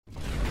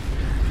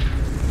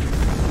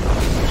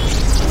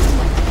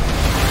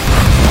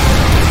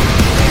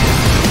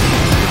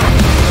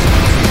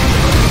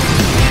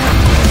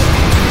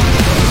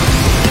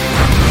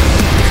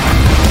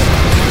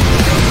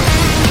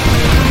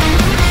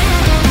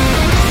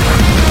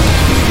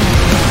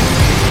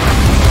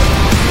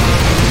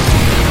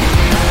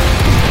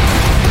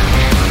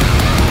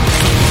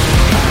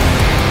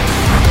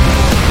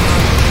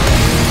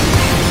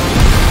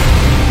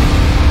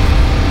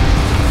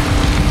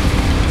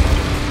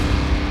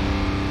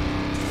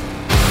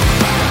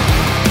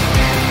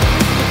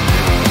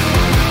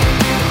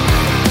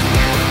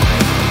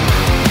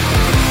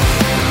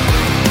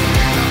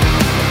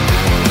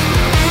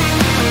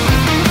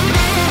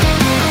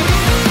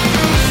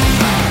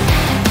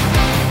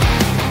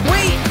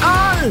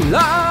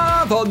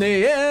up on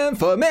the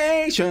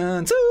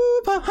information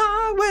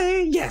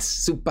superhighway.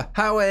 Yes,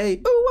 superhighway.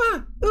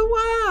 Ooh-ah,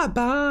 ooh-ah,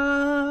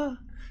 ba.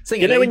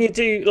 You know when you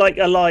do like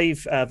a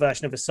live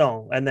version of a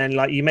song and then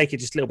like you make it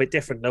just a little bit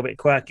different, a little bit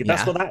quirky.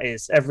 That's what that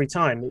is every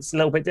time. It's a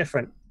little bit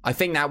different. I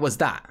think that was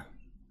that.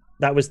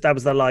 That was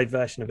the live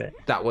version of it.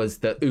 That was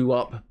the ooh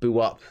up, boo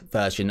up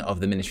version of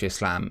the Ministry of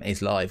Slam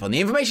is live on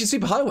the Information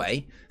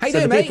Superhighway. How you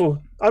doing, mate?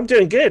 I'm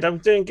doing good.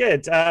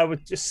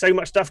 With just so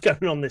much stuff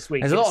going on this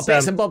week. There's a lot of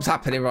bits and bobs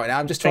happening right now.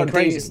 I'm just trying to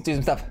do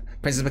some stuff.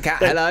 Princess McCat,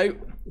 hello.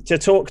 To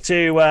talk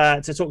to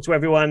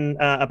everyone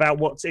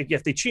about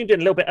if they tuned in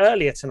a little bit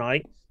earlier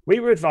tonight. We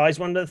were advised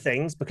one of the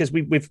things, because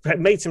we've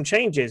made some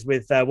changes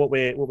with what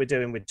we're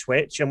doing with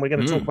Twitch, and we're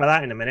going to talk about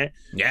that in a minute.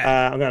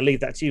 Yeah, I'm going to leave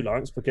that to you,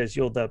 Lawrence, because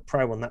you're the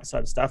pro on that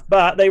side of stuff.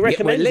 But they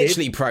recommended... We're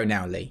literally pro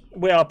now, Lee.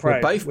 We are pro.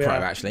 We're both pro,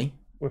 actually.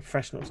 We're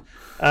professionals.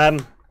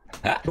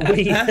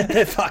 Fucking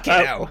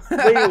hell.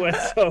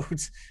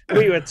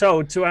 we were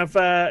told to have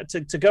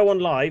to go on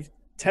live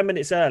 10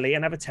 minutes early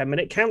and have a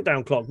 10-minute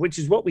countdown clock, which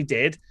is what we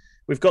did.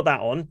 We've got that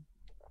on.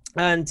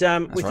 And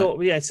we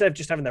thought, instead of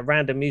just having the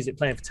random music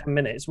playing for 10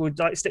 minutes, we'd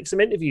like stick some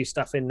interview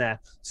stuff in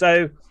there.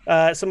 So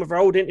some of our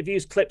old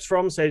interviews, clips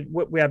from, so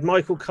we had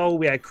Michael Cole,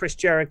 we had Chris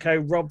Jericho,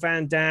 Rob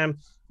Van Dam,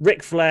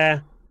 Ric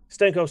Flair,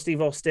 Stone Cold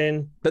Steve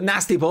Austin. The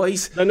Nasty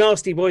Boys,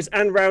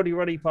 and Rowdy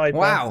Roddy Piper.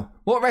 Wow.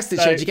 What rest of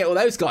the show did you get all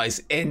those guys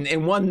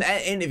in one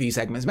interview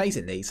segment? It's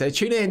amazingly. So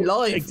tune in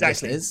live,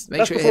 listeners.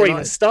 That's before we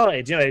even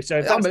started, So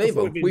it's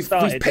unbelievable. We've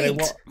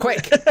peaked.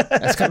 Quick.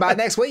 Let's come back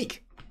next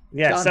week.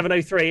 Yeah,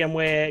 7:03, and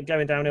we're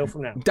going downhill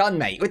from now. Done,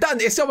 mate. We're done.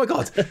 Oh my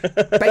god.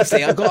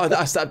 Basically, I've got to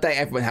update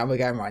everyone how we're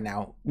going right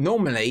now.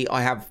 Normally,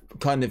 I have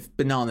kind of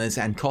bananas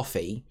and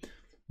coffee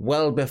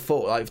well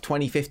before, like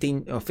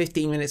 15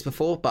 minutes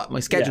before, but my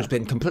schedule's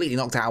been completely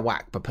knocked out of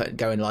whack by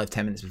going live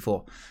 10 minutes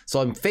before.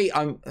 So I'm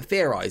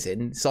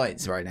theorizing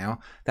science right now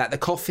that the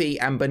coffee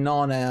and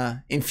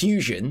banana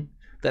infusion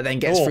that then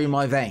gets through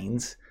my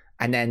veins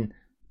and then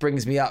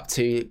brings me up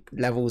to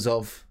levels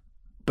of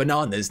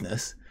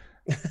bananasness.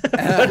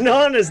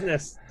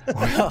 Bananasness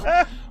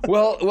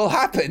will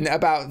happen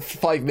about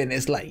 5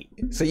 minutes late.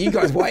 So you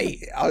guys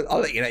wait. I'll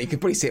let you know. You can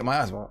probably see it in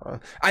my eyes.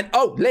 And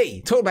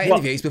Lee, talk about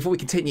interviews before we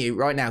continue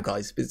right now,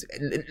 guys. Because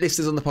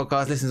listeners on the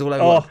podcast, listeners all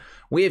over,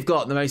 we have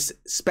got the most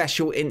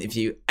special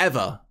interview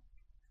ever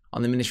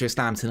on the Ministry of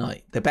Slam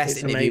tonight. The best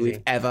interview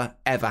we've ever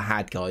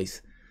had,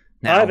 guys.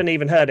 Now, I haven't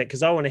even heard it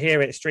because I want to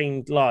hear it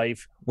streamed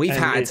live. We've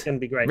had it's going to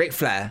be great. Ric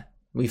Flair.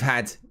 We've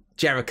had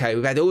Jericho.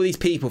 We've had all these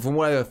people from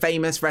all over,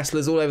 famous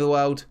wrestlers all over the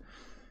world,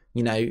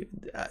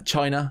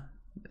 China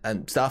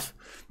and stuff,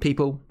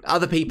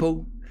 other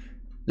people.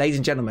 Ladies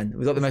and gentlemen,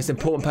 we've got the most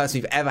important person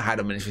we've ever had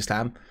on Ministry of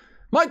Slam.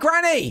 My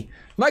granny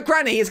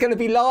is going to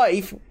be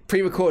live,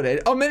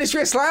 pre-recorded on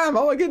Ministry of Slam.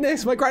 Oh my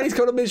goodness, my granny's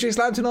called on Ministry of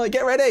Slam tonight.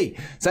 Get ready.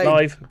 So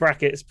live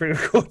brackets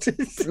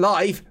pre-recorded.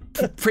 Live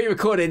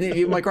pre-recorded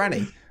interview with my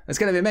granny. It's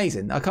going to be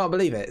amazing. I can't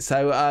believe it.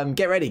 So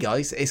get ready,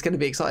 guys. It's going to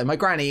be exciting. My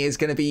granny is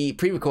going to be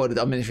pre-recorded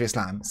on Ministry of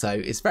Slam. So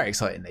it's very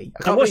exciting, Lee.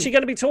 And what's she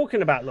going to be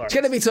talking about, Laura? She's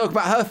going to be talking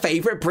about her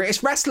favourite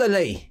British wrestler,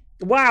 Lee.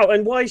 Wow.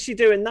 And why is she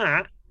doing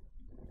that?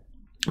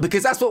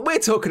 Because that's what we're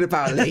talking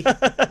about, Lee.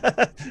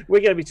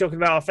 We're going to be talking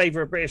about our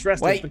favourite British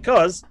wrestlers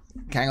because...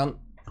 Hang on.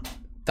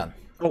 Done.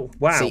 Oh,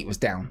 wow. Seat was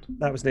down.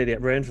 That was nearly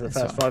at ruin for the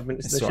first 5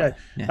 minutes of the show.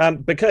 Yeah.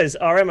 Because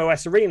our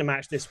MOS Arena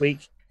match this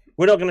week,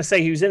 we're not going to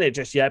say who's in it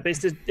just yet,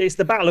 but it's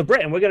the Battle of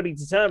Britain. We're going to be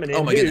determining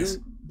who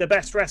the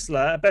best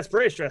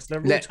British wrestler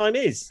of all time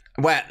is.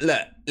 Well,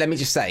 look, let me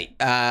just say,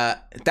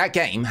 that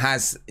game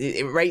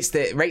rates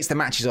the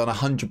matches on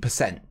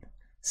 100%.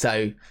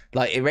 So,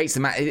 like, it rates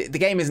the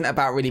game isn't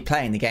about really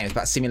playing the game; it's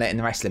about simulating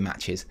the wrestling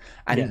matches.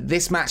 And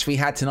this match we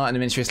had tonight in the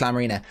Ministry of Slam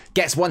Arena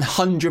gets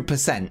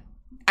 100%,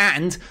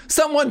 and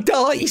someone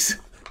dies.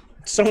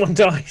 Someone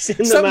dies in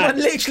the match. Someone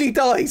literally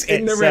dies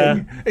in the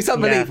ring. It's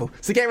unbelievable.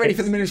 So get ready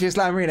for the Ministry of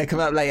Slam Arena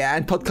coming up later.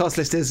 And podcast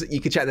listeners, you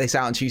can check this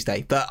out on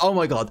Tuesday. But oh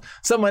my God,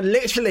 someone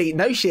literally,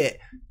 no shit,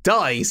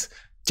 dies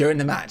during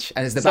the match.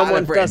 And it's the Battle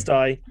of Britain.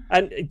 Someone does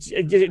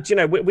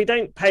die. And, we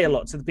don't pay a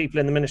lot to the people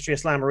in the Ministry of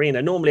Slam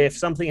Arena. Normally, if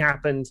something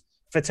happened,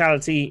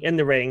 fatality in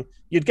the ring,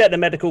 you'd get the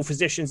medical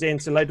physicians in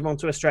to load them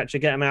onto a stretcher,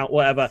 get them out,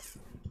 whatever.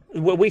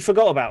 We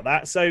forgot about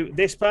that. So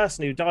this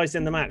person who dies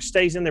in the match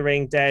stays in the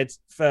ring dead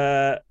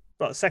for...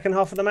 What, second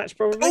half of the match,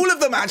 probably? All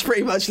of the match,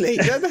 pretty much, Lee.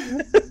 I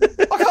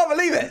can't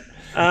believe it.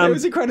 It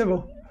was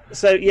incredible.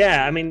 So,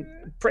 yeah, I mean,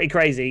 pretty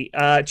crazy.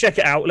 Check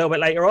it out a little bit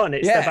later on.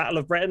 It's the Battle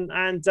of Britain.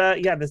 And,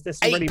 there's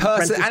some really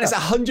person, and it's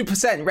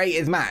 100%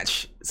 rated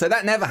match. So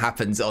that never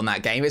happens on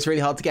that game. It's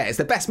really hard to get. It's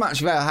the best match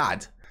we've ever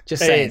had.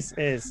 Just saying. It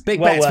is. Big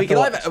bets.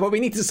 We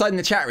need to decide in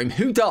the chat room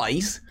who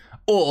dies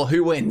or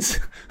who wins.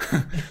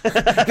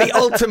 The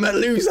ultimate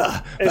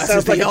loser. It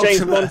sounds like a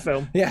James Bond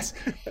film. Yes.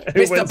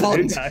 Mr.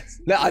 Bond.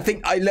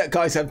 Look,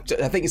 guys, I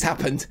think it's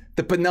happened.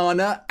 The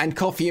banana and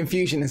coffee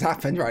infusion has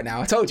happened right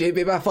now. I told you it'd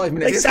be about 5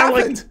 minutes. It's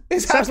happened. It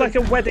sounds like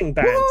a wedding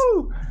band.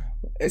 Woo!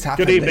 It's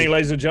happened. Good evening,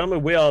 ladies and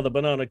gentlemen. We are the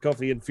Banana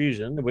Coffee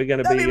Infusion. We're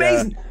going to be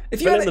amazing.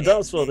 If you had the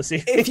dance floor this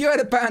evening. If you had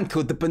a band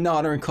called the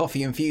Banana and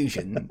Coffee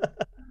Infusion,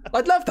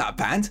 I'd love that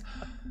band.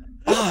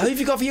 Oh, who have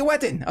you got for your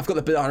wedding? I've got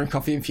the Banana and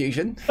Coffee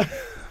Infusion.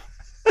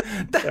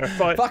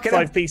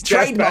 Five-piece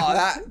trademark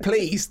that,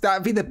 please.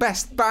 That'd be the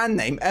best band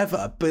name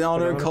ever.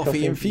 Banana and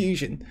Coffee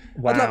Infusion.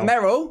 Wow. I'd love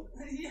Meryl.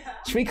 Yeah.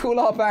 Should we call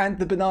our band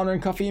the Banana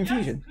and Coffee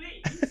Infusion?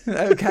 Yes,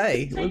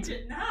 Okay. Change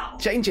it now.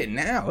 Change it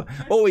now.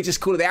 Or we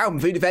just call it the album,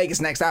 Voodoo Vegas'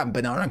 next album,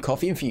 Banana and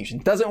Coffee Infusion.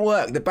 Doesn't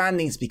work. The band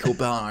needs to be called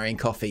Banana and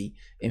Coffee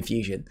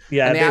Infusion.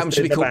 Yeah, and the album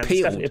should be called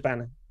Peeled.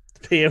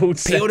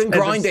 Peeled and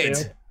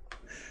Grinded.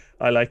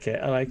 I like it.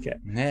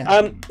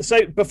 Yeah.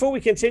 So before we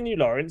continue,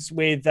 Lawrence,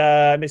 with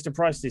Mr.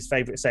 Price's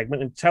favourite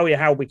segment and tell you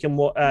how we can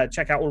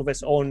check out all of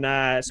us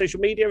on social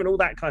media and all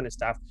that kind of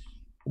stuff,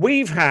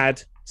 we've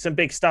had some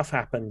big stuff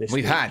happen this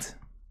week. We've had.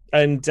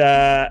 And,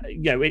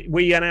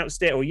 we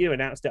announced it, or you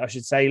announced it, I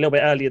should say, a little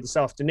bit earlier this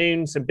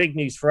afternoon. Some big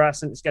news for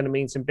us, and it's going to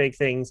mean some big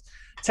things.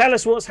 Tell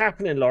us what's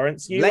happening,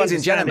 Lawrence. Ladies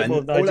and gentlemen,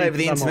 all over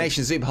the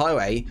Information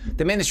Superhighway,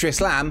 the Ministry of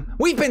Slam,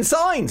 we've been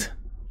signed.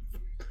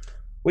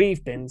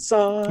 We've been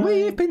signed.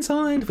 We've been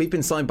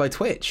signed by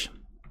Twitch.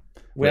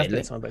 We have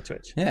been signed by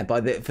Twitch. Yeah,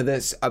 for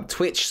this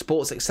Twitch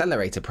Sports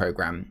Accelerator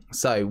program.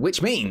 So,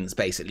 which means,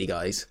 basically,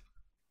 guys,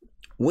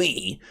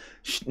 we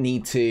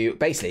need to,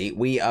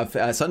 we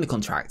have signed a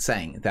contract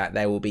saying that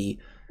there will be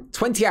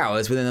 20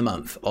 hours within a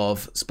month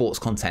of sports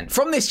content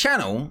from this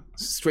channel,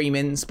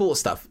 streaming sports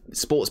stuff.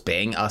 Sports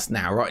being us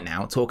now, right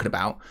now, talking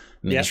about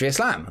Ministry of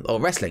Slam or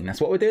wrestling. That's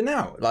what we're doing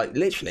now. Like,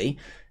 literally,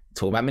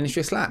 talk about Ministry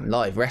of Slam,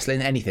 live,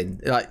 wrestling,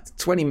 anything. Like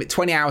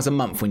 20 hours a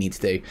month we need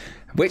to do.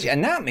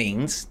 And that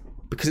means,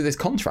 because of this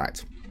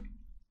contract,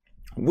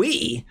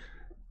 we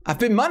have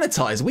been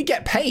monetized. We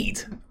get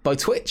paid by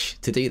Twitch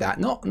to do that.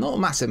 Not a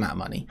massive amount of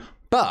money.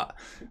 But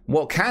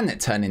what can it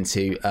turn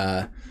into?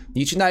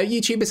 YouTube? No,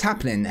 YouTube is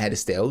happening, Head of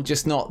Steel,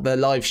 just not the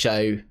live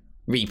show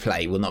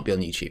replay will not be on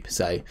YouTube.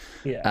 So,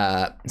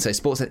 so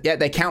sports,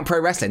 they count pro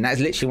wrestling. That is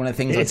literally one of the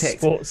things I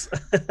ticked. Sports.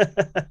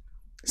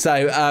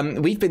 So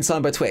we've been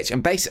signed by Twitch,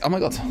 and oh my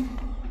god,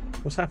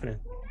 what's happening?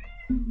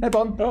 Hey,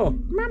 Bon. Oh,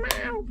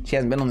 she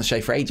hasn't been on the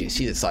show for ages.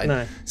 She's excited.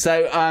 No.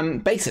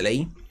 So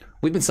basically,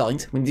 we've been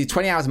signed. We do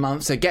 20 hours a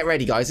month. So get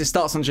ready, guys. This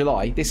starts on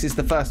July. This is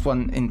the first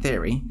one in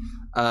theory. Do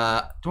you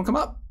want to come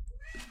up?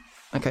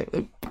 Okay,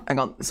 hang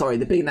on. Sorry,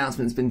 the big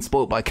announcement's been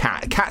spoiled by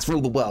Cat. Cats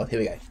rule the world. Here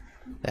we go.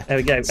 There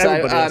we go. So,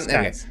 Everybody has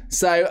cats.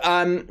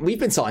 So we've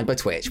been signed by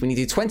Twitch. We need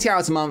to do 20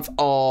 hours a month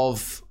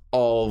of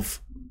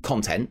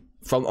content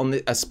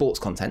from sports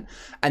content,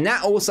 and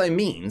that also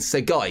means, so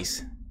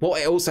guys,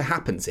 what it also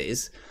happens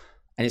is,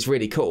 and it's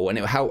really cool, and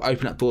it will help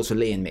open up doors for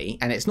Lee and me,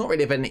 and it's not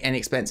really of any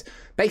expense.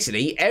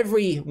 Basically,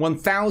 every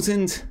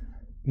 1,000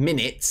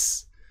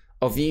 minutes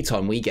of view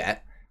time we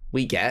get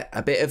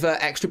a bit of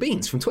extra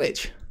beans from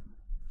Twitch.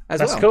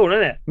 That's cool,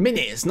 isn't it?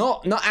 Minutes,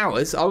 not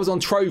hours. I was on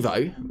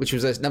Trovo, which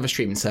was another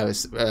streaming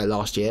service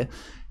last year,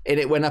 and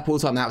it went up all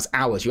the time. That was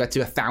hours. You had to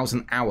do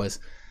 1,000 hours.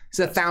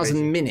 So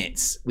 1,000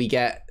 minutes we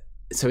get.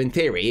 So in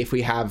theory, if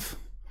we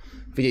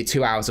do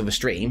 2 hours of a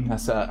stream,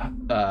 that's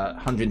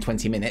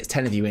 120 minutes.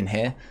 10 of you in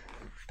here,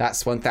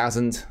 that's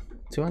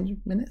 1,200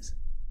 minutes.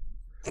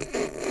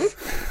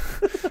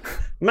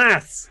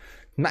 Maths.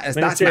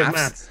 That's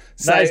maths.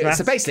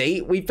 So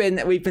basically, we've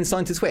been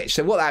signed to Twitch.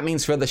 So what that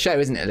means for the show,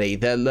 isn't it, Lee?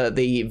 The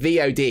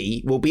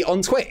VOD will be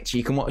on Twitch.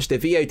 You can watch the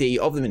VOD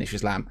of the Ministry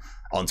of Slam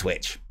on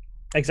Twitch.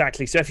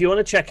 Exactly. So if you want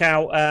to check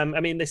out,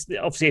 this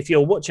obviously, if you're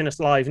watching us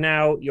live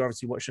now, you're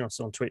obviously watching us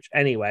on Twitch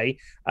anyway.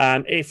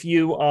 If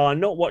you are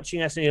not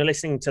watching us and you're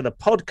listening to the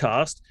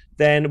podcast,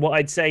 then what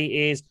I'd say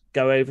is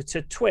go over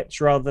to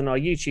Twitch rather than our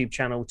YouTube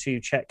channel to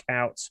check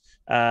out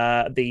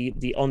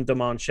the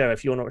on-demand show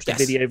if you want to watch the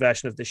video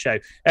version of the show.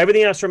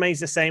 Everything else remains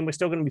the same. We're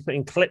still going to be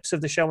putting clips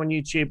of the show on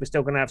YouTube. We're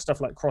still going to have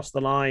stuff like Cross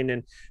the Line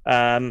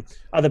and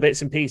other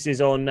bits and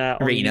pieces on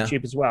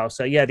YouTube as well.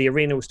 So yeah, the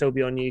arena will still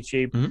be on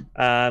YouTube.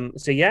 Mm-hmm.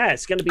 So yeah,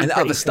 it's going to be and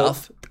other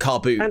stuff, car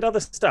boot and other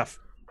stuff.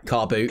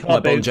 Car boot,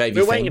 my Bon Jovi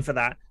We're waiting for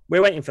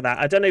that.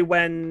 I don't know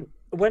when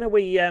are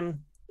we.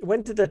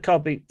 When did the car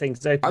boot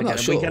things open? I'm not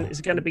sure.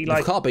 It's going to be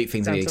like the car boot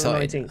things are really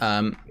exciting.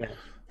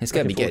 It's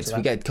going to be good.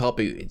 We get a car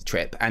boot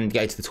trip and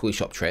go to the toy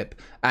shop trip.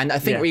 And I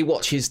think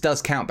rewatches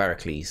does count,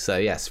 Berkeley. So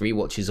yes,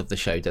 rewatches of the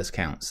show does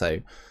count. So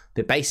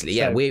but basically,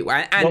 the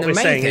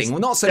main thing, well,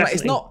 not so much.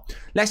 It's not.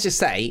 Let's just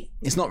say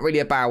it's not really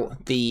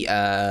about the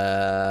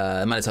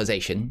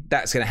monetization.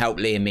 That's going to help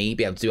Lee and me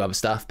be able to do other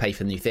stuff, pay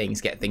for new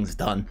things, get things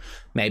done.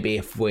 Maybe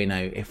if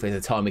there's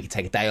a time we can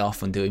take a day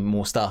off and do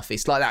more stuff.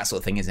 It's like that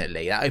sort of thing, isn't it,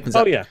 Lee? That opens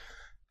up.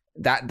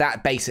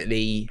 That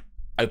basically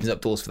opens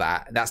up doors for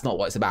that. That's not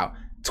what it's about.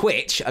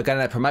 Twitch are going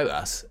to promote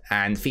us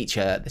and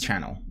feature the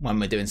channel when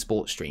we're doing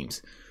sports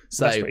streams.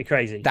 So that's pretty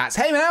crazy.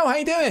 Hey Mel, how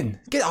you doing?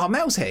 Good. Oh,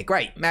 Mel's here.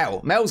 Great.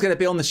 Mel's going to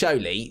be on the show,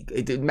 Lee.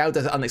 Mel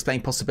does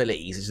Unexplained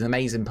Possibilities. It's an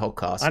amazing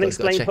podcast.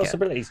 Unexplained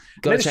Possibilities.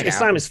 Ministry of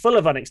Slam is full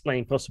of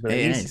unexplained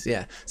possibilities. It is,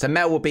 yeah. So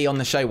Mel will be on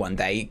the show one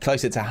day,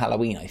 closer to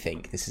Halloween, I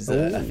think. This is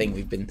a thing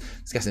we've been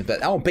discussing.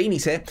 But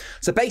Beanie's here.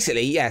 So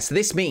basically, so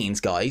this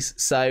means, guys,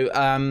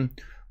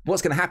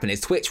 what's going to happen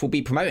is Twitch will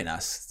be promoting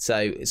us. So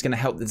it's going to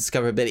help the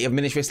discoverability of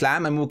Ministry of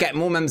Islam, and we'll get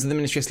more members of the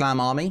Ministry of Islam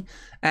army.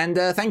 And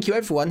thank you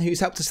everyone who's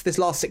helped us this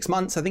last 6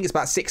 months. I think it's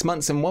about 6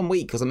 months and 1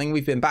 week or something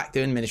we've been back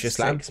doing Ministry of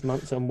Islam. 6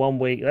 months and 1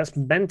 week. That's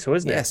mental,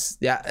 isn't it? Yes.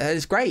 Yeah,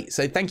 it's great.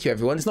 So thank you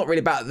everyone. It's not really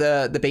about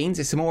the beans.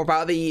 It's more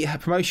about the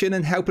promotion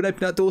and helping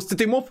open up doors to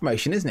do more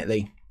promotion, isn't it,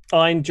 Lee?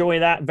 I enjoy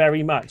that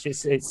very much.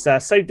 It's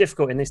so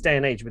difficult in this day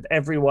and age with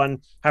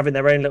everyone having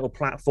their own little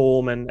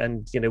platform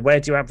and where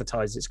do you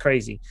advertise? It's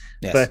crazy.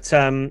 Yes. But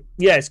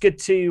it's good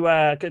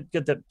to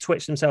good that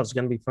Twitch themselves are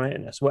going to be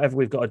promoting us. Whatever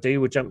we've got to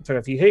do, we'll jump through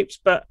a few hoops,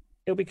 but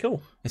it'll be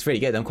cool. It's really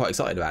good. I'm quite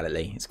excited about it,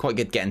 Lee. It's quite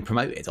good getting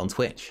promoted on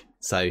Twitch.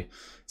 So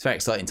it's very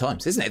exciting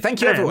times, isn't it?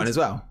 Thank you everyone as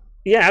well.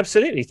 Yeah,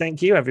 absolutely.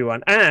 Thank you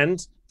everyone.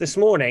 And this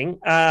morning,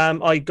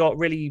 I got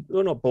really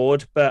not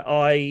bored, but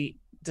I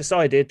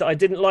decided that I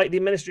didn't like the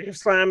Ministry of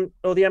Islam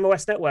or the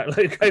MOS Network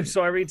logo,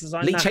 so I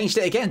redesigned Lee changed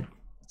it again.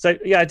 So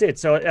yeah, I did.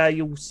 So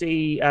you'll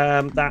see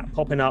that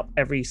popping up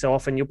every so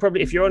often. You'll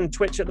probably, if you're on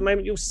Twitch at the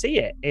moment, you'll see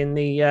it in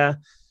the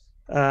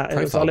our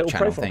little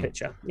profile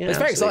picture. Yeah, it's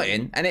very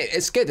exciting and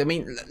it's good. I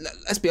mean,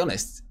 let's be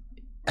honest.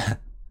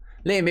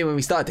 Lee and me, when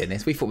we started doing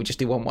this, we thought we'd just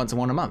do once a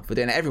month. We're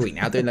doing it every week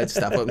now, doing loads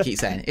of stuff. What we keep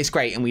saying, it's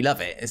great and we love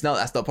it. That's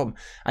not a problem.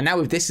 And now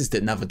with this is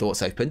another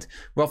door's opened.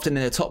 We're often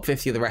in the top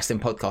 50 of the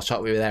wrestling podcast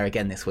chart. We were there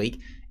again this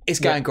week.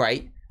 It's going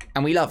great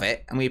and we love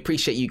it and we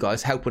appreciate you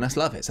guys helping us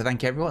love it. So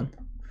thank you everyone.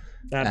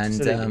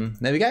 Absolutely. And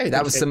there we go.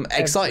 That was some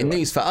exciting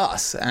news for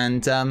us.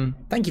 And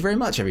thank you very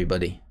much,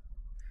 everybody.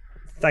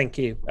 Thank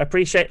you.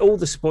 Appreciate all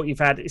the support you've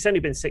had. It's only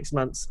been 6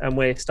 months and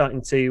we're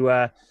starting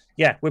to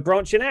we're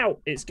branching out.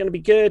 It's going to be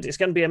good. It's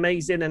going to be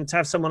amazing. And to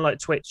have someone like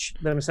Twitch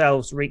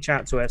themselves reach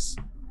out to us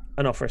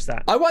and offer us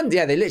that. I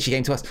wonder, they literally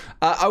came to us.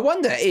 I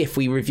wonder if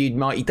we reviewed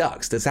Mighty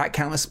Ducks. Does that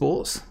count as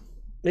sports?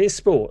 It is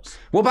sports.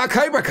 What about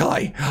Cobra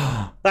Kai?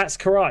 That's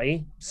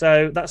karate.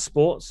 So that's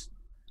sports.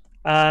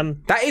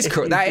 That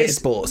is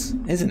sports,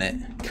 isn't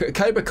it?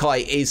 Cobra Kai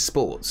is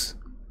sports.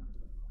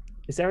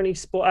 Is there any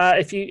sport?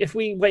 If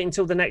we wait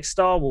until the next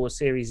Star Wars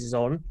series is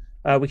on,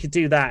 we could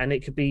do that, and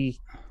it could be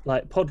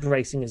like pod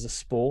racing as a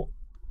sport.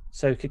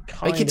 So it could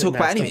we could talk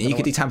about anything. You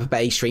could do Tampa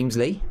Bay streams,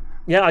 Lee.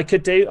 Yeah, I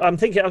could do. I was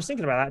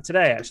thinking about that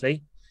today,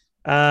 actually.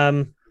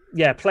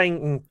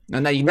 Playing.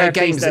 No,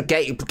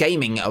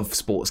 gaming of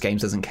sports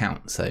games doesn't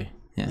count. So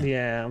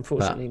yeah,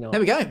 unfortunately not. There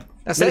we go.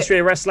 That's Ministry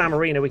of Wrestling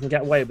Arena we can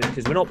get away with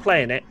because we're not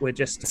playing it. We're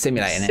just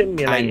simulating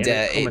it. And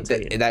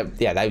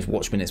those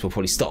watch minutes will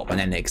probably stop and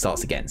then it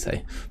starts again. So,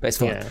 but it's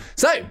fine. Yeah.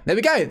 So there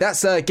we go.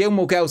 That's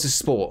Gilmore Girls is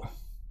sport.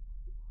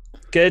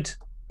 Good.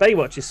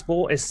 Baywatch is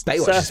sport. Is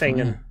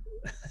surfing and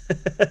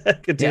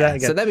could do that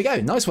again. So there we go.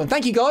 Nice one.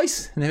 Thank you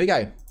guys. And there we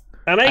go.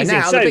 Amazing. And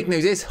now the big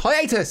news is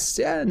hiatus.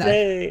 Yeah.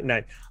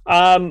 No.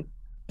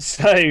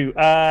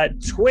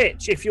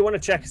 Twitch, if you want to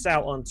check us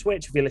out on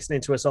Twitch, if you're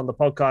listening to us on the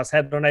podcast,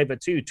 head on over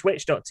to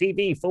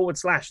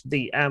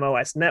twitch.tv/the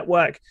MOS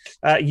Network.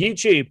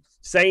 YouTube,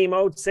 same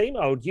old,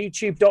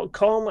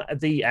 youtube.com,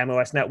 the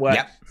MOS Network.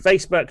 Yep.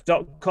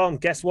 Facebook.com,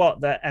 guess what?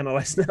 The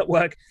MOS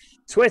Network.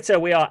 Twitter,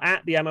 we are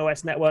at the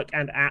MOS Network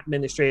and at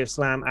Ministry of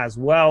Slam as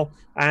well.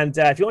 And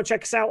if you want to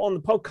check us out on the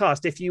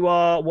podcast, if you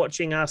are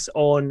watching us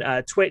on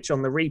Twitch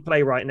on the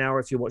replay right now, or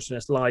if you're watching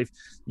us live,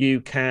 you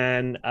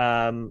can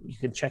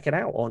check it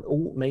out on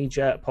all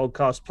major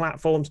podcast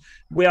platforms.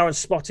 We are on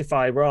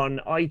Spotify, we're on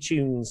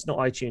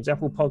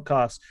Apple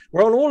Podcasts.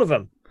 We're on all of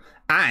them.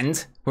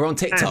 And we're on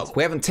TikTok.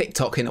 We haven't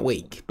TikTok in a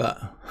week, but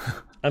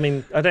I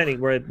mean, I don't think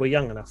we're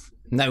young enough.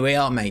 No, we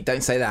are, mate. Don't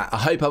say that. I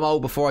hope I'm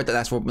old before I die.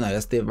 That's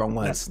the wrong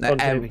words.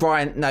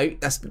 Brian, no,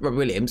 that's Rob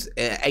Williams.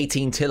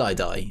 18 till I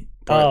die.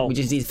 We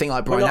just need to think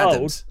like Brian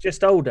Adams. Old,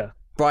 just older.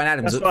 Brian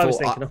Adams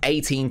for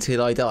 18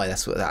 till I die.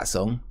 That's what that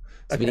song.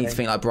 So we need to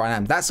think like Brian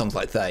Adams. That song's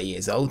like 30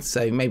 years old.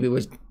 So maybe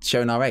we're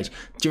showing our age.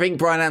 Do you think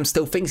Brian Adams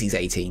still thinks he's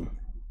 18?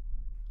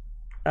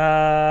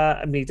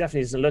 I mean, he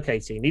definitely doesn't look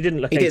 18. He didn't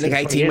look 18. He didn't look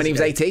 18 when he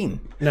was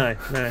 18. No.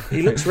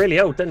 He looks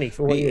really old, doesn't he?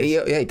 For what he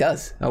is. Yeah, he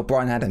does. Oh,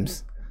 Brian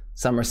Adams.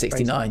 Summer of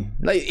 69.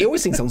 Like, he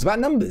always sings songs about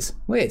numbers.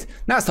 Weird.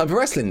 Now it's time for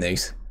wrestling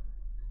news.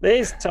 It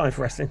is time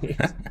for wrestling news.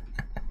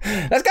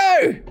 Let's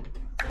go!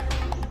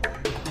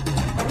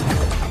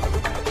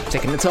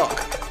 Checking the talk.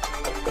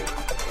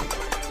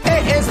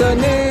 It is the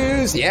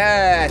news!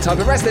 Yeah, time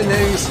for wrestling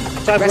news.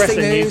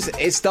 Wrestling news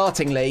is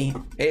starting, Lee.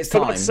 It's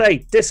time. I say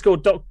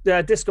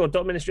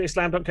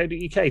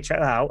discord.ministryofislam.co.uk. Check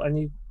that out,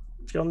 and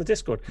if you're on the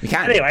Discord. You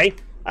can. Anyway,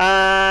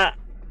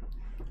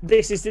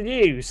 this is the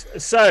news.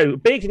 So,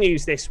 big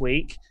news this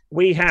week.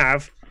 We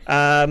have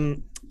a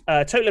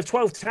total of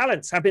 12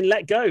 talents have been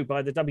let go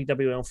by the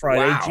WWE on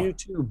Friday due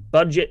to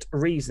budget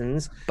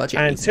reasons.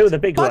 Two of the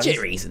big ones.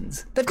 Budget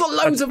reasons? They've got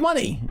loads of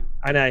money.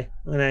 I know.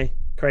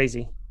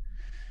 Crazy.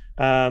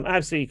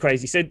 Absolutely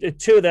crazy. So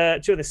two of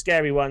the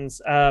scary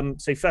ones.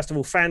 So first of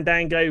all,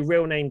 Fandango,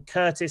 real name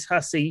Curtis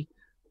Hussey,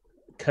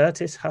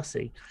 Curtis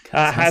Hussey,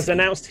 has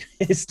announced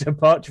his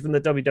departure from the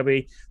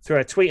WWE through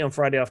a tweet on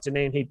Friday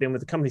afternoon. He'd been with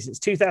the company since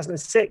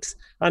 2006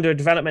 under a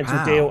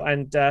developmental deal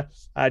and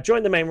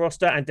joined the main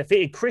roster and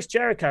defeated Chris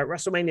Jericho at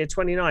WrestleMania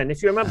 29.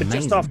 If you remember,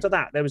 just after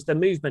that, there was the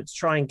movement to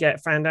try and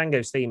get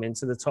Fandango's theme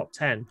into the top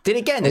 10. Did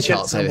it get in the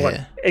charts over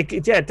here?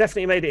 It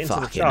definitely made it into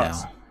the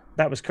charts.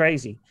 That was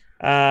crazy.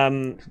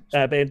 But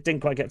it didn't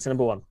quite get to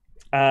number one.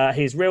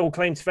 His real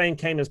claim to fame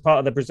came as part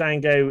of the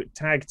Breezango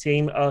tag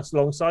team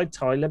alongside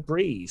Tyler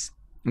Breeze.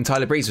 And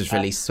Tyler Breeze was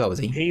released as well, was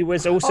he? He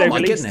was also released.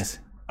 Oh, my goodness.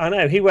 I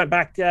know. He went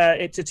back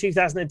to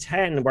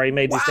 2010, where he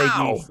made his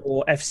debut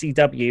for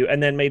FCW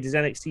and then made his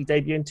NXT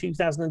debut in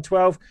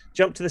 2012,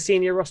 jumped to the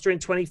senior roster in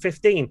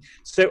 2015.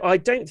 So I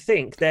don't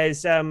think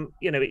there's,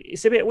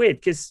 it's a bit weird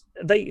because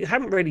they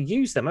haven't really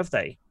used them, have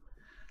they?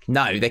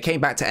 No, they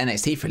came back to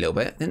NXT for a little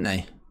bit, didn't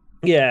they?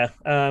 Yeah,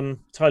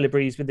 Tyler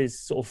Breeze with his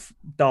sort of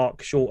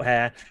dark short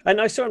hair,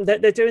 and I saw him.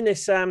 They're doing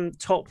this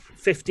top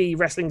 50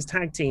 wrestling's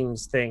tag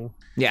teams thing.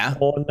 Yeah,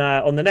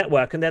 on the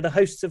network, and they're the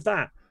hosts of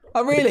that.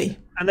 Oh, really?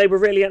 And they were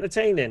really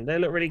entertaining. They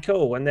look really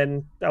cool. And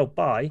then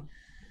bye.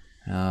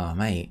 Oh,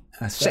 mate,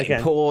 that's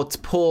poor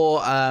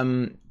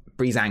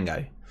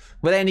Breezango.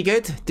 Were they any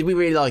good? Did we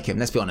really like him?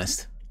 Let's be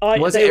honest.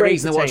 Was it a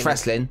reason to watch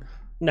wrestling?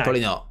 No, probably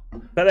not.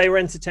 But they were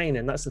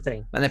entertaining. That's the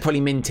thing. And they're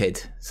probably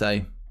minted.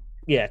 So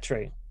yeah,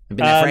 true. They've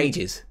been there for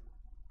ages.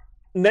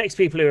 Next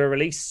people who were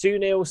released,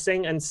 Sunil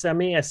Singh and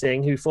Samir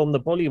Singh, who formed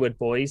the Bollywood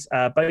Boys,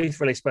 both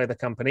released by the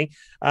company.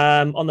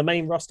 On the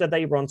main roster,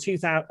 they were on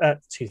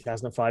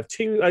 2005,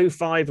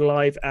 205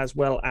 Live, as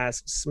well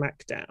as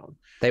SmackDown.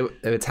 They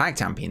were tag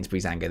champions,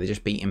 Breezango. They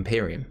just beat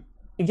Imperium.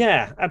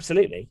 Yeah,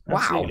 absolutely.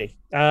 Absolutely.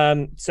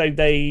 Wow.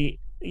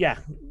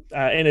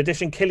 In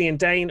addition, Killian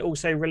Dane,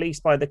 also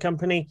released by the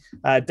company.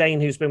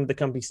 Dane, who's been with the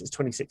company since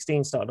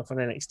 2016, started off on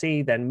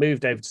NXT, then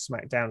moved over to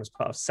SmackDown as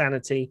part of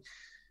Sanity,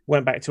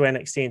 went back to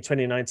NXT in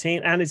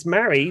 2019, and is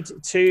married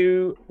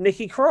to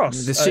Nikki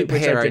Cross. The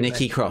superhero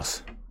Nikki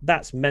Cross.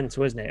 That's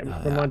mental, isn't it?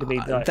 It reminded me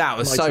that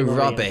was so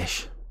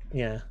rubbish.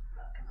 Yeah.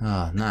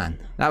 Oh, man.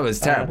 That was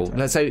terrible.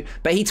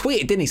 But he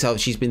tweeted, didn't he? So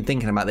she's been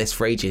thinking about this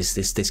for ages,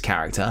 this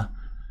character.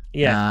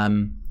 Yeah.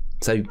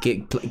 So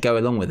go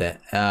along with it.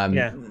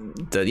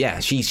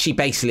 She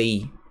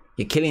basically,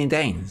 Killian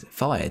Dane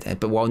fired,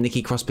 but while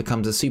Nikki Cross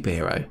becomes a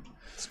superhero.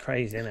 It's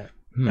crazy, isn't it?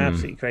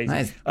 Absolutely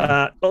crazy.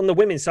 On the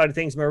women's side of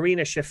things,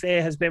 Marina Shafir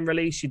has been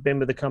released. She'd been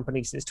with the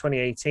company since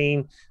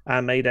 2018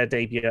 and made her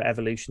debut at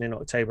Evolution in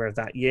October of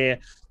that year.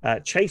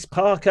 Chase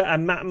Parker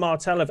and Matt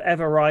Martell of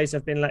Everrise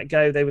have been let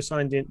go. They were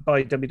signed in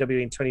by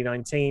WWE in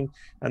 2019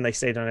 and they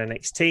stayed on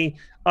NXT.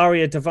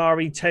 Arya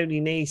Davari,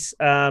 Tony Nese,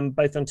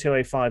 both on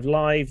 205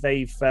 Live.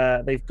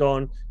 They've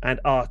gone.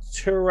 And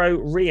Arturo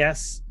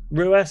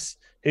Ruas,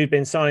 who'd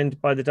been signed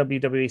by the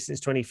WWE since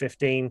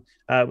 2015,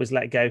 was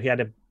let go. He had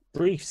a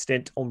brief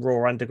stint on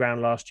Raw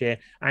Underground last year,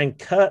 and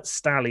Kurt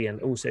Stallion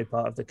also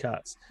part of the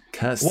cuts.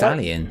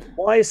 Stallion.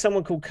 Why is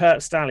someone called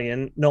Kurt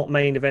Stallion not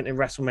main event in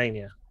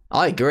WrestleMania?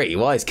 I agree.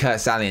 Why is Kurt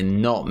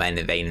Stallion not main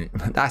event?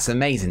 That's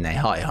amazing.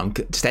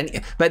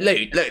 But look,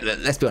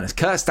 let's be honest.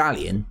 Kurt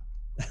Stallion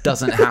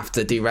doesn't have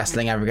to do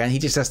wrestling ever again. He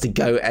just has to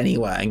go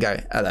anywhere and go,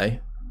 hello.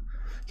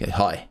 Go,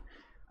 hi.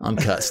 I'm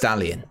Kurt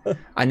Stallion.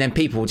 And then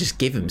people will just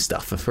give him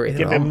stuff for free.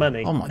 Give him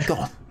money. Oh my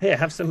God. Here,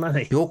 have some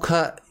money. You're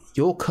Kurt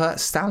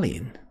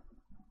Stallion.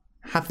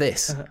 Have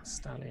this. Kurt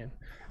Stallion.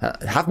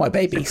 Have my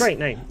babies. It's a great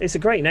name. It's a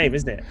great name,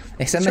 isn't it?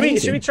 It's amazing.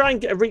 Should we try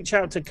and reach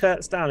out to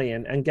Kurt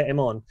Stallion and get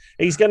him on?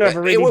 He's going to have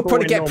a really. It will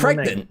probably get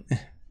pregnant.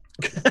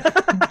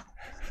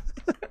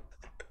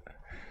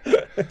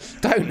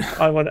 Don't.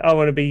 I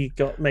want to be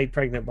made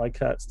pregnant by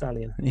Kurt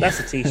Stallion.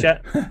 That's a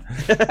t-shirt.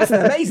 That's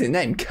an amazing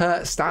name,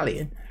 Kurt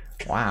Stallion.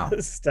 Wow.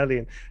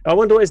 Stallion. I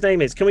wonder what his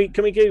name is. Can we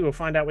Google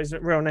find out what his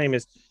real name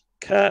is?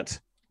 Kurt.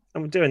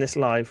 I'm doing this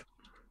live.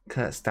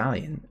 Kurt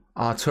Stallion.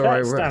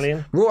 Arturo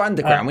Ruas. Raw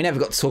Underground. We never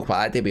got to talk about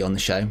that, did we, on the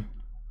show?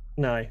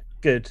 No.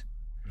 Good.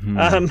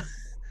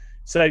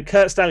 So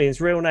Kurt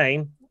Stallion's real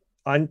name,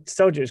 I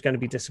told you it was going to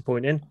be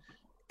disappointing.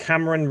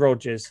 Cameron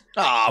Rogers.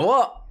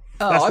 What?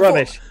 That's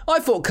rubbish. I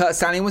thought Kurt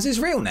Stallion was his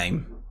real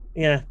name.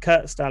 Yeah,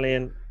 Kurt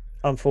Stallion.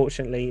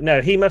 Unfortunately, no.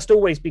 He must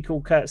always be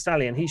called Kurt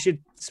Stallion. He should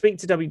speak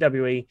to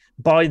WWE,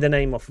 buy the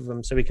name off of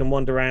them, so we can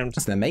wander around.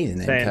 That's an amazing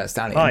name, saying, Kurt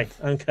Stallion. Hi,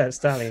 I'm Kurt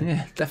Stallion.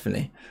 Yeah,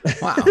 definitely.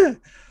 Wow.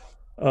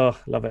 Oh,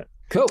 love it.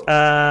 Cool.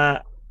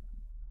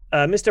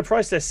 Mr.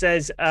 Priceless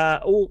says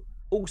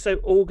also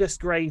August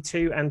Gray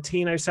too, and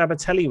Tino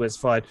Sabatelli was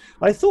fired.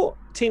 I thought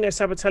Tino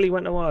Sabatelli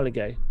went a while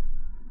ago.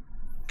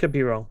 Could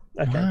be wrong.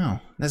 Okay.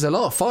 Wow. There's a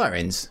lot of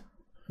firings.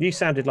 You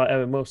sounded like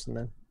Owen Wilson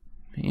then.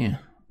 Yeah.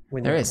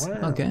 There is.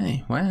 Wow.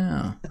 Okay.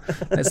 Wow.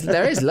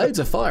 There is loads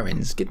of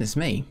firings. Goodness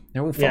me.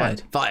 They're all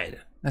fired. Yeah.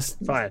 Fired. That's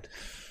fired.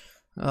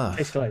 Oh,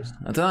 it's closed.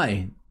 I don't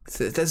know.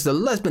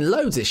 There's been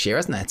loads this year,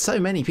 hasn't there? So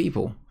many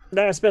people.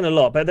 There's been a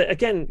lot, but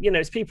again,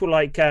 it's people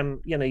like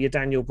your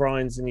Daniel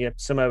Bryans and your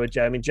Samoa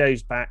Joe. I mean,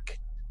 Joe's back.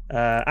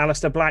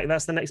 Alistair Black,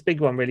 that's the next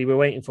big one, really. We're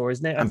waiting for,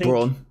 isn't it? I think.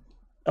 Braun.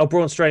 Oh,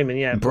 Braun Strowman,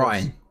 yeah. And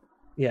Bryan.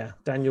 Yeah,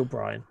 Daniel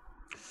Bryan.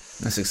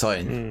 That's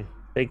exciting.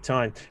 Big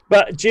time.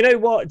 But do you know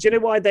what? Do you know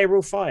why they were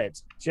all fired?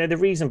 Do you know the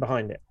reason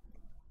behind it?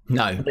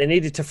 No. They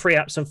needed to free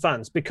up some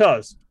funds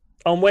because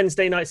on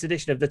Wednesday night's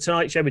edition of The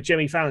Tonight Show with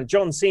Jimmy Fallon,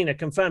 John Cena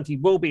confirmed he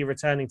will be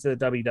returning to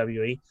the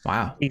WWE.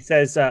 Wow. He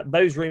says,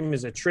 those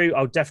rumors are true.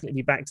 I'll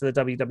definitely be back to the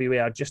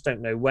WWE. I just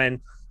don't know when.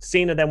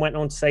 Cena then went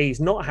on to say he's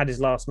not had his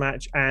last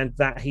match and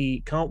that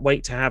he can't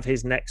wait to have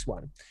his next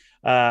one.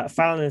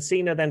 Fallon and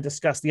Cena then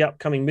discussed the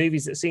upcoming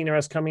movies that Cena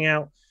has coming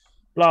out.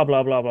 Blah,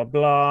 blah, blah, blah,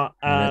 blah.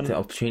 The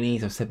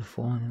opportunities I've said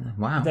before.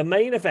 Wow. The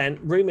main event,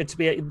 rumored to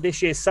be at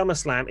this year's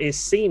SummerSlam, is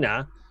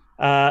Cena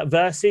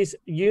versus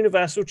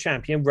Universal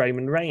Champion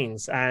Roman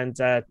Reigns, and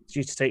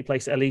due to take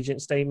place at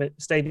Allegiant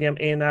Stadium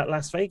in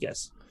Las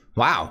Vegas.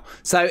 Wow.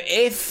 So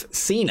if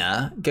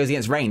Cena goes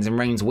against Reigns and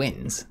Reigns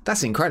wins,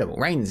 that's incredible.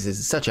 Reigns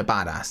is such a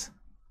badass.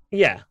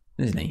 Yeah.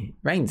 Isn't he?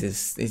 Reigns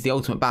is the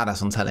ultimate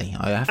badass on telly,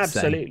 I have to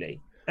say.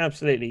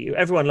 Absolutely.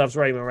 Everyone loves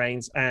Roman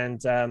Reigns.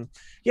 And,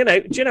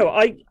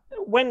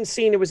 when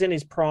Cena was in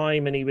his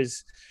prime and he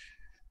was,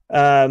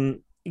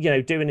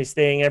 doing his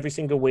thing every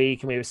single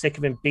week and we were sick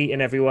of him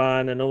beating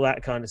everyone and all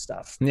that kind of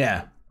stuff.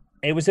 Yeah.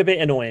 It was a bit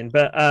annoying,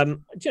 but,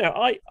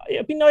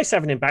 it'd be nice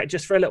having him back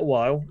just for a little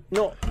while.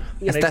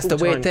 That's the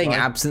weird thing.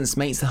 Absence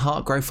makes the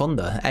heart grow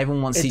fonder.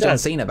 Everyone wants to see John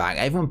Cena back.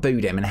 Everyone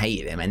booed him and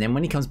hated him. And then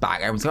when he comes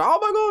back, everyone's like, oh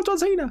my God, John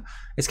Cena.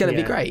 It's going to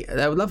be great.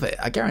 They'll love it.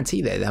 I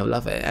guarantee they'll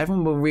love it.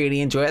 Everyone will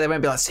really enjoy it. They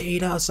won't be like,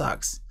 Cena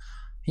sucks.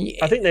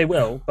 I think they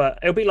will, but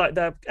it'll be like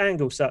the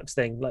Angle sucks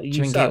thing. Like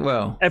you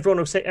suck. Everyone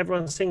will say,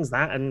 everyone sings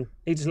that, and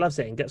he just loves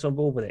it and gets on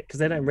board with it because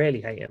they don't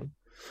really hate him.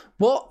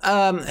 What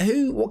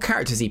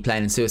character is he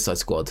playing in Suicide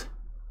Squad?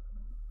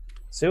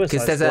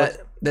 Because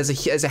there's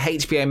a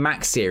HBO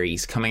Max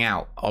series coming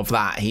out of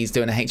that. He's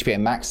doing a HBO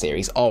Max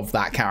series of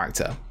that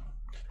character.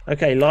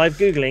 Okay, live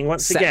Googling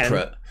once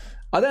Separate. again.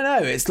 I don't know.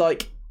 It's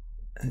like,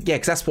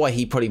 because that's why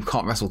he probably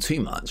can't wrestle too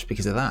much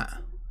because of that.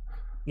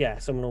 Yeah,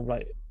 someone will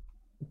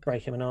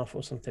break him in half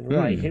or something.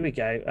 Right, here we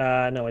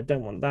go. No, I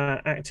don't want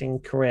that. Acting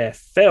career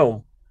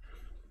film.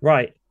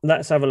 Right,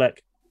 let's have a look.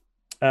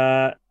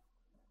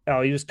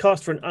 He was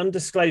cast for an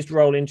undisclosed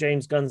role in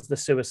James Gunn's The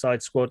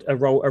Suicide Squad, a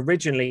role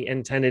originally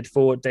intended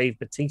for Dave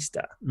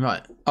Bautista.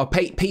 Right. Oh,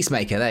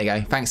 Peacemaker. There you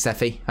go. Thanks,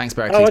 Steffi. Thanks,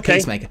 Barry. Okay.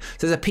 Peacemaker.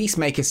 So there's a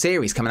Peacemaker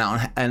series coming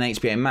out on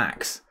HBO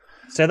Max.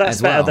 So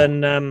that's better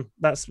than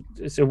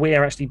so we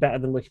are actually better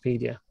than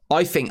Wikipedia.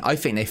 I think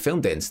they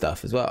filmed it and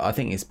stuff as well. I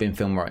think it's been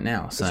filmed right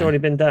now. So it's already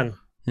been done.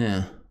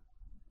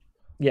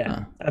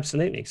 Yeah,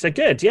 absolutely. So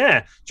good.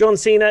 Yeah, John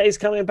Cena is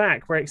coming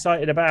back. We're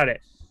excited about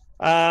it.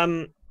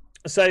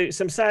 So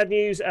some sad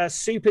news.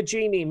 Super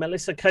Genie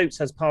Melissa Coates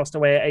has passed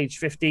away at age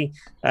 50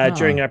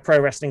 during her pro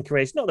wrestling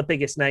career. She's not the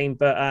biggest name,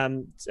 but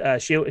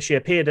she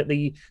appeared at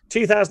the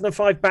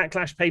 2005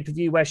 Backlash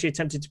pay-per-view where she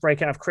attempted to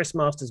break out of Chris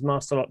Masters'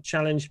 Master Lock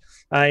Challenge.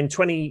 In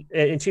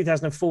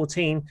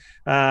 2014,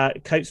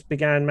 Coates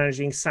began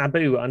managing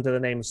Sabu under the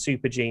name of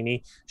Super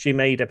Genie. She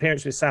made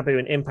appearances with Sabu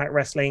in Impact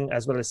Wrestling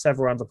as well as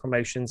several other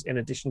promotions in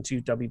addition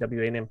to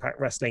WWE and Impact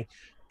Wrestling.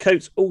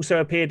 Coates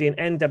also appeared in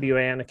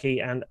NWA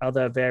Anarchy and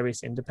other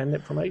various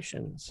independent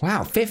promotions.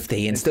 Wow,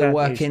 50 and still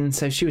working.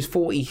 So she was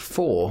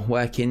 44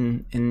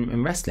 working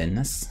in wrestling.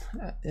 That's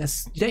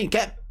you don't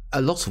get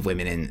a lot of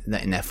women in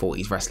their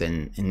 40s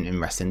wrestling in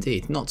wrestling, do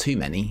you? Not too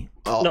many.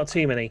 Oh. Not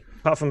too many,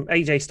 apart from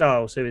AJ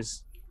Styles, who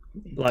is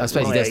like I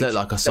suppose he does look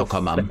like a soccer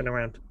mum. Flipping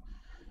around.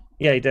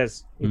 Yeah, he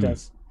does. He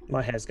does.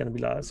 My hair's going to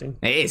be like that soon.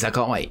 It is. I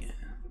can't wait.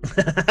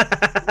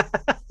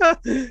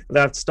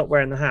 They'll have to stop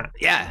wearing the hat.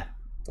 Yeah.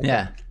 Okay.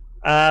 Yeah.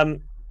 Now,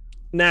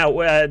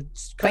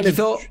 kind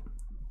of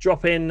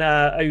drop in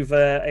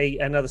over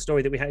another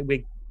story that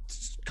we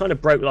kind of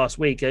broke last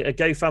week. A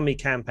GoFundMe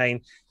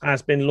campaign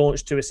has been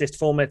launched to assist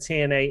former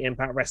TNA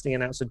Impact Wrestling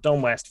announcer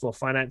Don West for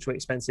financial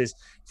expenses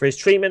for his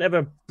treatment of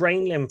a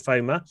brain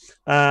lymphoma.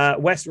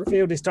 West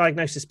revealed his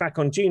diagnosis back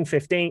on June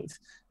 15th.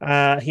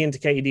 He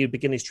indicated he would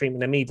begin his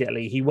treatment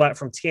immediately. He worked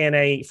from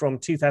TNA from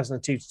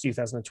 2002 to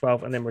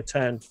 2012 and then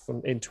returned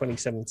in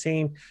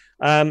 2017.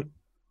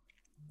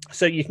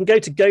 So you can go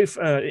to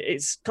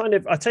it's kind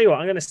of, I'll tell you what,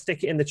 I'm going to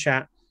stick it in the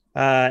chat.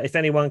 If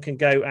anyone can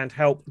go and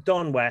help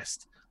Don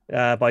West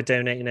by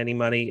donating any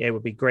money, it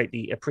would be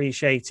greatly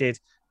appreciated.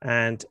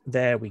 And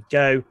there we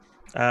go.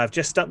 I've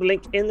just stuck the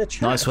link in the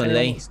chat. Nice one,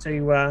 Lee.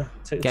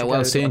 To get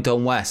well soon,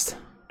 Don West.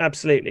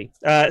 Absolutely.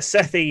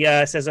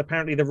 Sethi says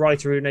apparently the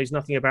writer who knows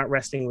nothing about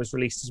wrestling was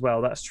released as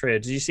well. That's true.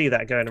 Did you see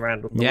that going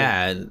around?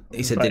 Yeah,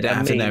 he said they don't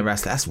have to know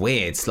wrestling. That's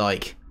weird. It's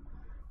like...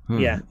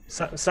 Yeah,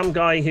 some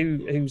guy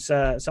who's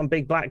some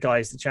big black guy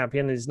is the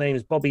champion. His name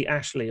is Bobby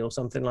Ashley or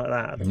something like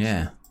that.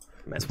 Yeah,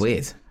 that's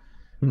weird.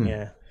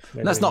 Yeah,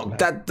 that's not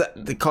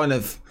that kind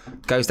of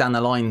goes down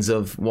the lines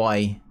of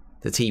why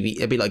the TV.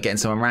 It'd be like getting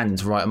someone random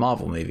to write a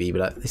Marvel movie. You'd be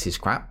like, this is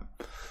crap.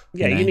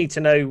 Yeah, you need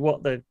to know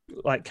what the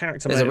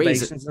character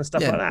motivations and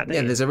stuff like that.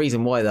 Yeah, there's a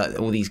reason why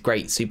all these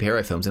great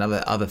superhero films and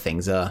other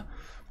things are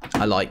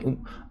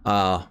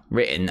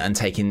written and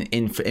taken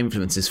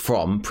influences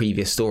from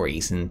previous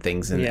stories and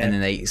things, and then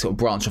they sort of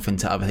branch off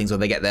into other things, or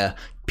they get the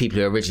people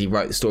who originally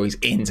wrote the stories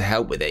in to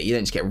help with it. You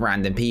don't just get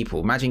random people.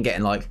 Imagine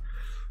getting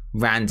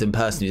random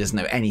person who doesn't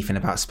know anything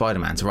about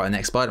Spider-Man to write the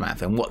next Spider-Man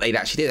film, what they'd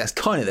actually do. That's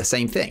kind of the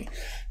same thing.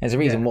 There's a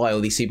reason why all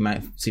these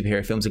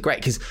superhero films are great,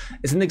 because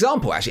it's an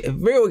example, actually, a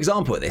real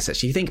example of this,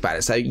 actually, if you think about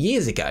it. So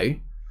years ago,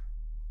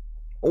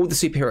 all the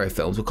superhero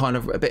films were kind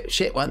of a bit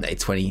shit, weren't they?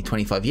 20,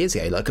 25 years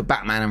ago. Like a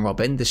Batman and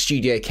Robin, the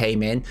studio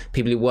came in,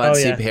 people who weren't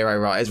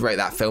superhero writers wrote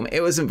that film.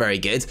 It wasn't very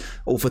good.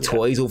 All for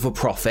toys, all for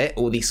profit,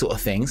 all these sort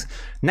of things.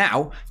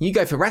 Now, you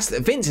go for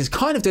wrestling. Vince is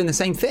kind of doing the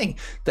same thing.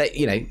 That,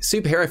 you know,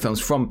 superhero films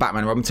from Batman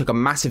and Robin took a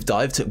massive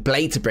dive, took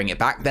Blade to bring it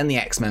back, then the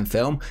X-Men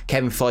film.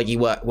 Kevin Feige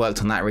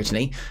worked on that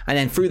originally. And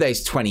then through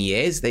those 20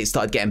 years, they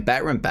started getting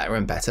better and better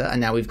and better.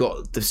 And now we've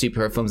got the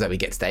superhero films that we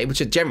get today,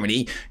 which are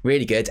generally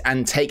really good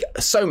and take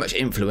so much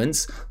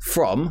influence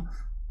from,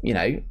 you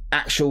know,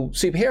 actual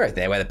superheroes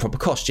there, where the proper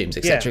costumes,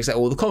 etc.,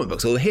 all the comic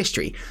books, all the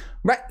history.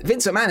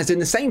 Vince McMahon is doing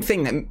the same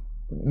thing that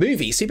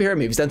superhero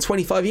movies done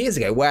 25 years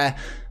ago, where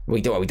we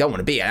don't want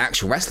to be an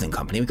actual wrestling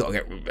company. We've got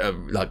to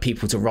get like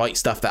people to write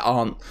stuff that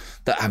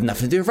have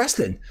nothing to do with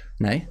wrestling.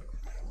 No.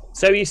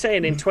 So you're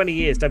saying in 20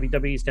 years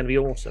WWE is going to be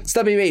awesome?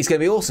 WWE is going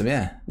to be awesome.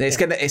 Yeah,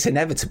 it's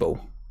inevitable.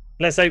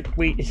 Let's hope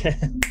we. We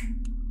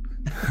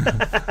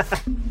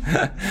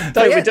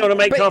don't want to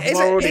make half of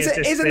our audience.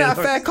 Isn't that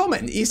a fair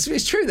comment?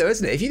 It's true though,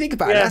 isn't it? If you think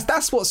about it,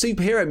 that's what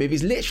superhero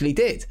movies literally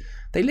did.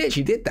 They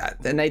literally did that,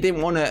 and they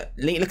didn't want to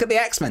look at the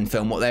X-Men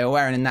film. What they were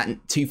wearing in that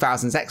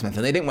 2000s X-Men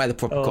film, they didn't wear the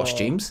proper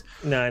costumes.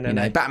 No.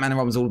 Batman and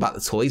Robin was all about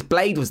the toys.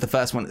 Blade was the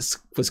first one that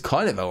was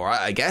kind of all right,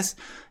 I guess.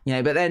 You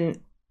know, but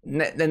then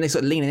they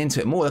sort of leaning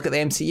into it more. Look at the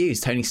MCU's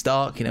Tony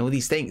Stark, you know, all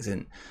these things,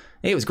 and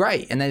it was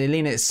great. And then they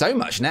lean into it so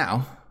much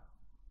now.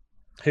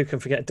 Who can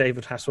forget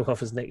David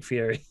Hasselhoff as Nick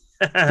Fury?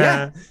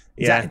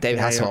 Exactly. David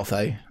Hasselhoff,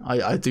 though.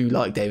 I do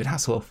like David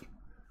Hasselhoff.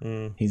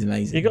 He's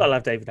amazing. You got to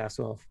love David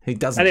Hasselhoff. Who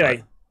doesn't?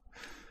 Anyway,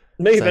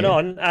 moving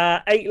on.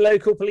 8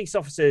 local police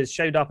officers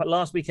showed up at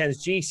last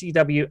weekend's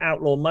GCW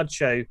Outlaw Mud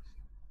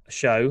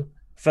Show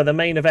for the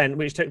main event,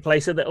 which took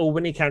place at the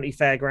Albany County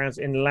Fairgrounds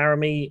in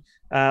Laramie,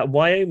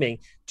 Wyoming.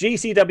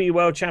 GCW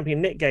World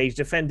Champion Nick Gage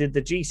defended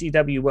the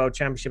GCW World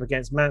Championship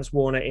against Mance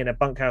Warner in a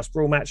bunkhouse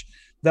brawl match.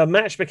 The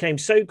match became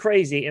so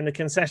crazy in the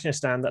concession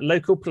stand that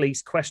local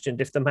police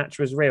questioned if the match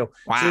was real.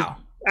 Wow.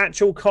 So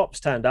actual cops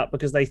turned up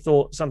because they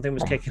thought something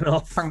was kicking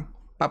off. And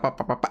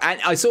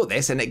I saw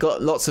this, and it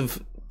got lots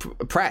of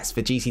press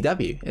for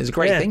GCW. It was a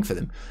great thing for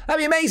them.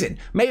 That'd be amazing.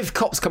 Maybe if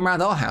cops come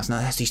around our house,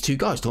 now there's these 2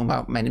 guys talking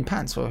about men in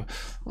pants, or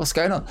what's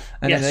going on?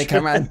 And then they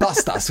come around and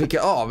bust us. We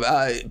get,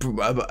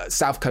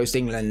 South Coast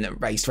England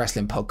based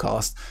wrestling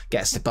podcast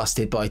gets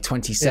busted by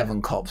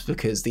 27 cops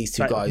because these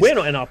 2 guys. We're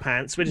not in our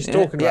pants. We're just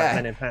talking about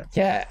men in pants.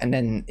 Yeah, and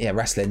then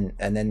wrestling,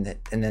 and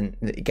then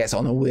it gets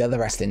on all the other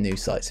wrestling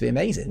news sites. It'd be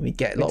amazing. We'd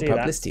get a lot of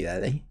publicity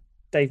there.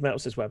 Dave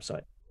Meltzer's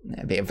website.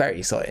 It'd be very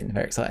exciting,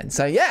 very exciting.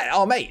 So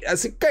mate,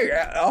 that's great.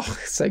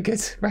 So good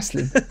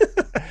wrestling.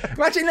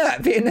 Imagine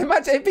that.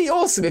 It'd be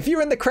awesome if you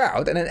were in the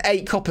crowd and then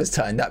 8 coppers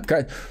turned up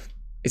going,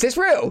 "Is this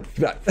real?"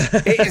 Like,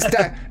 it is.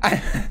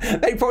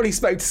 They probably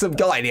spoke to some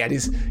guy and he had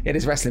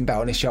his wrestling belt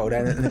on his shoulder,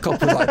 and the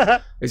cop was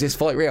like, "Is this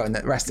fight real?" And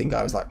the wrestling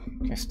guy was like,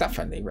 "It's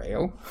definitely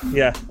real."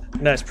 Yeah,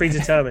 no, it's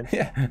predetermined.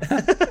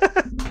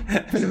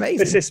 It's been amazing.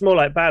 This is more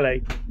like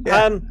ballet.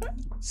 Yeah.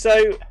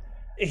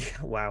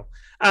 Wow.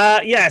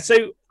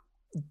 So.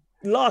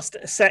 Last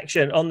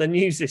section on the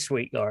news this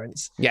week,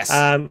 Lawrence. Yes.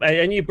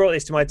 And you brought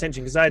this to my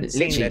attention because I hadn't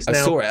seen this. I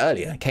saw it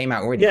earlier. It came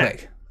out really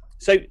quick.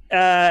 So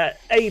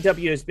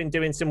AEW has been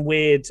doing some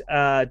weird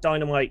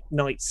Dynamite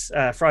nights,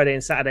 Friday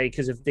and Saturday,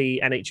 because of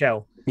the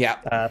NHL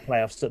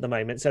playoffs at the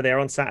moment. So they're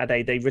on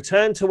Saturday. They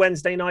return to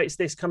Wednesday nights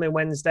this coming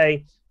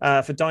Wednesday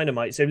for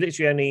Dynamite. So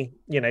literally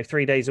only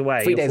 3 days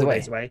away. 3 days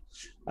away.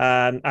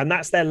 And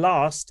that's their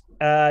last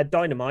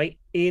Dynamite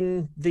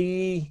in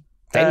the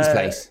Daly's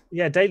place.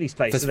 Yeah, Daly's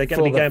place. So they're going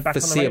to be going back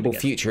on the foreseeable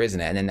future, isn't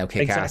it? And then they'll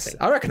kick ass.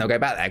 I reckon they'll go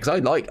back there because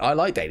I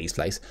like Daly's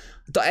place.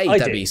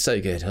 AEW is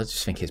so good. I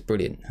just think it's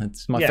brilliant.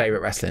 It's my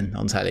favourite wrestling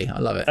on telly. I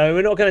love it.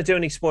 We're not going to do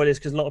any spoilers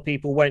because a lot of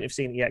people won't have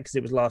seen it yet because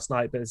it was last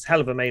night, but it's a hell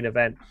of a main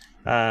event.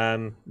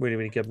 Really,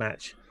 really good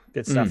match.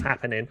 Good stuff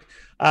happening.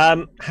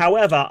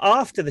 However,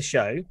 after the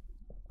show...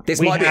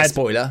 This might be a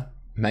spoiler.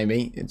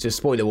 Maybe just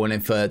spoiler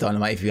warning for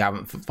Dynamite if you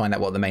haven't find out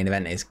what the main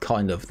event is.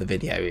 Kind of the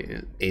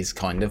video is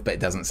kind of, but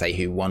it doesn't say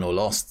who won or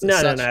lost. No,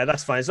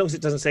 that's fine. As long as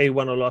it doesn't say who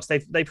won or lost.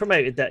 They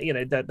promoted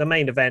that the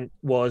main event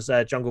was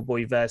Jungle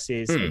Boy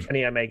versus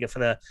Kenny Omega for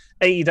the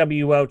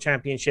AEW World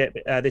Championship.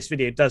 This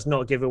video does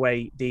not give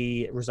away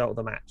the result of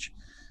the match,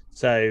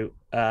 so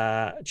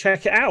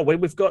check it out.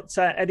 We've got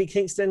Eddie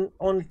Kingston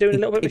on doing a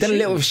little bit. He done a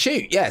little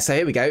shoot, yeah. So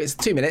here we go. It's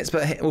 2 minutes,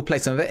 but we'll play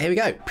some of it. Here we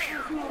go.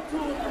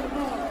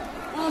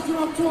 That's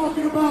what I'm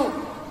talking about,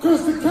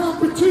 because the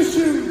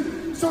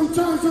competition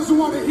sometimes doesn't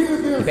want to hear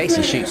this. He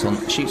basically shoots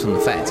on the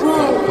feds.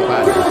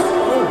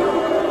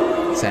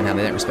 Saying how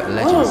they don't respect the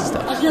legends and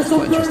stuff. I guess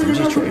quite interesting, which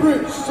is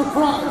true.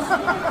 Surprise.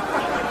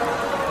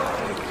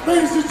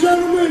 Ladies and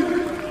gentlemen,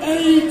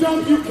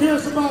 AEW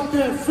cares about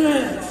their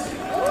fans.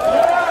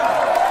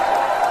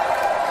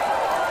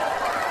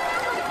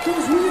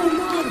 Because we are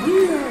not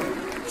here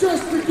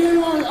just to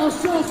give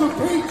ourselves a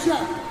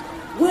paycheck.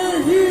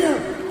 We're here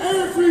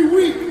every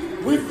week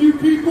with you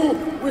people,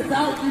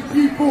 without you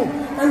people,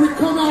 and we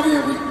come out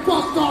here and we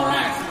bust our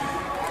asses.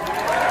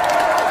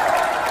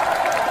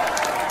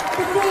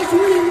 Because we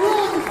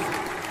love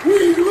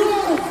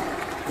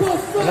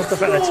I love the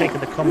fact they're taking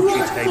the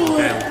commentary table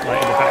down,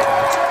 like in the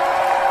background.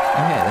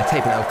 Oh yeah, they're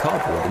taping it off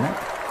cardboard, isn't it?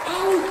 I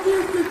will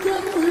give the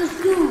devil his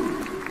due,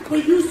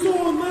 but you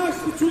saw a match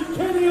between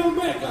Kenny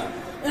Omega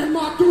and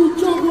my dude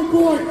Jungle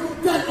Boy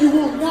that you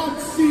will not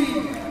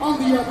see on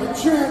the other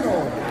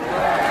channel.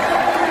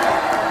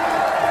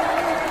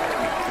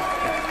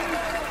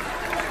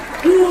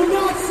 You will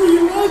not see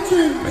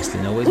legends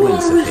Wrestling always who wins,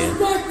 are Sophia.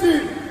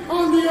 respected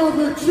on the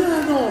other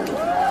channel.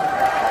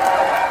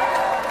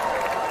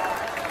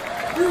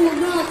 You will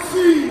not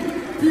see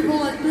people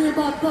like me and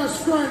my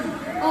best friend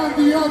on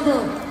the other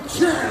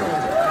channel.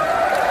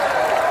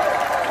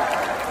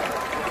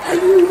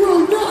 And you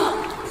will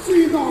not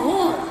see the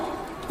heart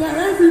that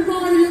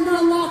everybody in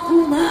that locker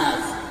room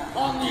has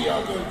on the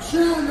other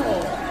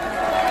channel.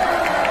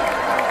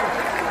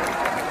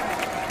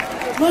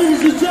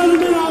 Ladies and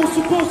gentlemen, I was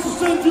supposed to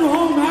send you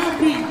home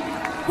happy,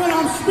 but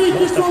I'm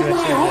speaking from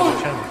my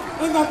heart.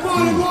 And the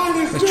bottom line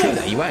is That's this. true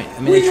though, you won't. I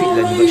mean, they treat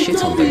legends like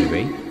shit on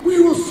WWE. We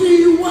will see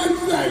you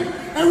Wednesday,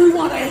 and we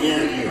want to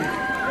hear you.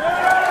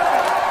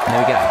 There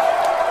we go.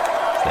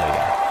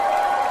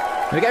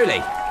 There we go,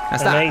 Lee.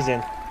 That's that.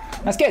 Amazing.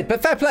 That's good,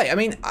 but fair play. I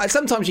mean,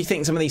 sometimes you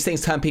think some of these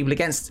things turn people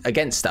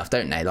against stuff,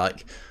 don't they?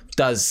 Like,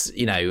 does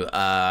him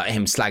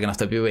slagging off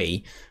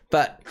WWE?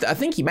 But I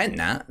think he meant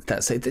that.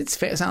 It's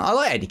fair to sound. I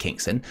like Eddie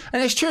Kingston,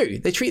 and it's true.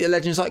 They treat the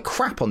legends like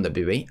crap on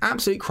WWE,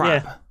 absolute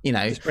crap.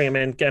 Yeah. Just bring him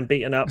in, get him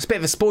beaten up. It's a bit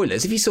of a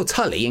spoilers. If you saw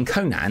Tully and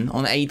Conan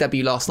on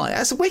AEW last night,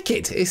 that's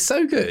wicked. It's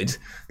so good.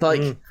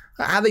 Like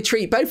how they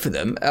treat both of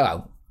them.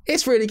 Oh,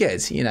 it's really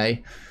good.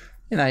 I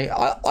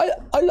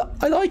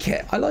like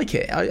it. I like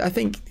it. I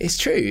think it's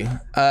true.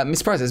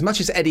 Miss Price, as much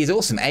as Eddie is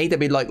awesome,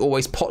 AEW like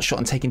always pot shot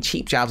and taking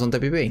cheap jabs on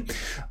WWE,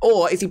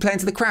 or is he playing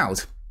to the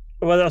crowd?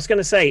 Well, I was going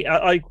to say,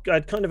 I'd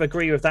kind of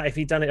agree with that if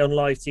he'd done it on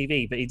live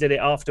TV, but he did it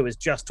afterwards,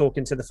 just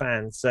talking to the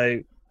fans. So,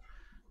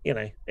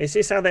 it's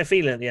just how they're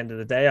feeling at the end of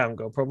the day. I haven't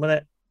got a problem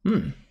with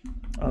it.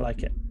 I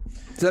like it.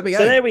 So there we go.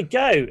 So there we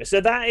go. So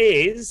that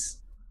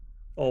is,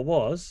 or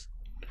was,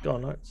 go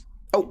on, Lawrence.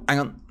 Oh, hang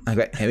on.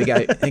 Okay, here we go.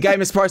 Here we go,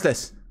 Mr.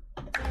 Priceless.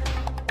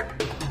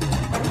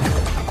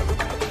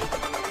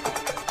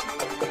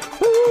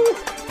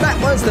 That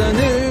was the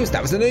news.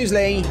 That was the news,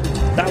 Lee.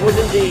 That was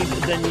indeed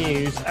the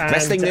news. And,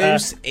 wrestling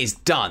news is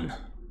done.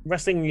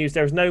 Wrestling news.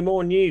 There is no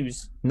more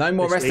news. No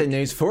more wrestling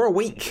news for a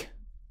week.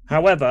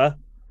 However,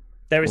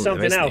 there is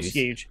something else news.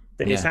 huge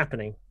that is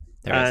happening,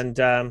 There is.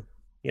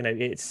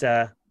 it's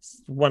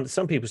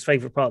some people's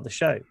favourite part of the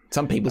show.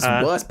 Some people's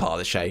worst part of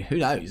the show. Who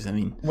knows? I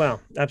mean,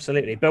 well,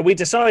 absolutely. But we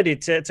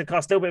decided to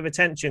cast a little bit of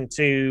attention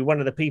to one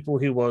of the people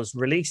who was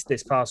released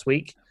this past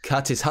week,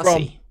 Curtis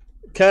Hussey.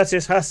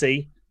 Curtis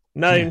Hussey,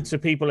 known to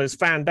people as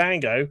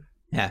Fandango.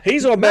 Yeah,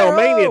 he's on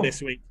Metalmania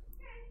this week.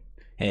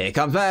 Here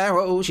comes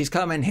Meryl. She's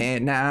coming here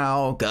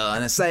now.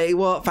 Gonna say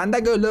what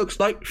Fandango looks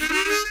like.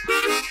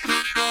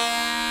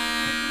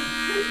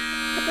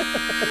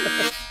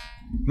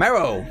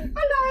 Meryl.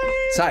 Hello.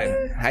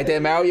 So, how you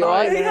doing, Meryl? You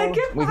alright? Yeah,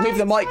 good, We've moved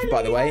the mic, thanks.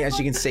 by the way. As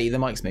you can see, the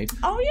mic's moved.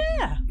 Oh,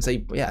 yeah. So,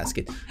 yeah, that's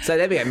good. So,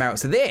 there we go, Meryl.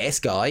 So, this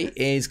guy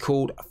is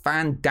called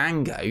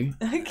Fandango.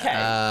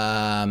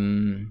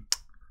 Okay.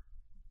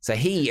 So,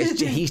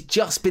 he's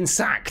just been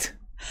sacked.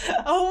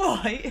 All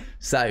right.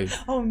 So,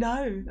 Oh,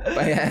 no.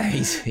 but yeah,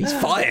 he's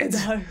fired.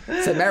 No.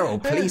 So,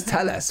 Meryl, please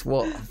tell us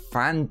what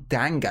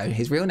Fandango,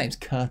 his real name's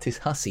Curtis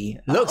Hussey,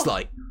 looks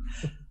like.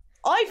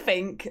 I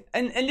think,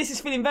 and this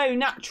is feeling very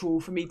natural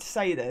for me to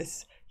say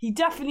this, he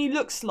definitely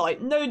looks like,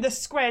 the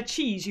square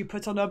cheese you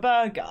put on a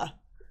burger?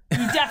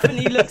 He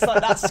definitely looks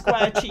like that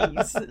square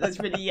cheese that's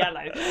really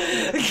yellow.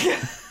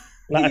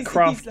 Like a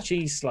Kraft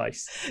cheese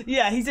slice.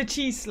 Yeah, he's a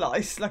cheese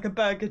slice, like a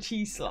burger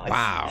cheese slice.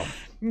 Wow.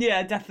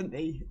 Yeah,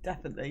 definitely.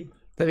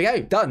 There we go.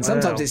 Done.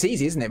 Sometimes it's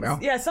easy, isn't it,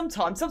 Meryl? Yeah,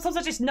 sometimes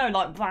I just know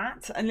like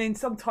that, and then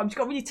sometimes you've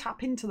got to really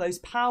tap into those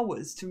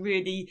powers to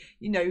really,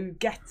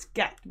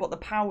 get what the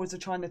powers are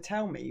trying to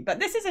tell me. But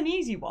this is an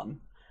easy one.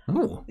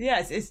 Ooh.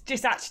 Yeah, it's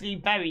just actually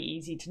very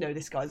easy to know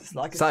this guy's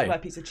like a square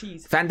piece of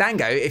cheese.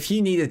 Fandango, if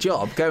you need a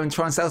job, go and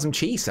try and sell some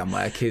cheese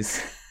somewhere,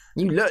 because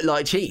you look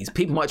like cheese.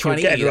 People might try and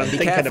eat you. Everyone Be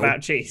thinking careful.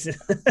 about cheese.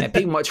 Yeah,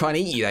 people might try and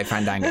eat you, though,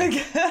 Fandango.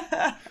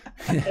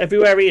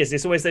 Everywhere he is,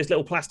 there's always those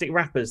little plastic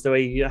wrappers the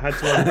way you had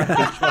to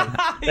unwrap each one.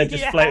 They're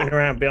just floating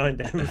around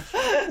behind him.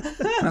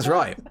 That's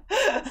right.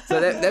 So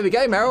there we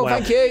go, Meryl. Wow.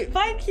 Thank you.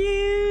 Thank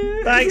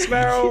you. Thanks,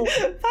 Meryl.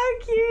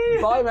 Thank you.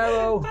 Bye,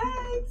 Meryl.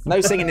 Thanks.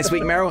 No singing this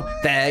week, Meryl.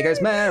 There goes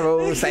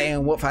Meryl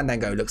saying what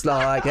Fandango looks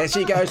like. There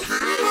she goes.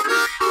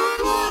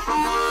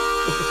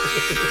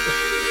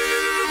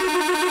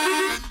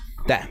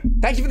 There.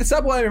 Thank you for the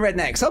sub,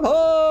 Redneck. Sub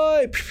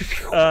high.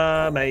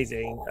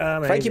 Amazing.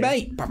 Thank you,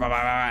 mate.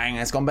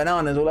 It's gone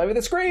bananas all over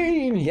the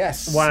screen.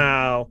 Yes.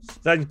 Wow.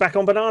 So he's back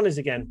on bananas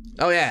again.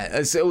 Oh yeah,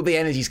 it's, all the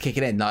energy's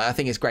kicking in. I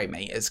think it's great,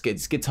 mate. It's good.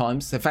 It's good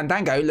times. So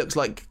Fandango looks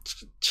like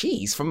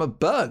cheese from a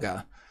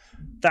burger.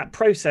 that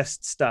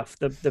processed stuff,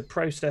 the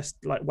processed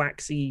like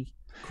waxy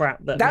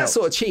crap that melts.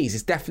 sort of cheese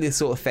is definitely the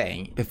sort of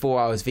thing before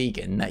I was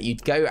vegan that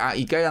you'd go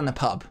down the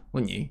pub,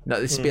 wouldn't you? Like,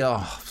 this would be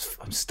like, oh,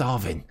 I'm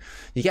starving.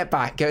 You get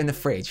back, go in the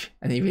fridge,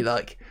 and you'd be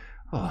like,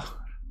 oh,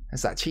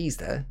 there's that cheese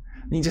there.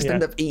 And you just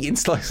end up eating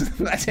slices.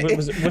 Was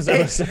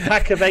it a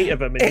pack of 8 of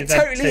them? It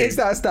totally is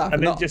that stuff.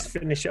 And then just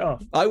finish it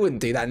off. I wouldn't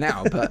do that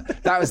now,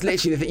 but that was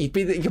literally the thing.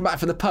 You come back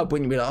from the pub,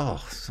 wouldn't you? Be like,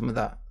 oh, some of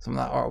that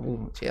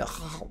horrible.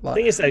 The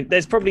thing is, though,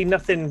 there's probably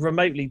nothing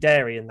remotely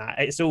dairy in that.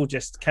 It's all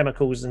just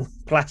chemicals and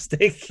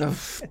plastic.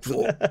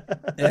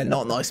 Yeah,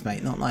 not nice,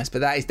 mate. Not nice.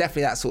 But that is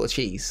definitely that sort of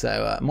cheese.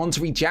 So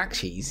Monterey Jack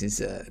cheese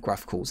is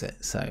Gruff calls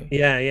it. So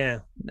yeah.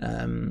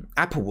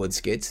 Applewood's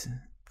good.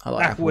 I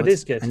like Applewood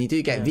is good, and you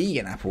do get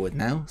vegan Applewood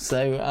now,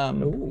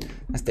 so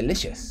that's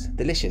delicious,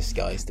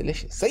 guys,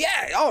 delicious. So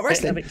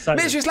wrestling,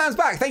 Ministry of Slam's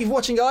back. Thank you for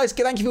watching, guys.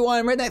 Thank you for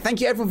Wine Redneck. Thank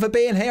you everyone for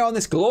being here on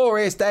this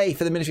glorious day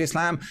for the Ministry of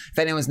Slam. If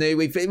anyone's new,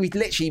 we've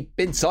literally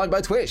been signed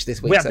by Twitch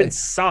this week. We have been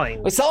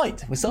signed. We're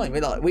signed.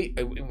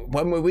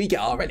 When will we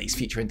get our release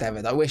future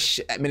endeavours? I wish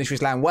Ministry of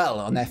Slam well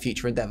on their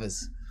future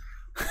endeavours.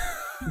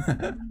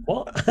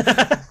 What?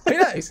 Who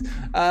knows?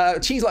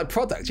 Cheese like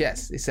product,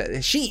 yes.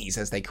 It's shees,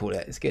 as they call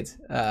it. It's good.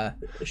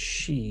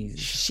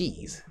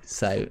 Shees.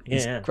 So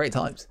it's great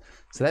times.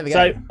 So there we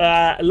go.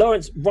 So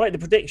Lawrence, write the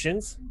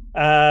predictions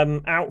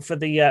out for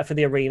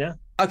the arena.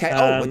 Okay.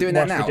 We're doing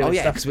that now.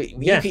 Because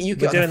you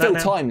can fill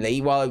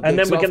timely while, and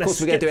then we're going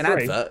to do an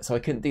advert. So I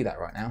couldn't do that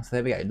right now. So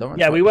there we go. Lawrence,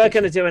 yeah, we were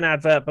going to do an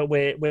advert, but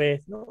we're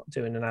not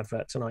doing an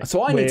advert tonight.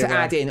 So I need to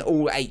add in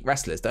all 8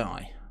 wrestlers, don't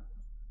I?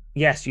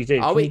 Yes, you do.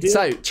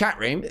 So, chat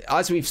room,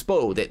 as we've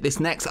spoiled it,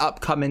 this next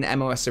upcoming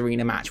MOS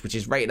Arena match, which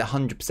is rated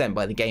 100%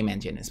 by the game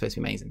engine, it's supposed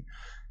to be amazing,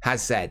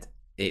 has said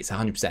it's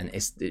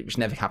 100%. Which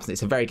never happens.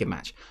 It's a very good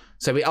match.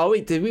 So,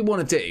 do we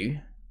want to do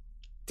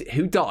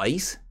who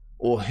dies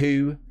or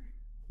who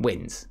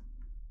wins?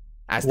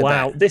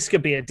 This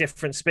could be a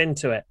different spin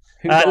to it.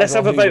 Let's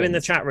have a vote in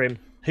the chat room.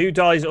 Who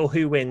dies or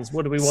who wins?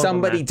 What do we want?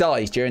 Somebody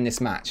dies during this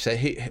match. So,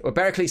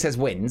 Berkeley says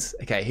wins.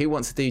 Okay, who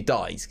wants to do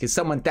dies? Because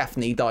someone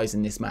definitely dies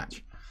in this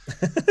match.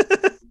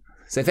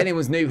 So if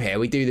anyone's new here,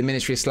 we do the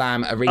Ministry of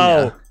Slam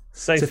Arena.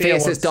 Sophia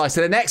says dies.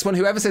 So the next one,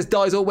 whoever says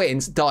dies or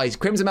wins, dies.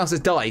 Crimson Mel says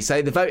dies.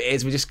 So the vote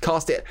is we just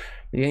cast it.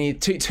 You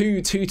need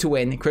two to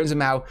win. Crimson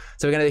Mel.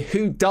 So we're going to do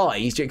who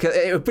dies. Because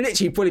it would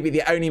literally probably be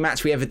the only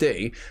match we ever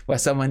do where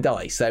someone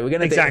dies. So we're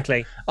going to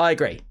exactly. I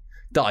agree.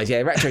 Dies.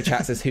 Yeah. Retro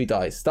Chat says who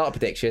dies. Start a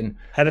prediction.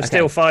 Head of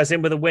Steel fires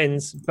in with the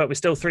wins, but we're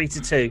still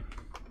 3-2.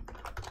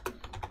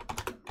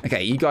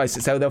 Okay, you guys.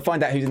 So they'll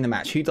find out who's in the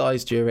match. Who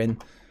dies during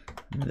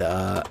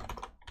the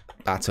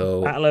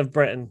Battle of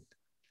Britain.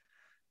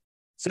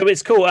 So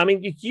it's cool. I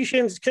mean, you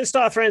can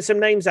start throwing some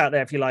names out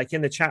there if you like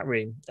in the chat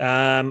room.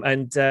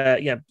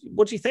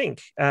 What do you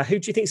think? Who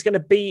do you think is going to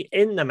be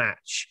in the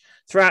match?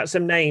 Throw out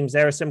some names.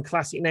 There are some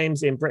classic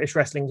names in British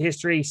wrestling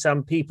history,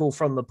 some people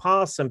from the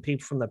past, some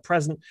people from the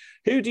present.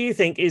 Who do you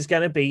think is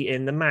going to be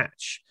in the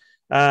match?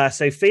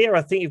 Sophia,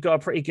 I think you've got a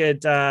pretty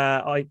good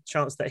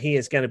chance that he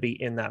is going to be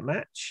in that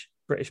match.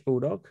 British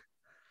Bulldog.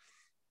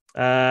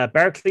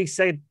 Berkeley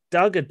said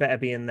Doug had better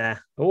be in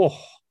there. Oh,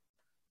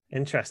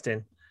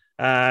 interesting.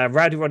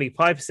 Rowdy Roddy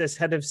Piper says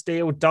Head of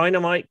Steel.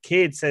 Dynamite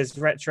Kid says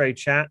Retro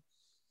Chat.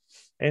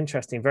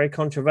 Interesting. Very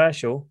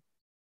controversial.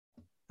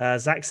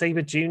 Zack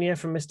Sabre Jr.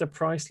 from Mr.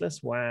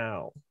 Priceless.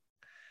 Wow.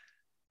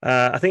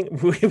 I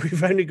think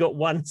we've only got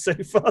one so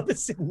far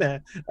that's in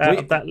there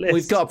of that list.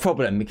 We've got a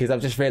problem because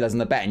I've just realised on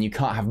the betting you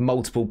can't have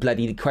multiple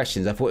bloody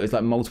questions. I thought it was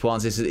like multiple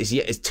answers.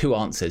 It's 2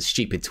 answers.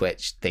 Stupid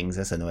Twitch things.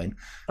 That's annoying.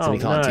 So we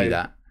can't do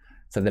that.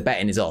 So the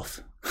betting is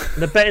off.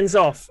 The betting's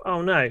off.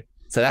 Oh no.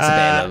 So that's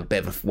a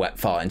bit of a wet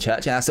fart in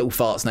church. Yeah, that's all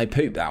farts, no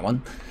poop, that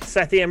one.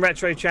 Sethi and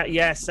Retro Chat,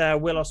 yes,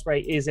 Will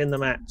Ospreay is in the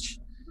match.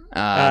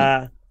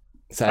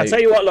 So I'll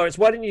tell you what, Lawrence,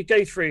 why don't you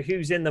go through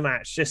who's in the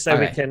match just so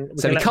we can...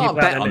 We can't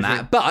bet on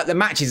that, but the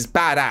match is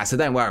badass, so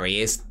don't worry,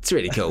 it's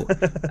really cool.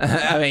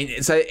 I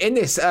mean, so in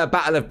this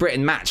Battle of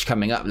Britain match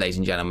coming up, ladies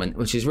and gentlemen,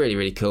 which is really,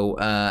 really cool.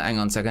 Hang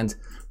on a second.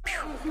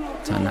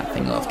 Turn that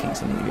thing off,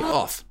 Kingston.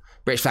 Off.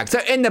 British flag. So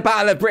in the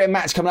Battle of Britain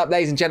match coming up,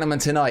 ladies and gentlemen,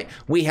 tonight,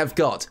 we have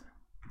got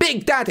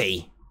Big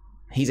Daddy.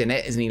 He's in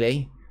it, isn't he,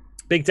 Lee?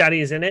 Big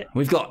Daddy is in it.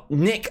 We've got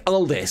Nick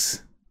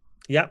Aldis.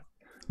 Yep.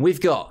 We've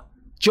got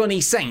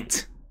Johnny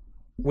Saint.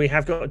 We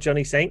have got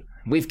Johnny Saint.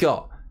 We've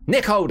got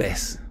Nick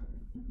Aldis.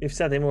 You've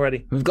said him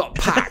already. We've got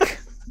Pac.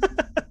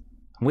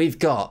 We've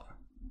got...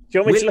 Do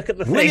you want me to look at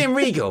the thing? William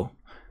Regal.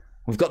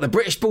 We've got the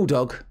British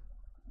Bulldog.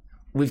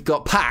 We've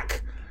got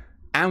Pac.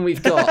 And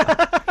we've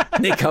got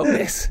Nick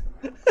Aldis.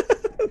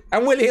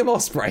 And William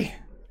Ospreay.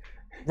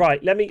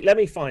 Right, let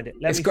me find it.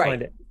 Let me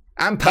find it.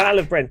 And Pac. Battle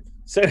of Britain.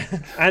 So,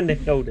 and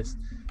Nick Aldis.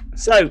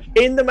 So,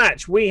 in the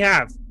match, we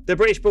have the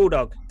British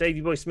Bulldog, Davey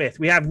Boy Smith.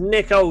 We have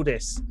Nick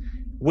Aldis.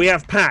 We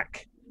have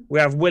Pac. We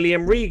have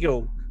William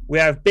Regal. We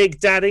have Big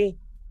Daddy.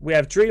 We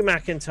have Drew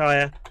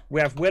McIntyre. We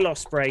have Will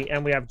Ospreay.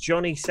 And we have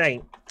Johnny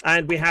Saint.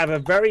 And we have a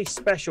very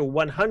special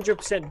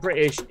 100%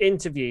 British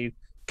interview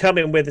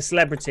coming with a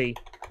celebrity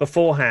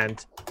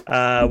beforehand,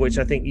 which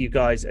I think you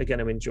guys are going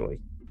to enjoy.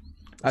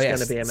 Oh, yes.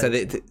 Going to be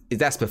amazing. So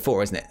that's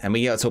before, isn't it? And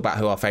we got to talk about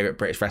who our favourite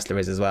British wrestler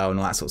is as well and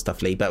all that sort of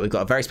stuff, Lee. But we've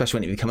got a very special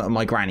interview coming up with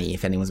my granny,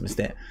 if anyone's missed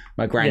it.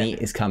 My granny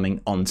is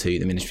coming onto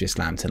the Ministry of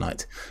Slam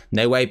tonight.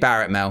 No way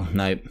Barrett, Mel.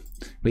 No.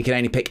 We can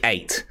only pick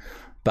 8.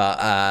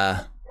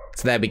 But,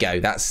 so there we go.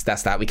 That's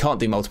that. We can't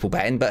do multiple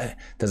betting, but it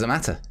doesn't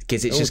matter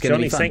because it's just going to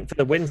be fun. Johnny Saint for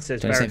the win,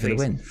 says Johnny Saint for the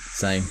win.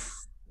 So...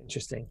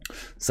 Interesting.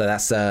 So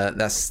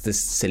that's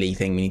this silly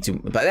thing we need to.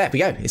 But there we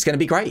go. It's going to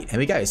be great. Here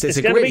we go. It's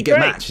a really good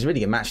match. It's a really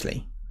good match,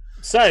 Lee.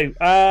 So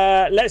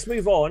let's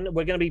move on.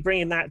 We're going to be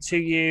bringing that to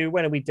you.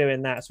 When are we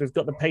doing that? So we've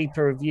got the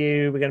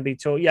pay-per-view. We're going to be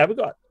talking. Yeah, we've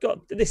got.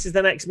 This is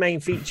the next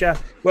main feature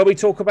where we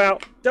talk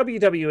about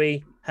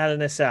WWE Hell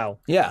in a Cell.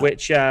 Yeah.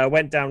 Which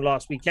went down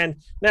last weekend.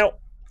 Now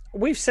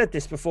we've said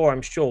this before,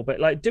 I'm sure,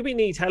 but like, do we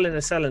need Hell in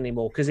a Cell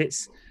anymore? Because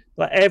it's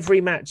like every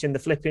match in the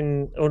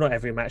flipping, or not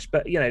every match,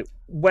 but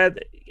where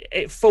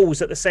it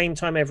falls at the same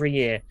time every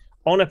year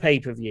on a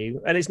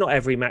pay-per-view, and it's not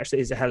every match that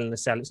is a Hell in a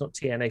Cell. It's not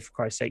TNA for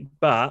Christ's sake,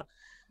 but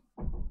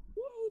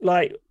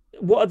like,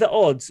 what are the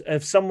odds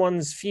of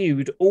someone's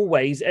feud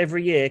always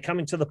every year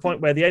coming to the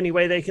point where the only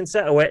way they can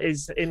settle it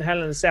is in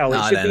Hell in a Cell?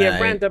 It should be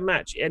a random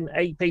match in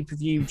a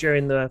pay-per-view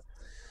during the.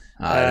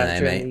 I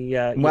don't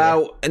know, mate.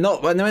 Well,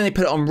 not when they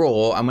put it on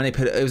Raw, and when they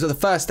put it was the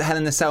first Hell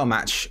in a Cell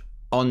match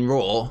on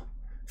Raw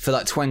for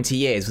like 20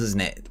 years,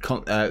 wasn't it?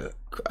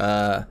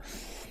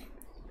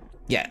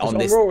 Yeah, on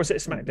this. Raw, or was it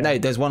SmackDown? No,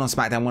 there's one on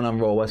SmackDown, one on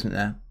Raw, wasn't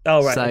there?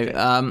 Oh, right. So,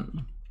 okay.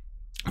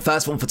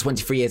 First one for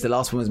 23 years. The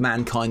last one was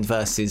Mankind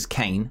versus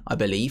Kane, I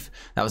believe.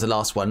 That was the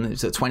last one.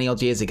 It was 20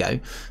 odd years ago.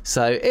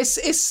 So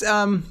it's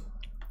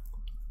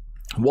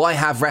why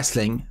have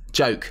wrestling?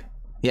 Joke.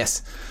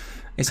 Yes.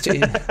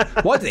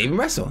 Why did they even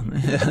wrestle?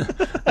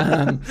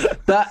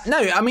 But no,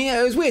 I mean,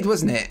 it was weird,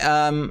 wasn't it?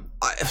 I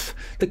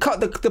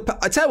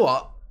tell you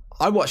what,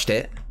 I watched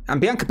it, and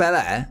Bianca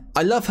Belair,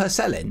 I love her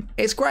selling.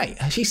 It's great.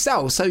 She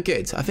sells so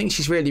good. I think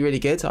she's really, really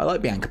good. I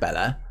like Bianca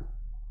Belair.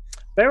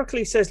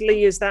 Berkeley says,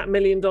 Lee, is that $1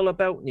 million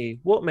belt new?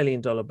 What $1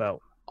 million belt?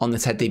 On the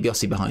Ted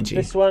DiBiase behind you.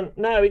 This one?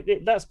 No,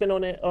 that's been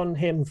on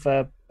him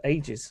for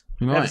ages.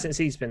 Right. Ever since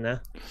he's been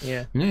there.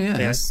 Yeah.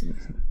 Yeah.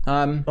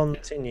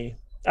 Continue.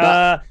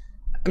 I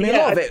mean,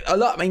 a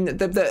lot. I mean,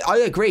 I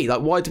agree.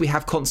 Like, why do we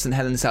have constant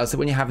Hell in a Cell? So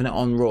when you're having it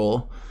on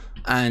Raw,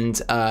 and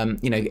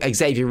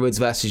Xavier Woods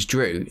versus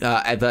Drew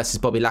versus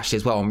Bobby Lashley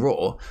as well on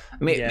Raw.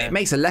 I mean, it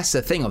makes a lesser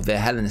thing of the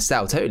Hell in a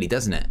Cell, totally,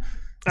 doesn't it?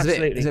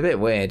 It's a bit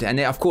weird, and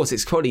of course,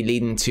 it's probably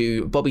leading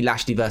to Bobby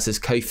Lashley versus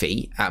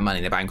Kofi at Money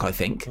in the Bank. I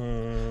think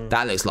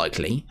that looks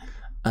likely.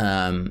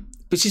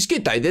 Which is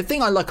good though. The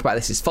thing I like about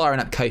this is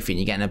firing up Kofi, and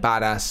you're getting a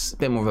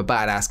bit more of a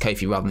badass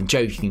Kofi rather than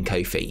joking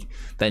Kofi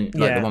than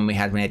the one we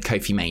had when we had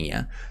Kofi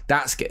Mania.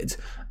 That's good.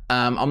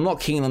 I'm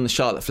not keen on the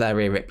Charlotte Flair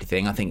Rhea Ripley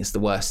thing. I think it's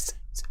the worst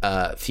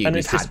feud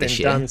we've had this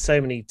year. And it's been done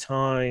so many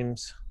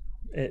times.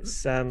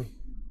 It's I'm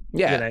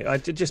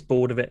just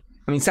bored of it.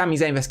 I mean, Sami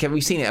Zayn versus Kevin,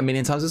 we've seen it a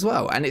million times as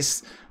well, and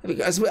it's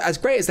as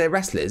great as they're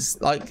wrestlers,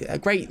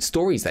 like great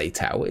stories they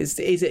tell. Is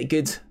it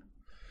good?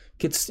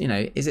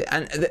 Is it?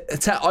 And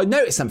I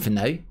noticed something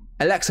though.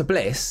 Alexa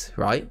Bliss,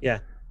 right? Yeah.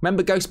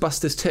 Remember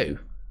Ghostbusters 2?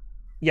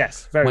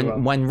 Yes, very well.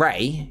 When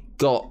Ray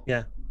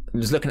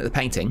was looking at the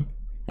painting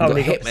and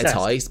got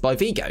hypnotised by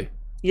Vigo.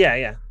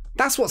 Yeah.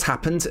 That's what's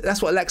happened.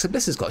 That's what Alexa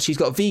Bliss has got. She's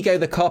got Vigo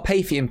the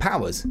Carpathian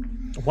powers.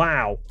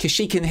 Wow. Because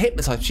she can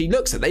hypnotise.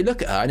 They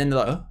look at her and then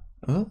they're like,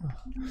 oh.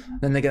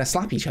 Then they're going to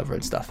slap each other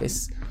and stuff.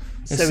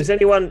 So is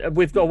anyone,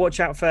 we've got to watch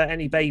out for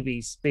any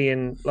babies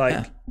being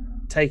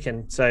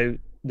taken. So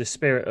the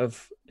spirit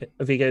of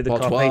Vigo the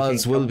Carpathian. What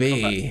was will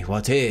be,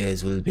 what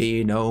is will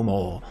be no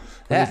more.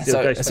 Yeah,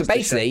 so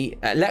basically,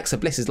 Alexa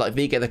Bliss is like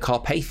Vigo the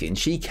Carpathian.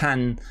 She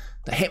can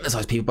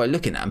hypnotise people by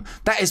looking at them.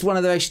 That is one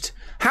of the most...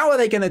 How are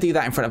they going to do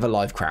that in front of a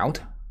live crowd?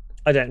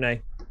 I don't know.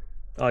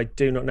 I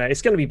do not know.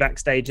 It's going to be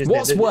backstage, isn't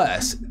What's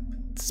worse,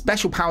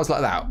 special powers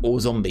like that or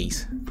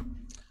zombies?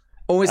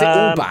 Or is it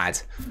all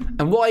bad?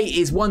 And why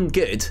is one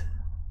good?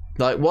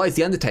 Like, why is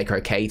The Undertaker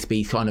okay to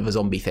be kind of a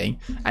zombie thing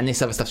and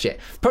this other stuff shit?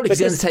 Probably because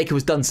The Undertaker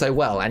was done so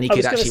well and he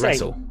could actually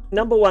wrestle.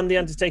 Number one, The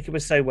Undertaker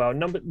was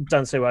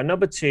done so well.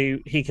 Number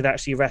two, he could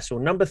actually wrestle.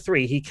 Number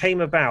three, he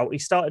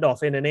started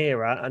off in an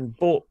era and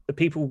the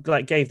people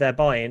gave their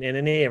buy-in in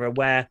an era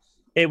where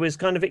it was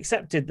kind of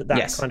accepted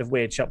that kind of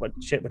weird shit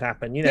would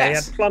happen. He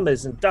had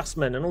plumbers and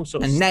dustmen and all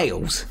sorts and of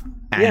nails stuff.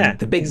 And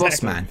the big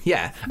boss man.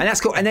 Yeah. And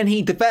that's cool. And then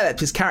he developed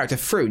his character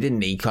through,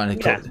 didn't he? Kind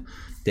of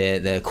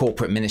the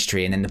corporate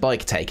ministry and then the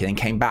bike take and then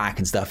came back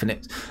and stuff. And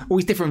it's all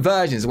these different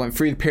versions that went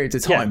through the periods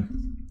of time.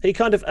 Yeah. He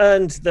kind of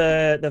earned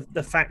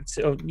the fact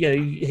of,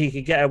 he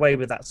could get away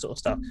with that sort of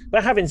stuff.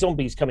 But having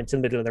zombies come into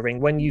the middle of the ring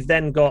when you've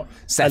then got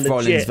Seth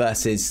Rollins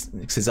versus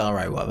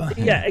Cesaro, whatever.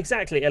 Yeah,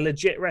 exactly. A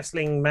legit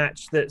wrestling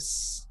match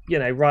that's,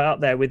 right up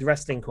there with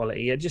wrestling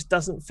quality. It just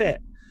doesn't fit.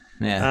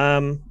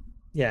 Yeah.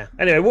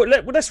 Anyway,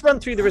 let's run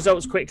through the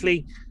results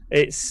quickly.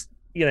 It's,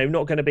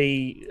 not going to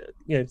be,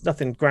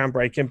 nothing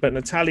groundbreaking, but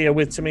Natalya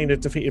with Tamina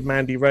defeated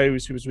Mandy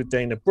Rose, who was with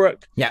Dana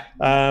Brooke. Yeah.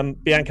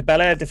 Bianca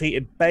Belair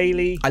defeated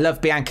Bayley. I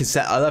love Bianca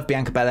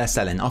Belair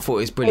selling. I thought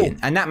it was brilliant.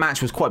 And that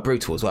match was quite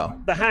brutal as well.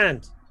 The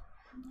hand.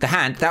 The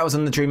hand, that was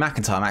on the Drew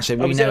McIntyre match. We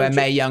was know it where on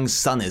Mae Young's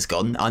son has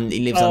gone. He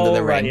lives under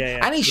the right, ring.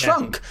 yeah, And he's yeah.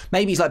 shrunk.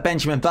 Maybe he's like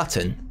Benjamin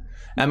Button.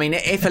 I mean,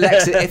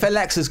 if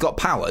Alexa's got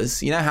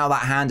powers, you know how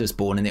that hand was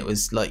born and it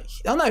was like...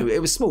 Oh, no, it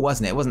was small,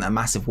 wasn't it? It wasn't a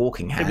massive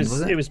walking hand,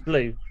 was it? It was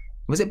blue.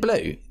 Was it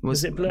blue?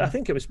 Was it blue? I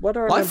think it was... What do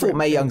I I remember thought it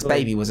Mae being Young's blue?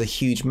 baby was a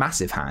huge,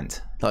 massive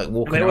hand, like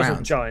walking I mean, it around.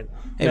 wasn't giant.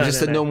 It was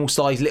just a normal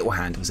sized little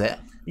hand, was it?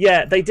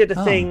 Yeah, they did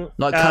a thing...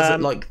 Like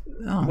cousin,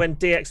 when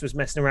DX was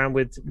messing around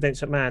with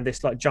Vince McMahon,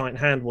 this like giant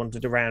hand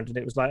wandered around and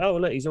it was like, oh,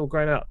 look, he's all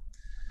grown up.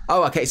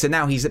 Oh, okay, so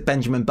now he's at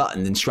Benjamin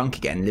Button and shrunk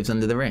again, lives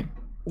under the ring.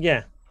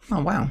 Yeah.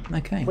 Oh, wow,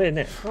 okay. Weird,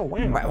 isn't it? Oh,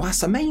 wow. Wow,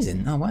 that's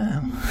amazing. Oh,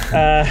 wow.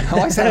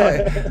 I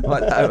said,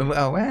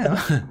 oh, wow.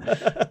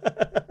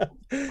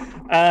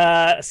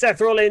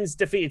 Seth Rollins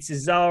defeated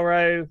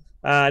Cesaro.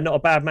 Not a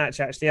bad match,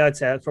 actually. I'd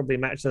say it's probably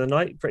match of the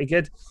night. Pretty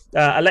good.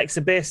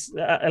 Alexa Bliss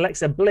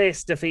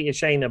defeated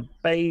Shayna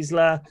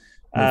Baszler.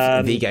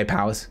 Vigo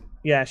powers.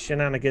 Yeah,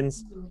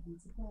 shenanigans.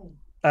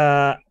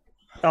 I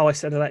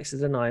said Alexa,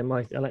 didn't I?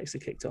 My Alexa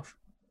kicked off.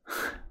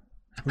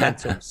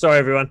 Mental. Sorry,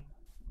 everyone.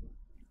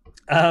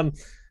 I'm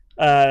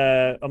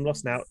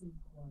lost now.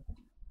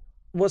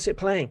 What's it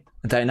playing?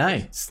 I don't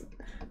know.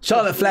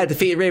 Charlotte Flair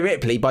defeated Rhea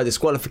Ripley by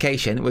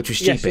disqualification, which was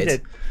stupid. Yes, she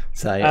did.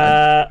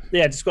 So,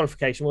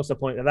 disqualification. What's the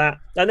point of that?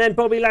 And then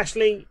Bobby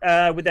Lashley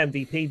with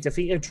MVP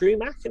defeated Drew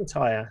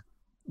McIntyre.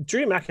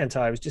 Drew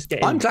McIntyre was just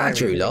getting... I'm glad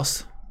Drew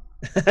lost.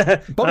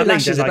 Bobby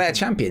Lashley's a better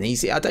champion. I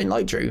don't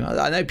like Drew.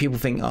 I know people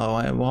think,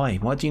 oh, why?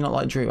 Why do you not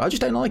like Drew? I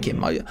just don't like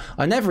him.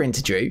 I'm never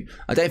into Drew.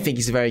 I don't think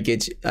he's a very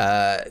good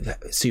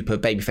super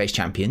babyface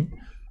champion.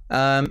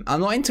 I'm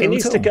not into him. He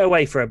needs to go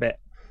away for a bit.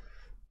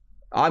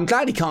 I'm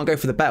glad he can't go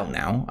for the belt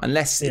now,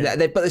 unless. Yeah.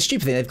 But the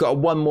stupid thing, they've got a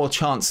one more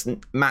chance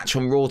match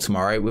on Raw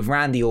tomorrow with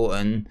Randy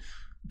Orton,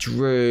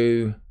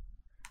 Drew,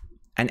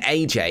 and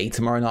AJ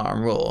tomorrow night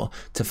on Raw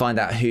to find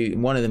out who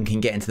one of them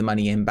can get into the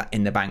Money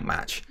in the Bank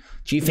match.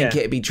 Do you think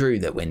it'd be Drew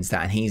that wins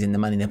that, and he's in the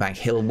Money in the Bank?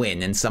 He'll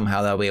win, and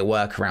somehow there'll be a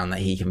workaround that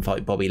he can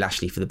fight Bobby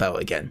Lashley for the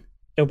belt again.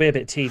 It'll be a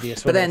bit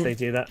tedious if they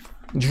do that.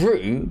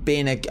 Drew,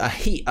 being a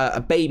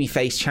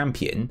babyface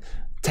champion,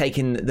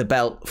 taking the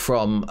belt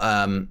from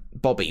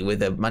Bobby with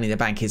the Money in the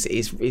Bank is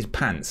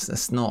pants.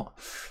 That's not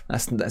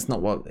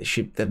what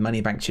the Money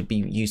in the Bank should be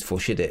used for,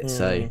 should it?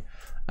 So,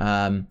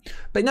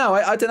 but no,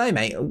 I don't know,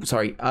 mate.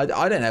 Sorry, I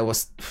don't know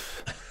what's.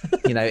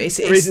 It's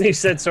the reason you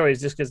said sorry is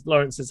just because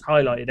Lawrence has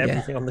highlighted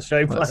everything on the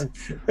show plan.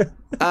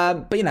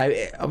 But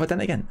but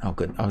then again, oh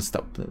good, I'll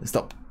stop.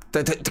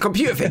 The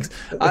computer things.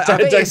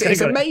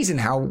 It's amazing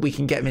how we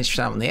can get Mr.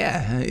 Out on the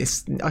air.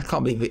 I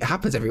can't believe it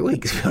happens every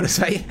week, to be honest,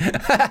 mate.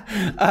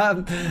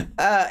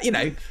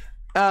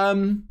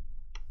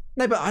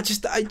 No, but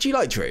do you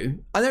like Drew?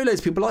 I know loads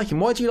of people like him.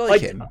 Why do you like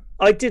him?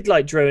 I did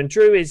like Drew, and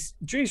Drew's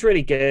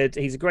really good.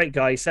 He's a great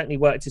guy. He certainly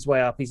worked his way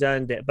up. He's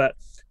earned it, but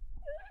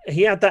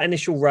he had that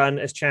initial run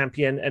as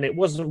champion, and it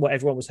wasn't what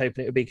everyone was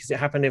hoping it would be because it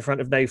happened in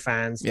front of no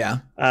fans. Yeah.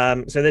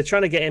 So they're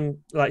trying to get him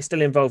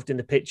still involved in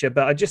the picture,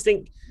 but I just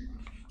think.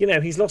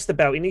 He's lost the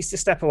belt. He needs to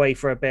step away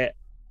for a bit.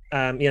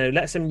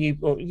 Let some new,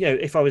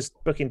 if I was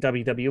booking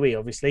WWE,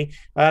 obviously,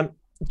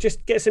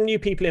 just get some new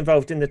people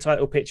involved in the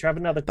title picture. Have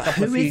another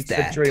couple of feuds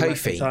for Drew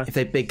McIntyre. If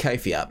they big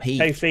Kofi up,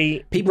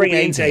 people bring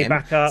AJ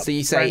back up. So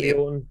you say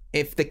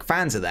if the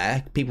fans are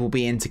there, people will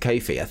be into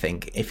Kofi. I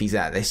think if he's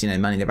at this,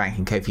 Money in the Bank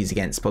and Kofi's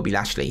against Bobby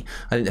Lashley,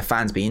 I think the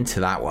fans be into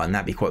that one.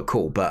 That'd be quite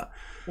cool. But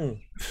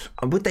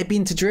would they be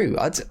into Drew?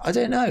 I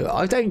don't know.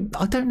 I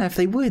don't know if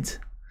they would.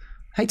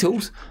 Hey,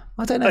 Tools.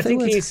 I don't know. I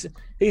think he's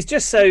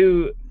just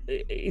so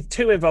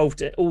too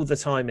involved all the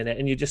time in it,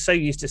 and you're just so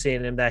used to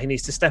seeing him there. He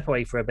needs to step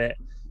away for a bit,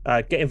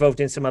 get involved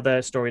in some other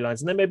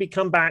storylines, and then maybe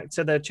come back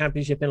to the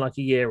championship in like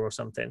a year or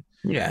something.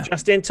 Yeah,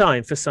 just in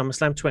time for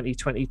SummerSlam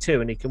 2022,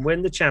 and he can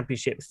win the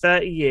championship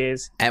 30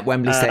 years at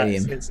Wembley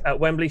Stadium. At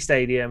Wembley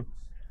Stadium.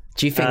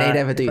 Do you think they'd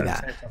ever do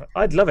that?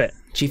 I'd love it.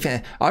 Do you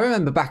think? I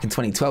remember back in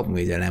 2012 when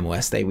we were doing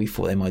MOS Day, we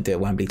thought they might do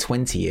it Wembley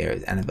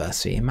 20-year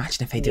anniversary.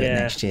 Imagine if they do it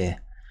next year.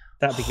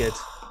 That'd be good.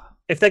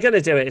 If they're going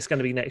to do it, it's going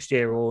to be next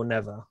year or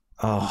never.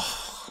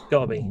 Oh,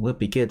 gotta be. Would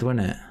be good,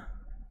 wouldn't it?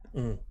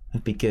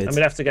 It'd be good. I'm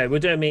gonna have to go. We'll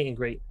do a meet and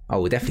greet.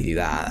 Oh, we'll definitely do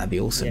that. That'd be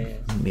awesome. Yeah.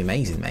 It'd be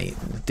amazing, mate.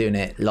 Doing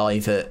it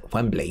live at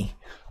Wembley,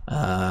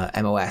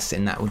 MOS,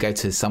 and that we'll go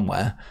to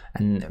somewhere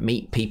and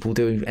meet people,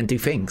 do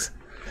things.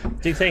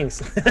 Do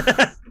things.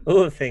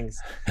 All the things.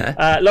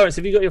 Lawrence,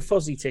 have you got your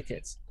Fozzy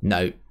tickets?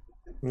 No.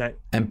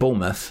 And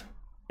Bournemouth.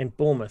 In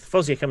Bournemouth.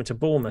 Fozzy are coming to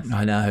Bournemouth.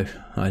 I know.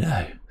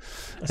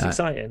 That's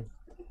exciting.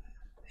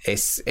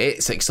 It's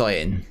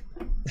exciting.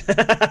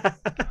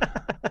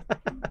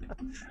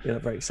 You're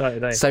not very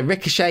excited, eh? So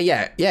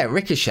Ricochet,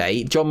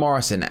 Ricochet, John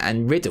Morrison,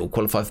 and Riddle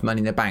qualified for Money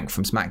in the Bank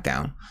from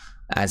SmackDown,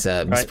 as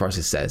Mr.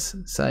 Process says.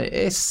 So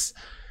it's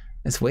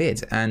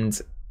weird, and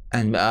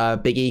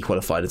Big E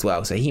qualified as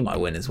well, so he might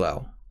win as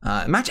well.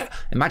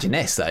 Imagine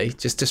this though,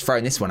 just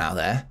throwing this one out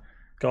there.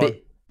 Go on.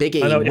 Big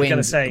E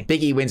wins.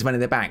 Big E wins Money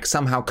in the Bank.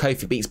 Somehow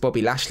Kofi beats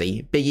Bobby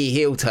Lashley. Big E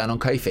heel turn on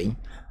Kofi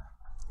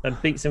and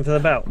beats him for the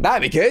belt.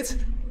 That'd be good.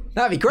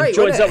 That'd be great. He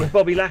joins up with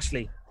Bobby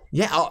Lashley.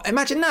 Yeah,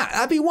 imagine that.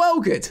 That'd be well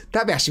good.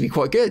 That'd be actually be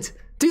quite good.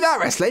 Do that,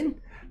 wrestling.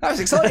 That was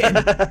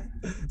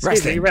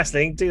exciting.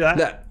 Wrestling, do that.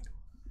 Look,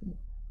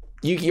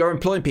 you're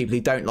employing people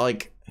who don't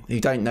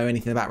know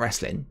anything about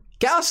wrestling.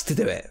 Get us to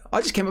do it.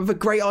 I just came up with a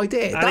great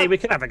idea. I mean, we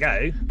could have a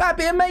go. That'd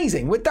be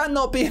amazing. Would that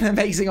not be an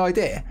amazing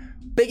idea?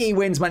 Big E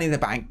wins Money in the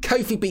Bank.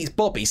 Kofi beats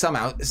Bobby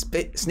somehow,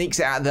 sneaks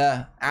it out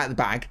of the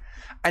bag,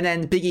 and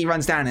then Big E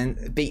runs down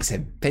and beats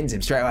him, pins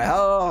him straight away.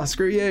 Oh,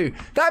 screw you!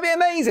 That'd be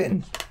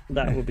amazing.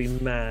 That would be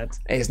mad.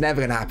 It's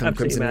never going to happen.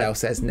 Absolutely Crimson mad. Bell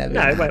says never.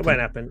 No, it won't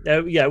happen.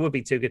 Yeah, it would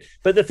be too good.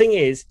 But the thing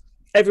is,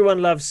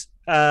 everyone loves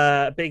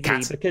Big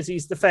E because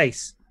he's the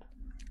face,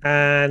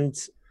 and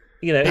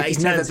but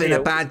he's never been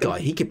a bad guy.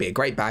 He could be a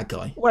great bad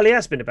guy. Well, he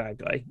has been a bad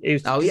guy. He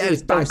was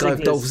bad guy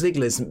of Dolph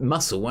Ziggler's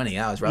muscle, wasn't he?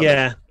 That was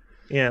rubbish.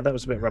 Yeah, that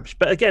was a bit rubbish.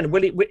 But again,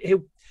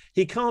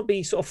 he can't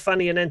be sort of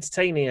funny and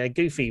entertaining and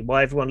goofy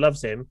why everyone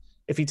loves him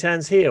if he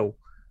turns heel.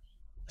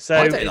 So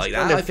I don't like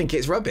that. I think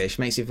it's rubbish.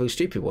 Makes you feel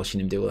stupid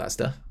watching him do all that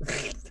stuff.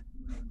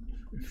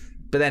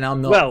 But then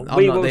I'm not. Well,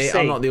 I'm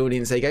not the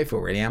audience they go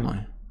for, really, am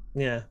I?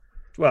 Yeah.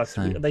 Well,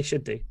 they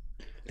should do.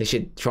 They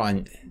should try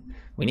and.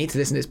 We need to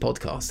listen to this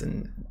podcast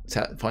and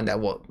find out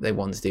what they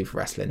want to do for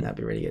wrestling. That'd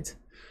be really good.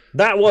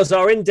 That was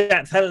our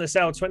in-depth Hell in a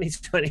Cell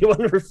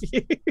 2021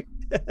 review.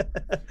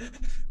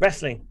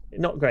 Wrestling,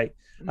 not great.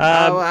 What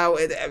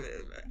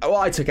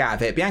I took out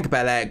of it: Bianca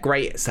Belair,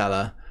 great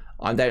seller.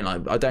 I don't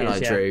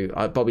like Drew.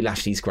 Bobby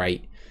Lashley's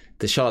great.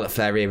 The Charlotte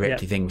Flair Rhea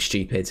Ripley thing was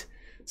stupid.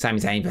 Sami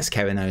Zayn versus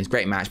Kevin Owens,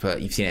 great match,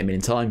 but you've seen it a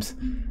million times.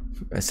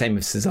 Same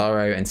with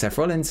Cesaro and Seth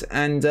Rollins.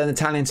 And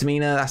Natalya and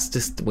Tamina, that's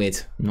just weird.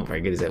 Not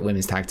very good, is it?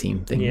 Women's tag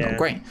team thing, not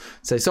great.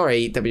 So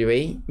sorry,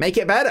 WWE, make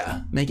it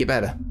better. Make it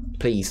better.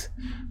 Please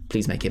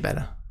make it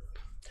better.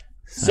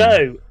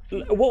 So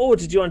what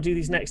order do you want to do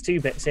these next two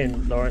bits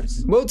in,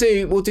 Lawrence? We'll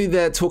do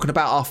the talking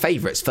about our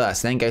favourites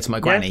first, and then go to my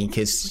granny,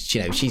 because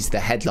she's the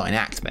headline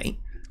act, mate.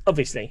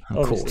 Obviously.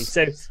 Course.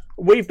 So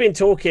we've been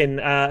talking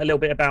a little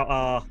bit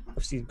about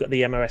obviously we've got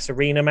the MOS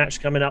Arena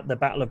match coming up, the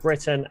Battle of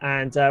Britain,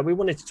 and we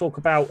wanted to talk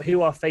about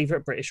who our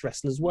favourite British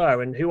wrestlers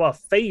were and who our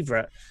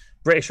favourite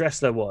British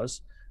wrestler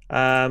was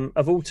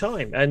of all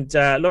time. And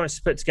Lawrence has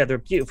put together a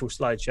beautiful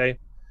slideshow.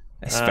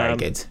 It's very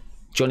good.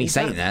 Johnny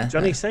Saint there.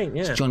 Johnny Saint,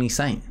 yeah. It's Johnny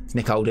Saint. It's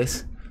Nick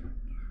Aldis.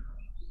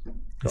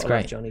 It's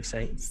great. Johnny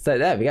Saint. So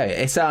there we go.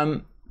 It's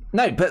no,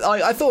 but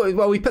I thought,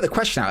 well, we put the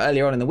question out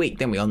earlier on in the week,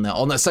 didn't we, on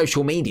the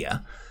social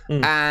media,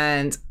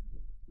 and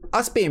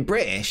us being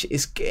British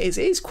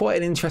is quite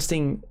an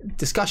interesting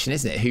discussion,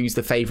 isn't it? Who's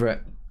the favourite?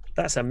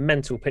 That's a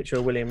mental picture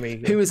of William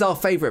Regal. Who is our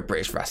favourite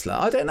British wrestler?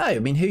 I don't know. I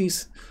mean,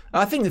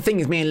 I think the thing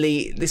is, me and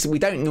Lee, we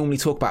don't normally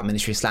talk about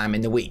Ministry of Slam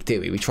in the week,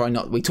 do we? We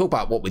talk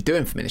about what we're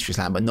doing for Ministry of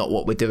Slam, but not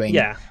what we're doing we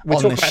on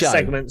talk the about show.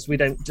 segments. We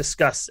don't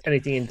discuss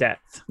anything in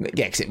depth.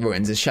 Yeah, because it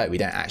ruins the show. We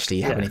don't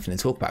actually have anything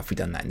to talk about if we've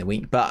done that in the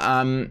week.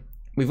 But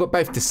we've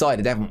both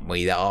decided, haven't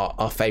we, that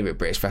our favourite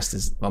British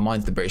wrestlers, well,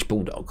 mine's the British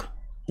Bulldog.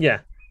 Yeah.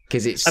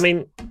 Because it's... I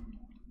mean,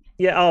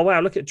 yeah, oh, wow,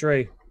 look at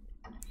Drew.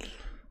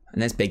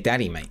 And there's Big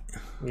Daddy, mate.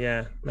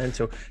 Yeah,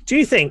 mental. Do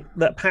you think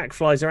that Pac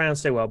flies around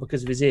so well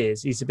because of his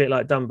ears? He's a bit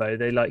like Dumbo.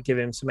 They give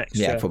him some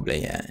extra... Yeah,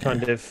 probably, yeah.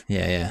 Kind of...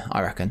 Yeah,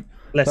 I reckon.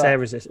 Air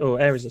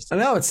resistance.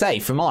 And I would say,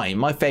 for mine,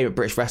 my favourite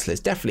British wrestler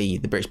is definitely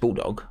the British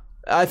Bulldog.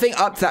 I think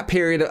up to that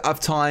period of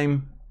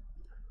time,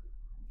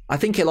 I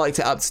think he liked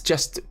it up to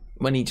just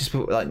when he just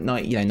put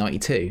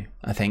 92,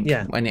 I think.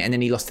 Yeah. And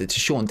then he lost it to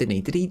Shawn, didn't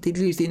he? Did he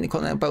lose the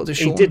Intercontinental belt to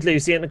Shawn? He did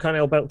lose the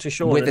Intercontinental belt to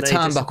Shawn. With the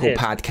turnbuckle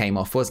pad came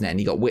off, wasn't it? And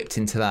he got whipped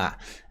into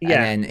that. Yeah.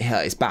 And then he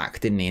hurt his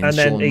back, didn't he? And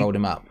Shawn rolled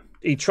him up.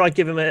 He tried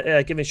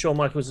giving Shawn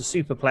Michaels a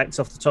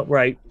superplex off the top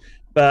rope,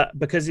 but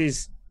because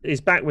his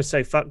back was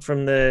so fucked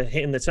from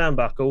hitting the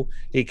turnbuckle,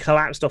 he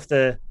collapsed off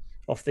the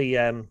top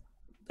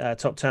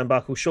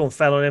turnbuckle. Shawn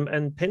fell on him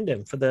and pinned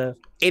him for the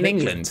in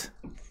England.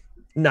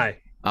 No.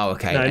 Oh,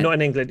 okay. No, not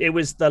in England. It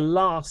was the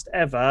last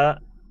ever.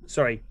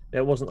 Sorry,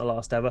 it wasn't the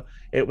last ever.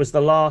 It was the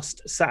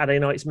last Saturday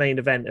night's main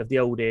event of the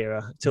old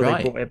era until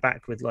they brought it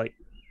back with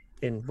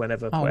in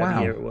whatever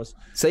year it was.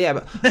 So yeah,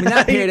 but I mean,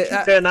 that period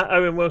doing that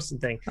Owen Wilson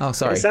thing. Oh,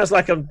 sorry. It sounds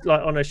like I'm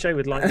on a show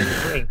with Lightning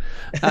McQueen.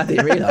 I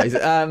didn't realise.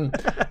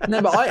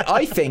 No, but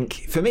I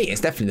think for me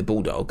it's definitely the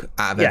Bulldog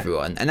out of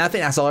everyone, and I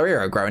think that's our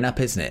era growing up,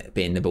 isn't it?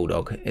 Being the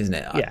Bulldog, isn't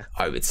it? Yeah,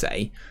 I would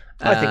say.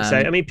 I think so.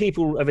 I mean,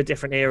 people of a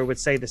different era would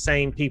say the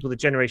same. People the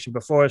generation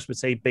before us would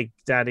say Big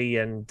Daddy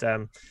and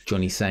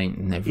Johnny Saint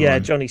and everyone. Yeah,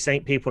 Johnny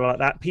Saint, people like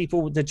that.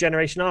 People the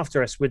generation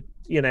after us would,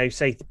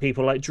 say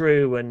people like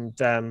Drew and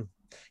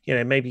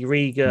maybe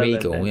Regal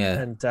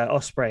and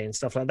Ospreay and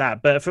stuff like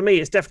that. But for me,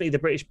 it's definitely the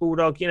British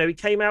Bulldog. He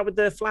came out with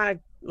the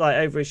flag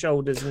over his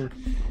shoulders and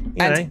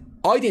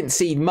I didn't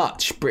see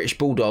much British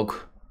Bulldog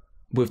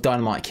with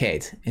Dynamite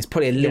Kid. It's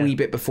probably a little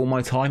bit before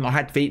my time. I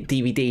had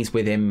DVDs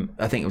with him.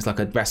 I think it was like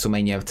a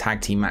WrestleMania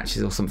tag team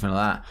matches or something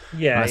like that.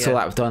 Yeah, and I saw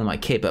that with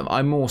Dynamite Kid, but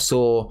I more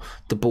saw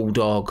the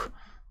Bulldog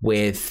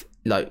with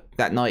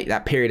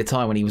that period of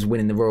time when he was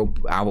winning the Royal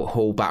Albert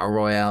Hall Battle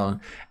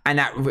Royale and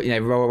that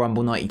Royal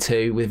Rumble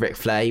 '92 with Ric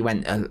Flair. He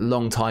went a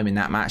long time in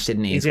that match,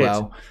 didn't he?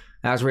 Well,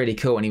 That was really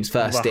cool when he was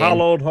first The in.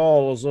 hallowed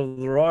halls of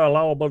the Royal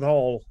Albert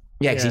Hall.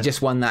 Yeah, because he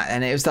just won that,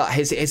 and it was like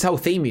his whole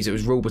theme music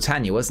was Rule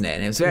Britannia, wasn't it?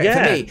 And it was very,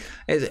 for me,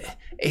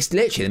 it's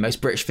literally the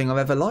most British thing I've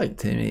ever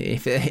liked. I mean,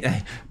 if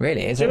it,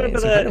 really, do you remember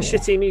the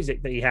shitty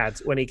music that he had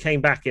when he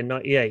came back in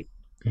 '98?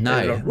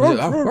 No,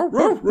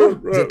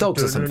 was it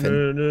dogs or something?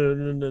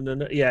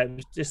 Yeah, it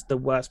was just the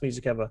worst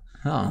music ever.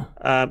 Oh.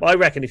 I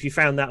reckon if you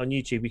found that on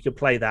YouTube, you could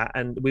play that,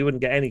 and we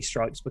wouldn't get any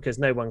strikes because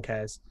no one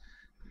cares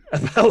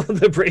about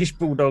the British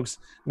Bulldogs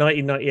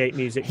 1998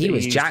 music. He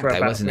was jacked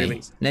though, wasn't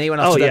he? Then he went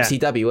off to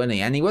WCW, wasn't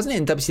he? And he wasn't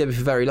in WCW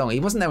for very long.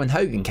 He wasn't there when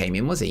Hogan came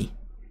in, was he?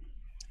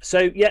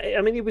 So yeah,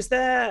 I mean, he was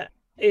there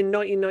in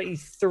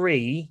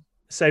 1993.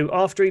 So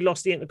after he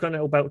lost the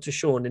Intercontinental belt to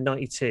Shawn in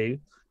 '92,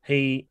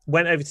 he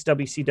went over to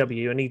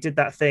WCW and he did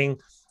that thing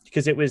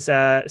because it was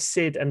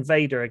Sid and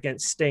Vader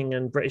against Sting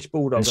and British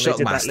Bulldog, and they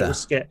did that little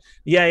skit.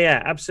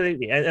 Yeah,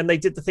 absolutely. And they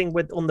did the thing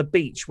on the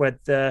beach where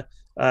the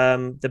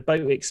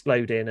boat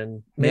exploding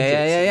and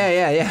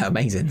yeah,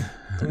 amazing,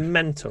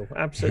 mental,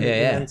 absolutely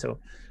mental.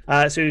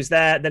 So he was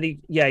there. Then he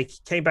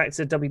came back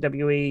to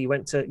WWE. He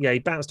went to he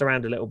bounced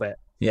around a little bit.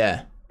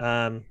 Yeah.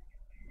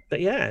 But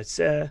yeah, it's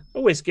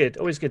always good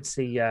to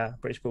see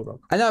British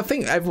Bulldog. And I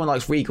think everyone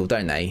likes Regal,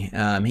 don't they?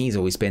 He's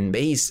always been,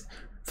 but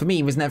for me,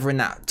 he was never in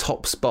that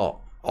top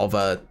spot of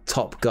a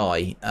top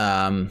guy.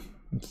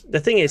 The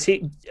thing is,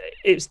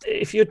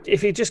 if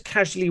you're just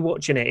casually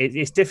watching it,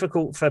 it's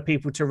difficult for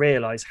people to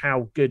realise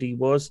how good he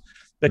was,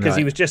 because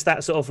he was just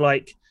that sort of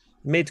like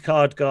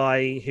mid-card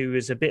guy who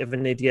was a bit of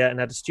an idiot and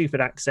had a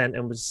stupid accent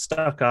and was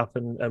stuck up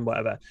and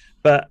whatever.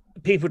 But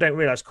people don't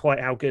realise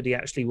quite how good he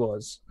actually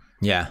was.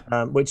 Yeah,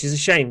 which is a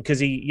shame because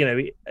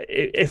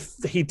if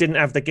he didn't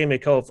have the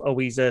gimmick of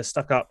he's a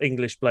stuck-up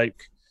English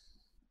bloke,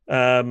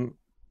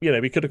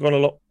 we could have gone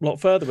a lot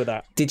further with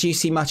that. Did you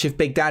see much of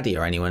Big Daddy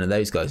or any one of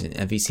those guys?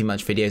 Have you seen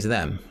much videos of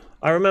them?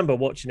 I remember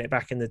watching it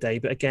back in the day,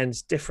 but again,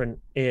 it's different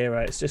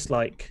era. It's just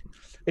like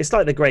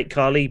the Great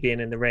Khali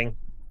being in the ring.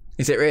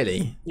 Is it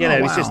really?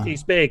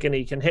 He's big and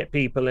he can hit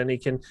people and he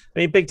can. I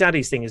mean, Big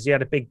Daddy's thing is he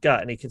had a big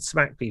gut and he could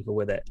smack people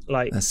with it.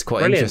 Like, that's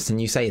quite interesting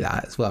you say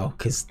that as well,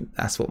 because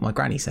that's what my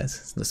granny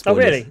says. Oh,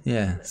 really?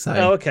 Yeah. So.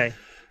 Oh, okay.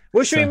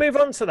 Well, should we move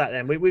on to that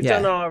then? We've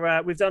done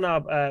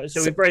our.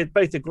 So we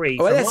both agree.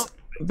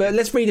 Well,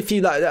 let's read a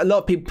few. Like, a lot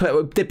of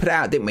people did put it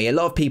out, didn't we? A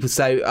lot of people.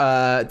 So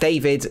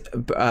David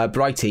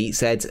Brighty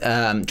said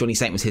Johnny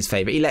Saint was his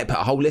favourite. He put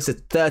a whole list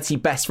of 30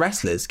 best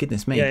wrestlers.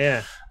 Goodness me.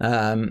 Yeah.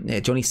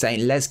 Johnny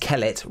Saint, Les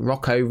Kellett,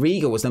 Rocco,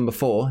 Regal was number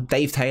 4,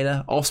 Dave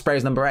Taylor, Ospreay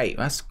was number 8.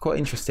 That's quite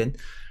interesting.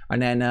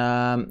 And then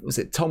was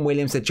it Tom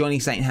Williams said Johnny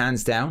Saint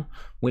hands down,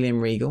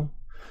 William Regal.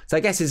 So I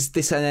guess is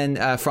this, and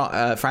then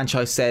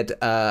Franchise said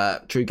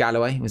Drew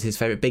Galloway was his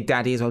favourite. Big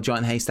Daddy as well,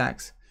 Giant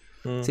Haystacks.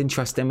 It's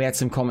interesting. We had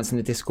some comments in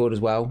the Discord as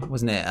well,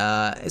 wasn't it?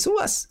 It's all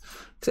us.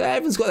 So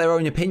everyone's got their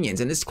own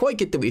opinions, and it's quite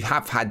good that we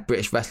have had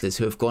British wrestlers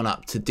who have gone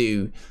up to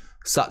do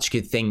such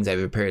good things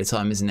over a period of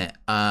time, isn't it?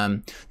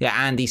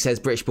 Andy says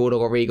British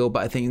Bulldog or Regal,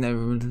 but I think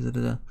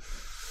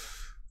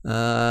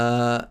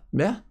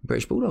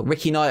British Bulldog.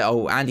 Ricky Knight.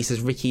 Oh, Andy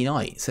says Ricky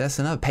Knight. So that's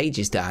another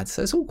Paige's dad.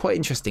 So it's all quite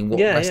interesting what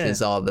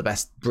wrestlers are the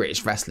best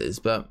British wrestlers,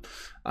 but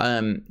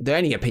the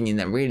only opinion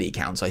that really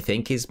counts, I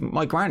think, is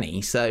my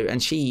granny. So,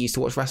 and she used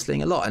to watch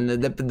wrestling a lot. And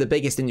the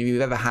biggest interview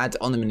we've ever had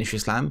on the Ministry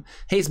of Slam,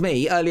 here's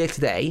me earlier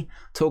today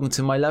talking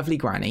to my lovely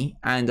granny.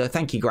 And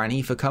thank you,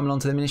 Granny, for coming on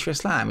to the Ministry of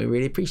Slam. We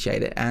really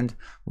appreciate it. And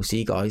we'll see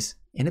you guys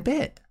in a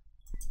bit.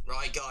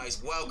 Right,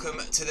 guys, welcome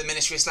to the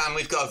Ministry of Slam.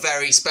 We've got a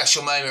very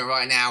special moment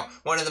right now.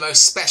 One of the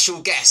most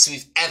special guests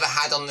we've ever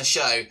had on the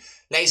show.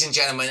 Ladies and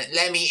gentlemen,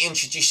 let me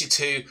introduce you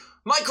to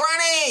my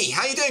granny.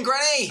 How you doing,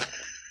 Granny?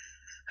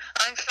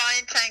 I'm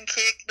fine, thank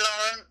you,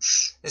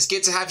 Lawrence. It's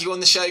good to have you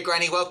on the show,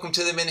 Granny. Welcome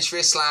to the Ministry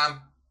of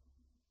Slam.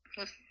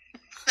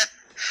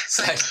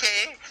 Thank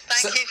you.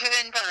 Thank you for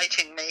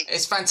inviting me.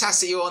 It's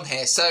fantastic you're on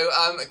here. So,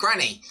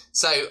 Granny,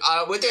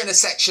 we're doing a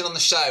section on the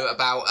show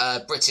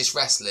about British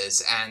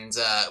wrestlers and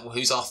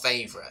who's our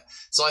favourite.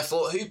 So I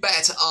thought, who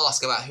better to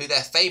ask about who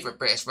their favourite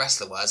British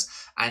wrestler was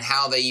and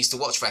how they used to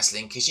watch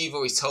wrestling, because you've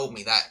always told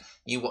me that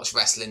you watched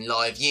wrestling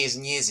live years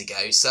and years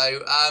ago.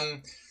 So,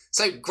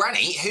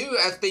 Granny, who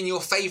have been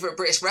your favourite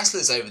British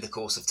wrestlers over the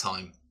course of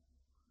time?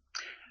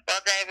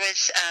 Well, there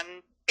was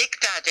Big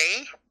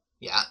Daddy.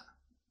 Yeah.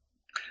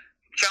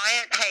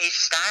 Giant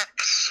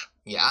Haystacks.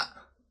 Yeah.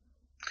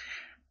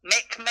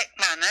 Mick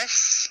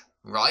McManus.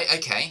 Right,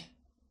 okay.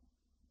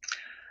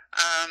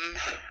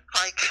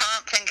 I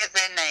can't think of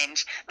their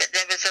names, but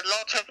there was a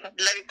lot of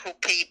local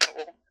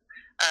people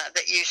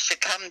that used to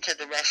come to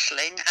the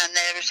wrestling, and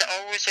there was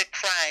always a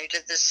crowd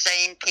of the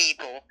same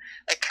people,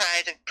 a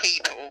crowd of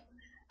people,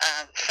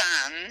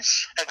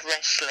 fans of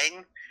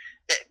wrestling,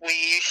 that we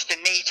used to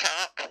meet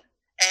up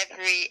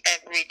every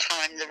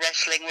time the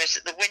wrestling was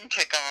at the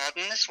Winter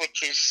Gardens,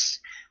 which is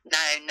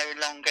now no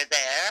longer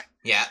there.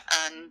 Yeah.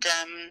 And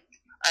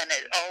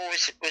it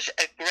always was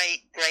a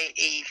great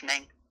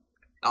evening.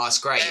 Oh, that's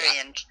great.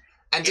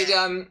 And did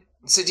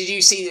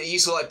you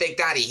saw like Big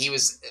Daddy? He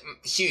was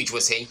huge,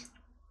 was he?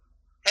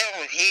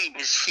 Oh, he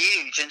was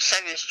huge, and so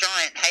was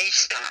Giant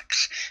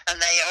Haystacks, and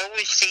they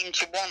always seemed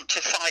to want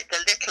to fight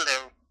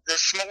the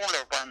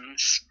smaller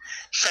ones,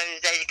 so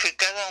they could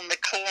go on the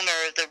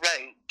corner of the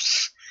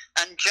ropes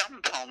and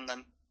jump on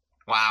them.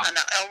 Wow. And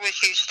it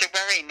always used to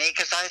worry me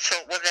because I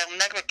thought, well, they'll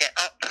never get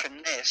up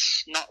from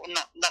this, not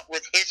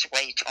with his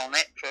weight on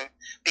it,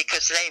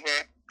 because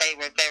they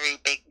were very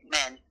big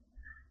men.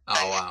 Oh,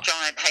 Both wow.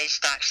 Giant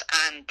Haystacks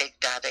and Big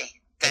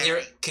Daddy.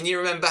 Can you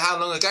remember how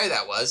long ago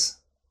that was?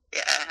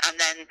 Yeah, and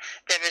then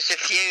there was a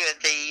few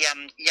of the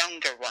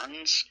younger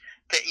ones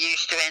that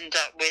used to end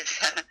up with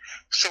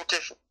sort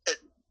of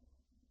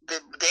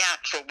the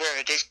actual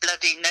word is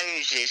bloody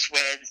noses,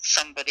 where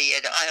somebody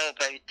had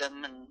elbowed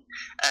them,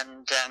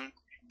 and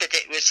but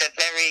it was a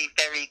very,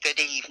 very good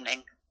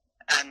evening,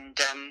 and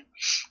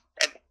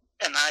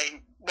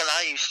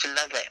I used to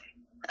love it,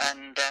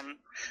 and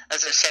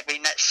as I said, we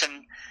met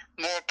some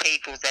more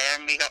people there,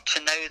 and we got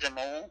to know them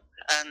all,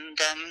 and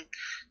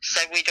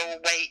so we'd all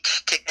wait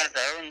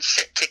together and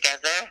sit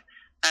together,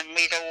 and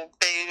we'd all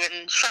boo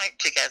and shout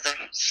together.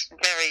 It's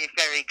very,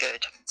 very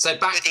good. So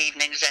good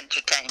evening's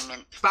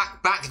entertainment.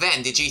 Back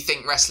then, did you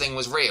think wrestling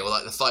was real?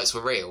 Like the fights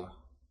were real?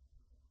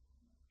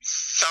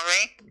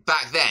 Sorry?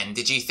 Back then,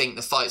 did you think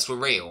the fights were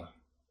real?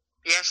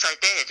 Yes, I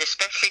did,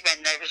 especially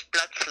when there was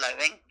blood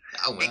flowing.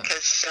 Oh, yeah.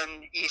 Because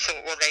you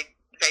thought, well, they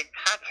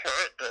have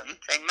hurt them.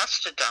 They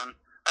must have done.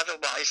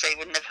 Otherwise, they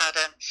wouldn't have had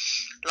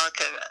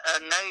a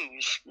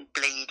nose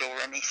bleed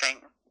or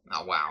anything.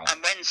 Oh, wow.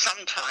 And when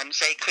sometimes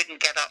they couldn't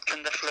get up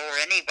from the floor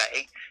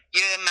anyway,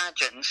 you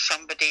imagine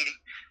somebody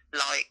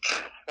like,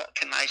 what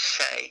can I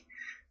say,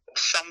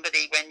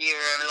 somebody when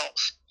you're a lot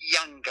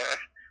younger,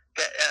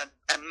 that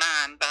a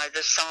man by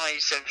the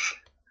size of,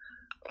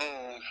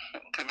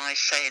 what can I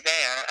say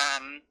there,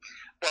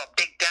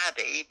 Big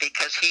Daddy,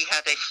 because he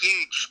had a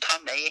huge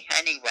tummy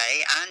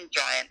anyway, and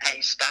Giant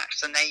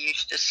Haystacks, and they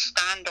used to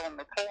stand on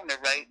the corner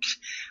ropes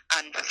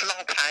and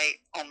flop out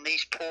on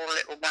these poor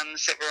little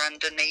ones that were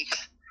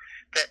underneath,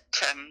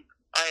 that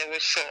I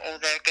always thought, oh,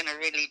 they're going to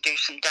really do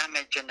some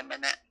damage in a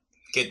minute.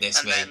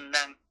 Goodness me. And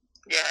then,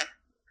 yeah.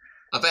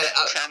 I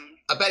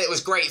bet it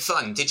was great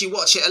fun. Did you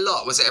watch it a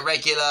lot? Was it a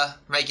regular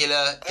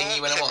thing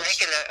you went to watch?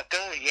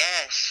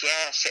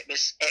 Yes.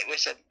 It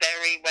was a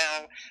very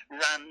well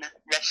run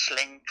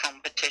wrestling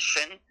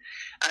competition,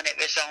 and it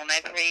was on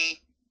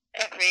every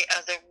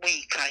other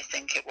week, I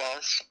think it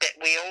was. But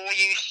we all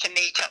used to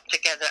meet up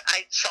together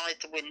outside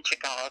the Winter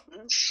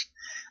Gardens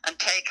and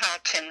take our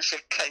tins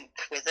of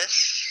Coke with us,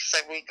 so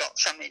we got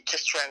something to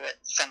throw at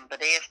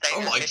somebody if they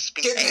were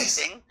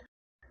misbehaving.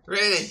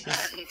 Really?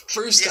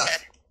 Threw stuff.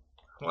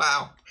 Yeah.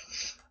 Wow.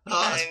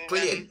 Oh, that's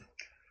brilliant.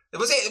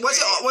 Was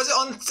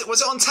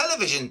it on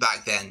television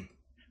back then?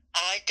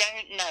 I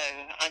don't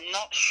know. I'm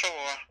not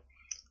sure,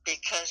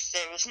 because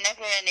there was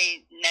never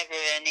any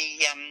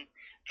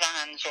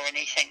vans or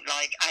anything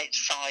like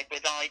outside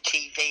with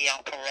ITV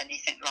up or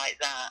anything like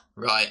that.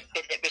 Right.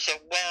 But it was a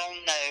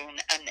well-known,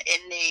 and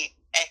in the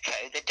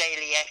Echo, the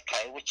Daily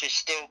Echo, which is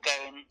still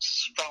going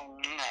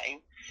strong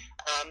now,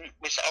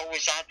 was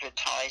always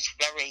advertised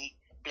very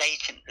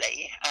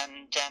blatantly,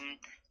 and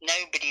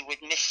nobody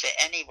would miss it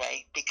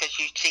anyway, because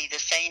you'd see the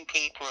same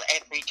people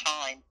every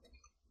time,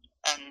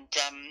 and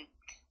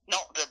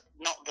not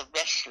the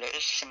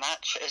wrestlers so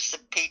much as the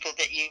people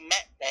that you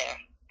met there,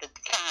 the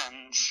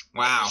fans.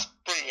 Wow. It was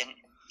brilliant.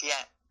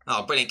 Yeah.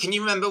 Oh, brilliant. Can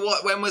you remember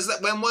when was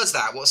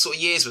that? What sort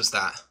of years was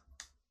that?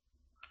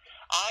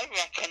 I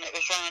reckon it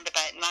was around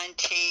about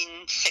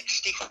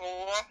 1964.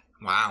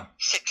 Wow.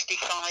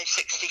 65,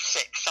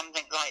 66,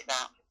 something like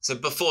that. So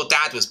before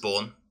Dad was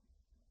born?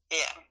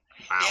 Yeah.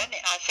 Wow.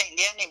 I think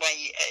the only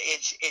way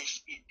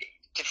is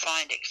to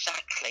find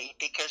exactly,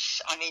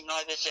 because, I mean,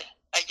 I was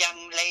a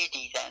young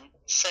lady then,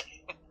 so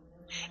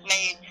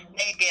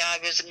maybe I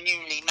was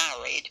newly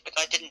married, but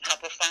I didn't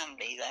have a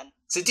family then.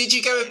 So did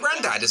you go with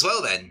Grandad as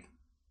well then?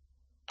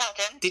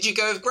 Pardon? Did you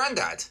go with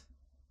Grandad?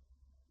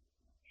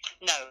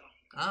 No.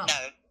 Oh.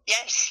 No.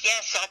 Yes,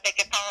 I beg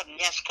your pardon.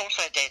 Yes, of course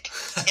I did.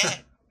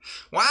 Yeah.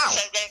 Wow.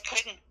 So there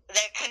couldn't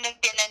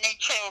have been any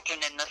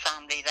children in the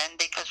family then,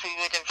 because we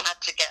would have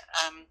had to get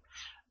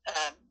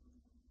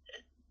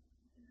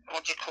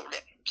what do you call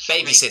it?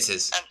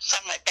 Babysitters.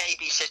 Some like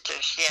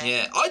babysitters. Yeah.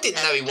 Yeah. I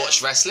didn't know he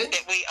watched wrestling.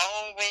 But we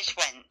always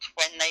went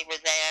when they were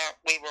there.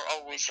 We were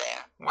always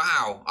there.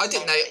 Wow. I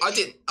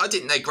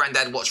didn't know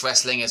Grandad watched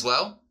wrestling as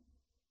well.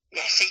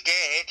 Yes, he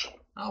did.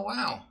 Oh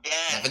wow.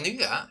 Yeah. Never knew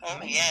that. Oh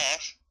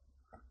yes.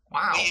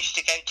 Wow. We used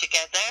to go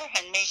together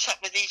and meet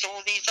up with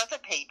all these other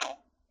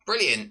people.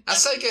 Brilliant.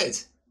 That's so good.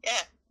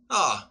 Yeah.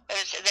 Oh.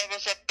 There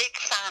was a big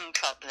fan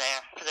club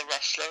there for the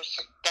wrestlers,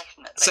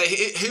 definitely. So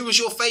who was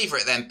your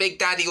favourite then, Big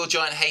Daddy or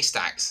Giant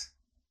Haystacks?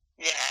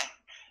 Yeah.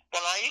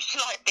 Well, I used to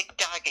like Big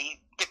Daddy,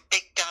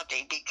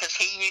 because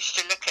he used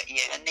to look at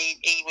you and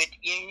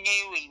you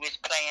knew he was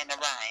playing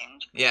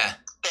around. Yeah.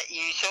 But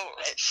you thought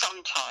that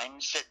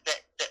sometimes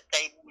that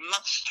they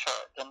must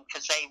hurt them,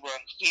 because they were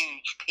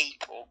huge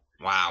people.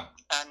 Wow.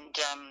 And,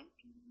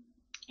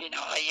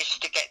 I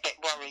used to get a bit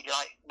worried,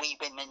 like we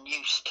women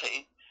used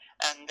to.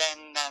 And then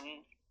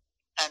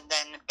and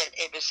then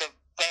it was a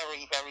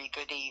very, very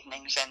good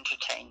evening's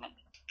entertainment.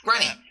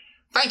 Granny,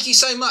 thank you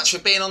so much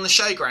for being on the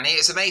show, Granny.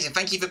 It's amazing.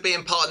 Thank you for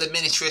being part of the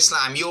Ministry of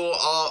Slam. You're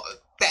our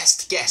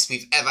best guest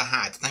we've ever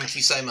had. Thank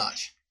you so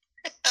much.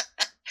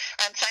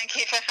 And thank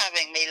you for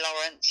having me,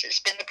 Lawrence. It's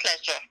been a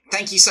pleasure.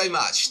 Thank you so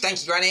much.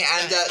 Thank you, Granny.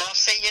 And I'll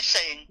see you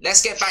soon.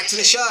 Let's get back to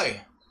the show.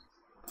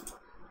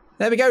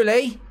 There we go,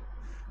 Lee.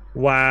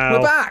 Wow.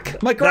 We're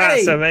back. My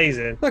granny. That's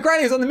amazing. My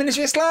granny was on the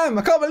Ministry of Slam.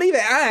 I can't believe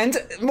it. And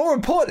more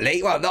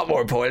importantly, well, not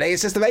more importantly,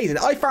 it's just amazing.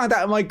 I found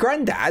out my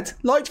granddad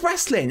liked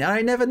wrestling, and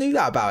I never knew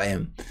that about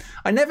him.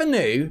 I never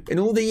knew in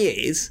all the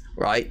years,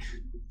 right?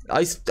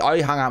 I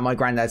hung out with my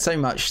granddad so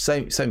much,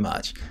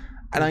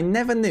 and I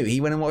never knew he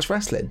went and watched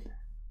wrestling.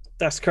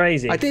 That's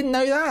crazy. I didn't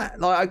know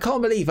that. Like, I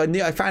can't believe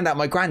I found out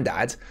my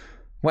granddad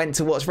went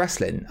to watch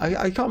wrestling.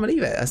 I can't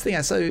believe it. I think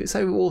that's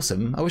so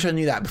awesome. I wish I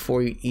knew that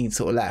before he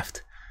sort of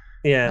left.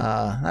 Yeah.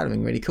 That'd have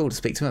been really cool to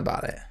speak to him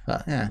about it.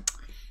 But yeah.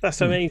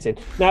 That's amazing.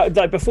 Now,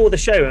 like before the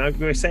show,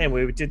 we were saying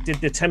we did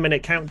the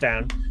 10-minute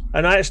countdown,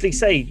 and I actually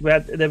say we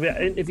had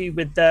the interview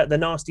with the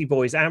Nasty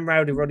Boys and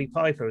Rowdy Roddy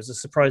Piper as a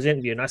surprise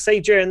interview, and I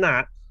say during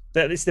that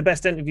it's the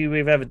best interview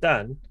we've ever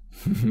done.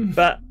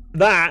 But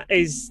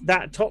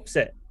that tops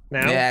it.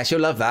 Now. Yeah, she'll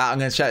love that. I'm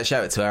going to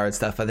show it to her and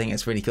stuff. I think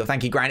it's really cool.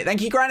 Thank you, Granny.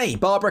 Thank you, Granny.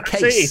 Barbara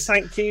Case. Absolutely.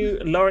 Thank you,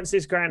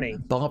 Lawrence's granny.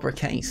 Barbara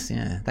Case.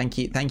 Yeah. Thank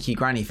you,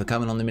 Granny, for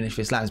coming on the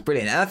Ministry of Slam. It's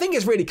brilliant. And I think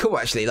it's really cool,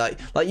 actually. Like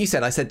you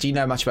said, I said, do you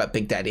know much about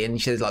Big Daddy?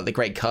 And she says, like, the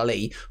great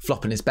Khali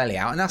flopping his belly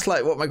out. And that's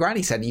like what my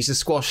granny said. He used to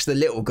squash the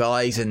little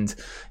guys, and,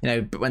 you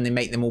know, when they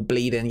make them all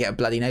bleed and get a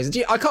bloody nose. And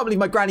I can't believe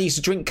my granny used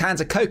to drink cans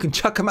of Coke and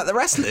chuck them at the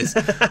wrestlers.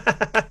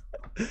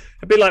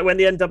 It'd be like when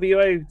the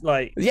NWO,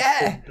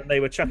 they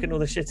were chucking all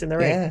the shit in the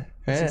ring. Yeah.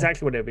 That's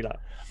exactly what it would be like.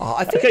 Oh,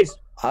 I think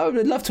I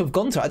would love to have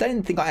gone to it. I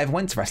don't think I ever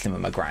went to wrestling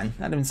with my gran.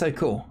 That'd have been so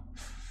cool.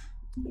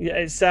 Yeah,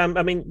 it's I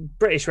mean,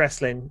 British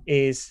wrestling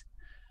is,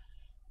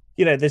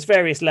 you know, there's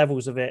various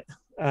levels of it.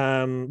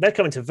 They're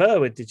coming to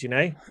Verwood, did you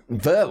know?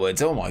 Verwood?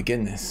 Oh my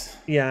goodness.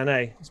 Yeah, I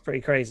know. It's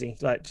pretty crazy.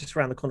 Like just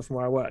around the corner from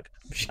where I work.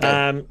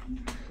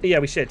 Yeah,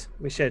 we should.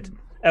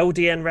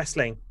 LDN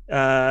Wrestling.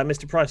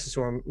 Mr. Price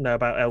will know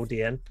about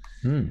LDN.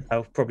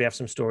 I'll probably have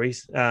some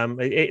stories.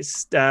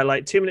 It's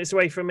like 2 minutes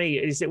away from me.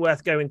 Is it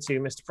worth going to,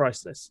 Mr.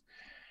 Priceless?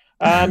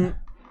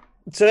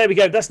 So there we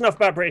go. That's enough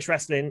about British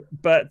wrestling.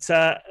 But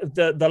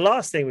the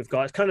last thing we've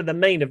got is kind of the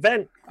main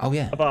event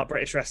of our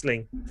British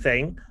wrestling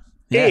thing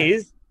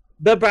is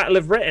the Battle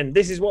of Britain.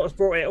 This is what's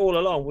brought it all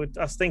along, with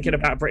us thinking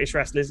about British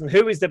wrestlers and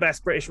who is the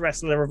best British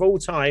wrestler of all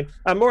time,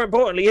 and more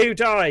importantly, who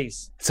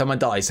dies. Someone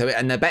dies.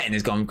 And the betting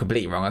has gone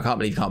completely wrong. I can't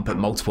believe you can't put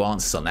multiple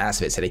answers on there. That's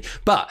a bit silly.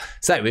 But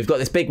so we've got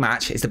this big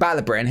match. It's the Battle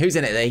of Britain. Who's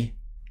in it, Lee?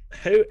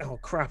 Who? Oh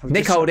crap!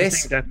 Nick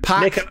Aldis,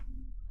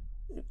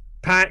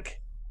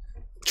 Pac,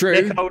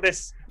 Drew, Nick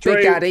Aldis, Drew,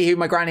 Big Daddy, who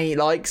my granny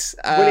likes,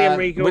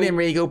 William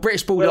Regal,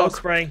 British Bulldog,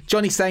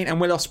 Johnny Saint,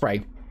 and Will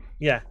Ospreay.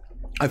 Yeah.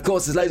 Of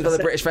course, there's loads of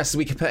other British wrestlers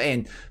we could put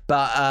in,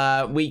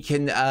 but we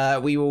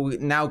will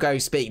now go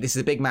speak. This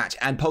is a big match,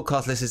 and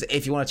podcast listeners,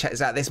 if you want to check this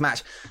out, this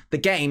match, the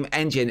Game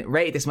Engine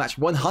rated this match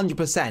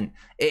 100%.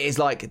 It is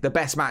like the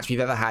best match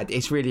we've ever had.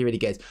 It's really, really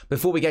good.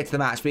 Before we go to the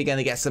match, we're going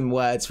to get some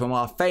words from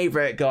our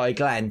favourite guy,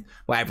 Glenn.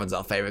 Well, everyone's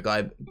our favourite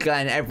guy.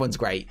 Glenn, everyone's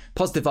great.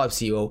 Positive vibes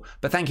to you all.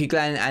 But thank you,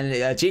 Glenn, and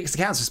GX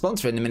Accounts for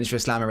sponsoring the Ministry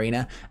of Slam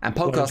Arena. And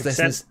podcast 100%.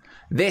 Listeners,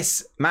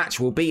 this match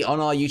will be on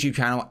our YouTube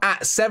channel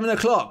at 7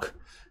 o'clock.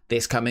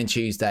 This coming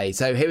Tuesday.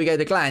 So here we go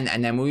to Glenn,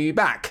 and then we'll be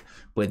back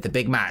with the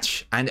big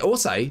match. And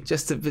also,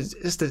 just to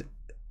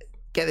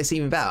get this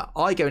even better,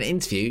 I go and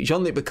interview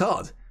Jean-Luc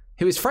Picard,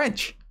 who is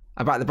French,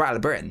 about the Battle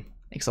of Britain.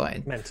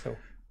 Exciting. Mental.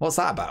 What's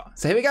that about?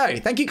 So here we go.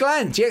 Thank you,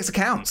 Glenn. GX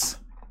Accounts.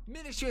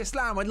 Ministry of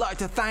Slam would like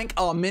to thank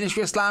our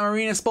Ministry of Slam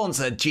Arena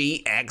sponsor,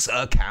 GX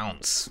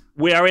Accounts.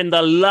 We are in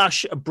the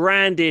lush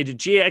branded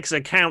GX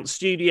Accounts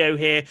studio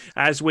here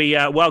as we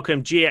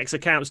welcome GX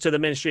Accounts to the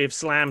Ministry of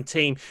Slam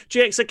team.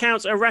 GX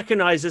Accounts are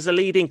recognised as a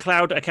leading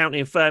cloud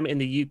accounting firm in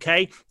the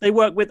UK. They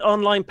work with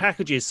online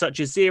packages such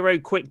as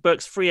Xero,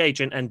 QuickBooks,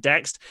 FreeAgent and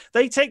Dext.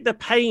 They take the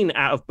pain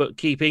out of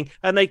bookkeeping,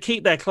 and they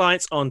keep their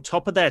clients on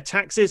top of their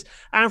taxes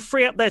and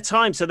free up their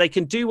time so they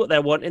can do what they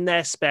want in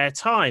their spare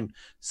time,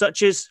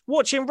 such as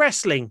watching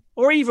wrestling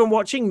or even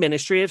watching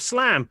Ministry of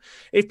Slam.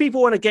 If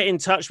people want to get in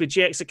touch with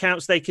GX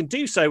Accounts, they can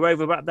do so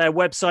over at their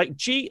website,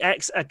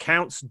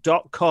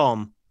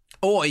 gxaccounts.com.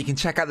 Or you can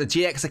check out the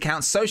GX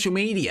Accounts social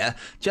media.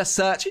 Just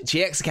search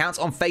GX Accounts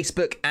on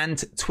Facebook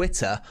and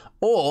Twitter.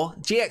 Or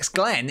GX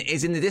Glenn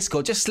is in the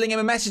Discord. Just sling him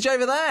a message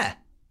over there.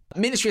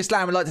 Ministry of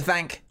Slam would like to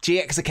thank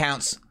GX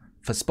Accounts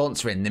for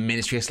sponsoring the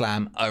Ministry of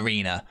Slam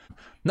Arena.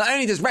 Not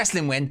only does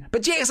wrestling win,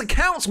 but GX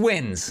Accounts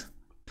wins.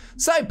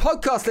 So,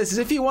 podcast listeners,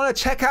 if you want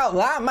to check out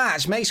that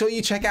match, make sure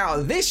you check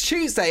out this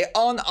Tuesday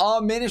on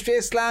our Ministry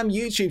of Slam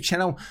YouTube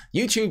channel,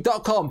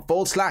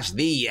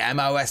 youtube.com/the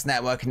MOS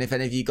Network. And if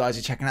any of you guys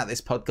are checking out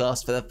this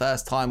podcast for the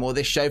first time or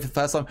this show for the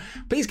first time,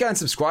 please go and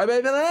subscribe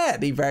over there.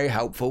 It'd be very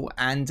helpful,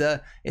 and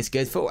it's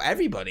good for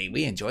everybody.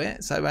 We enjoy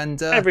it. So,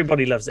 and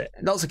everybody loves it.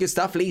 Lots of good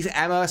stuff. Lee's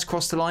MOS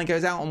Cross the Line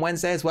goes out on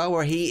Wednesday as well,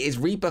 where he is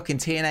rebooking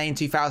TNA in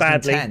 2010.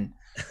 Badly.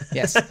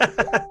 Yes.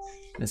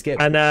 That's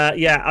good. And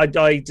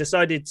I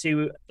decided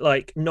to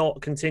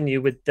not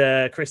continue with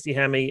the Christy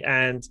Hemme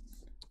and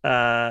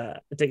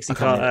Dixie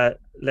Carter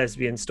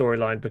lesbian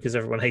storyline because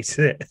everyone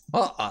hated it.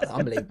 Oh,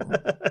 unbelievable.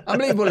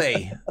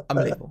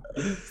 Unbelievable.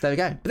 So there we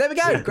go. But there we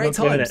go. Yeah, great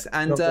times.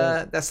 And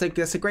that's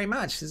that's a great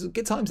match. It's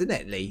good times, isn't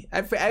it, Lee?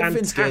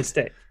 Everything's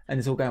fantastic. Good. And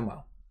it's all going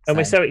well. And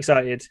we're so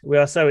excited. We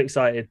are so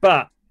excited.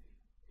 But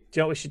do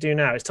you know what we should do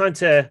now? It's time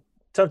to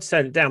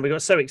turn it down. We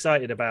got so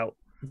excited about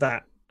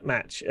that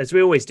match, as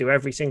we always do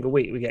every single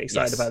week. We get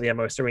excited about the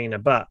MOS Arena,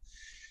 but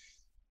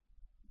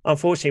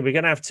unfortunately, we're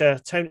going to have to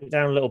tone it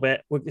down a little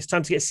bit. It's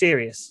time to get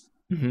serious.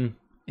 Mm-hmm.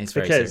 It's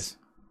very serious.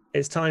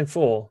 It's time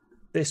for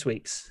this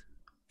week's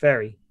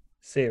very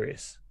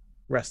serious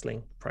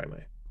wrestling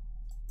promo.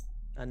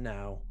 And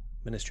now,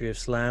 Ministry of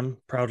Slam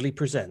proudly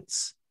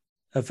presents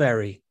a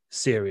very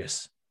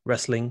serious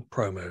wrestling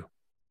promo.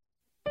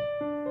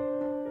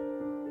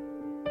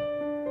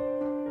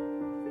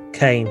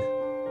 Kane,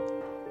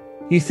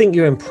 you think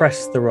you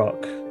impress The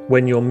Rock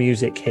when your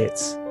music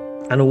hits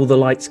and all the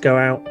lights go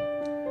out?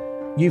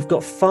 You've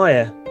got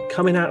fire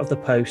coming out of the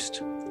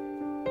post,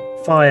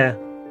 fire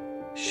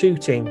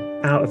shooting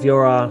out of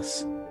your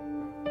ass.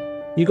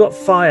 You got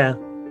fire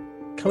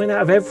coming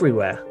out of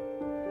everywhere.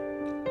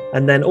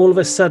 And then all of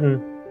a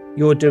sudden,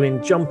 you're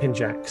doing jumping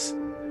jacks.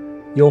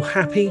 You're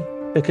happy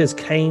because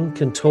Kane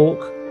can talk.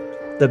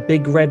 The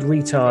big red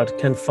retard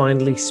can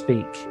finally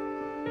speak.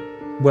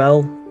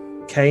 Well,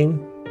 Kane,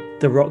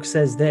 The Rock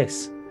says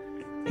this.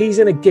 He's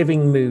in a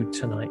giving mood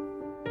tonight.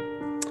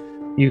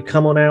 You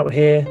come on out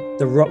here,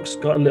 The Rock's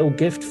got a little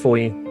gift for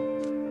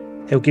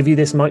you. He'll give you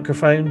this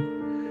microphone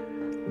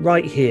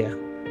right here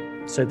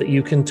so that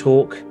you can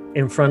talk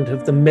in front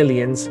of the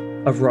millions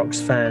of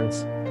Rock's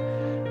fans.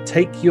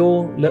 Take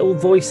your little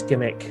voice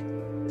gimmick,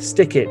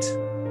 stick it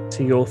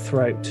to your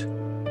throat,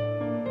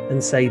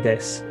 and say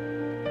this.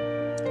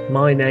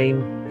 My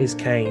name is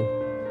Kane,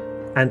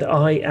 and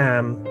I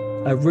am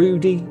a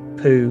Rudy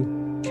Poo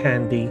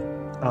candy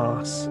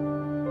arse.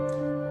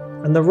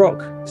 And The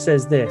Rock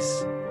says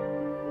this.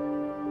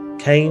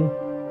 Kane,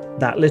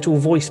 that little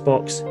voice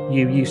box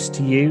you used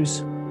to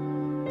use,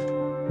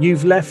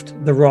 you've left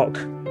The Rock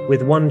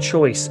with one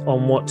choice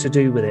on what to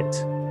do with it.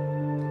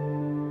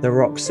 The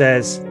Rock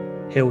says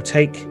he'll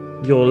take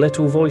your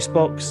little voice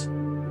box,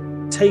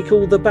 take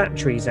all the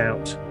batteries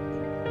out,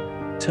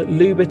 to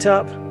lube it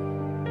up,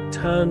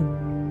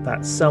 turn that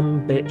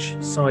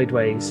sumbitch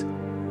sideways,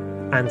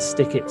 and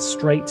stick it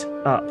straight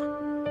up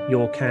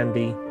your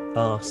candy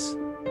arse.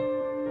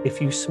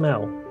 If you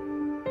smell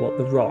what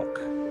The Rock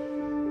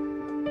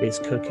is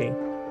cooking.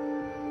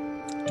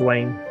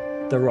 Dwayne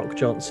The Rock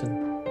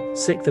Johnson,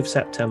 6th of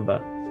September,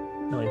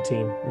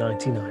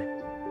 1999.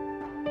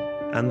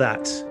 And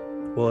that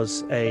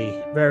was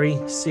a very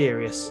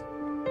serious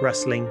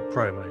wrestling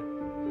promo.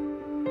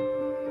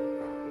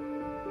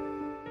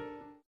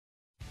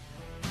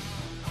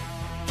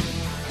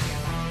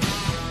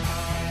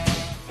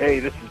 Hey,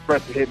 this is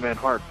Bret the Hitman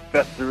Hart.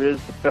 Best there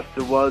is, the best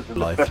there was, and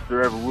the best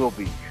there ever will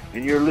be.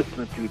 And you're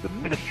listening to the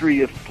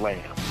Ministry of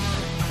Slam.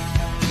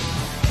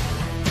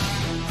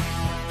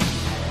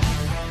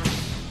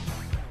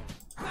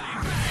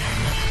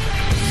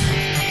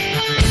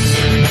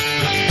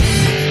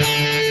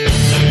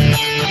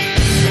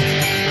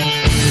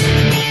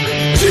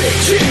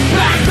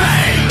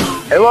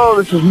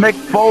 Hello, this is Mick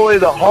Foley,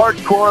 the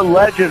hardcore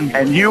legend,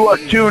 and you are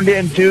tuned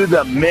into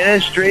the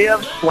Ministry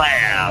of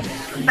Slam.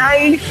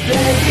 Nice!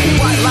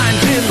 White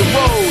lines in the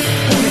road,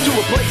 to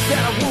a place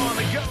that I want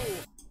to go.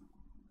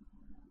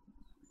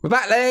 We're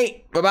back,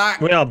 Lee. We're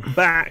back. We are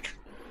back.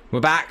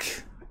 We're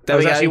back. I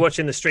was actually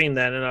watching the stream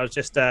then, and I was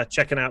just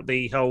checking out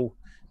the whole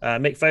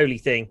Mick Foley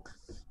thing.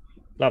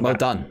 Love well that.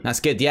 done. That's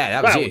good.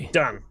 Yeah, that was you.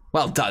 Done.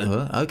 Well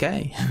done.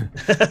 Okay.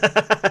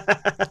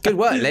 Good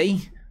work,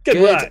 Lee. Good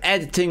work.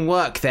 Editing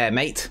work there,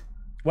 mate.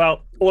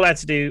 Well, all I had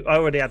to do, I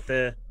already had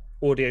the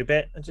audio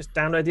bit, and just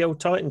download the old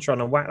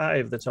Titantron and whack that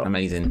over the top.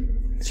 Amazing.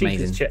 It's cheap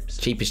amazing. as chips.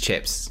 Cheap as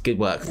chips. Good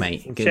work,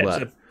 mate. Good chips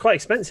work. Are quite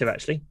expensive,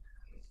 actually.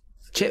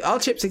 Are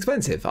chips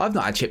expensive? I've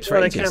not had chips for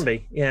well, ages. They can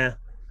be, yeah.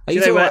 Are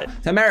you talking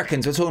about the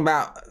Americans? We're talking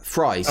about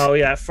fries. Oh,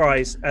 yeah,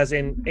 fries, as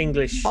in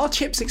English. Are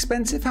chips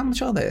expensive? How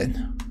much are they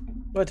then?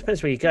 Well, it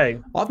depends where you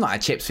go. I've not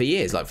had chips for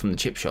years, like from the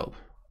chip shop.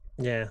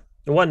 Yeah.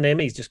 The one near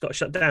me's just got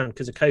shut down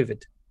because of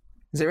COVID.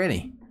 Is it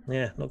really?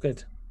 Yeah, not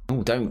good.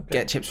 Oh, don't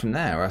get chips from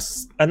there. Or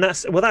else... And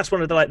that's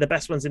one of the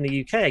best ones in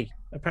the UK,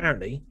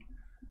 apparently.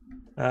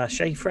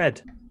 Shea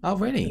Fred. Oh,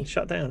 really?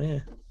 Shut down, yeah.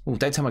 Oh,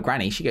 don't tell my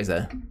granny. She goes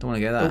there. Don't want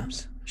to go there.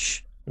 Oops.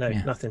 Shh. No,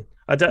 nothing.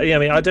 I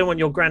don't want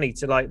your granny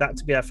to that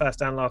to be her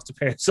first and last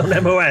appearance on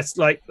MOS.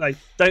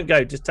 Don't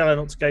go. Just tell her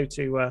not to go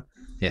to.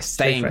 Yes,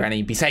 stay in,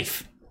 Granny. Be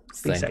safe.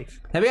 Be safe.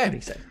 There we go.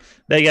 Be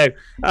safe. There you go.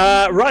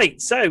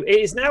 Right. So it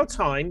is now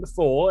time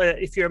for,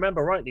 if you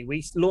remember rightly,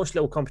 we launched a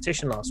little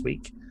competition last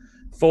week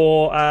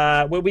for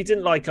we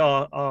didn't like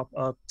our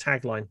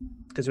tagline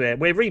because we're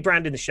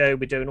rebranding the show.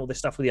 We're doing all this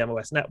stuff with the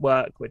MOS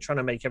network. We're trying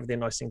to make everything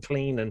nice and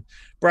clean and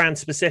brand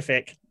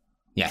specific.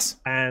 Yes.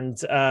 And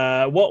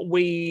what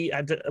we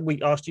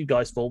asked you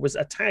guys for was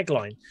a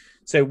tagline.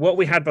 So what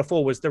we had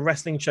before was the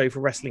wrestling show for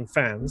wrestling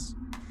fans.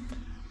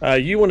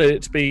 You wanted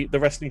it to be the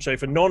wrestling show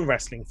for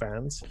non-wrestling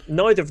fans.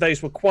 Neither of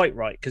those were quite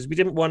right because we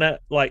didn't want to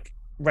like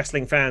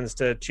wrestling fans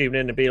to tune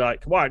in and be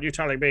like, "Why are you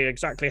telling me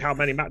exactly how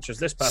many matches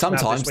this person?"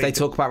 Sometimes they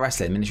talk about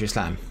wrestling, Ministry of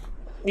Slam.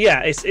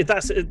 Yeah,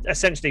 that's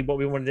essentially what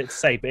we wanted it to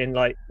say, but in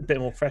like a bit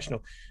more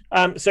professional.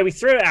 So we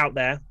threw it out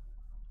there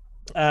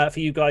for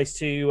you guys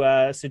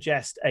to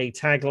suggest a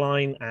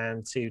tagline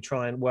and to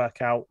try and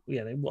work out,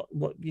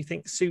 what you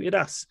think suited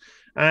us.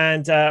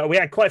 And we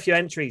had quite a few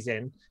entries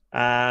in,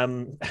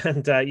 and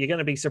you're going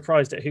to be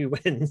surprised at who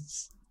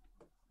wins.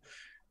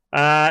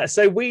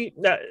 So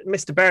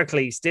Mr.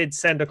 Berkeley's did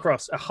send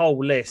across a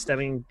whole list. I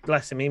mean,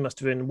 bless him, he must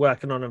have been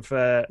working on them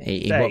for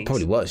He days.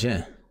 probably was,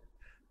 yeah.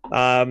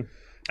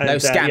 No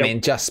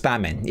scamming, just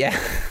spamming. Yeah.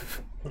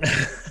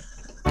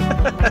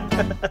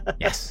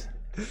 Yes.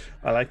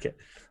 I like it.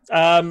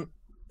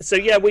 So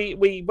yeah,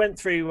 we went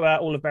through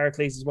all of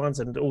Berkeley's ones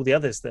and all the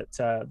others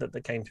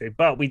that came through,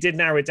 but we did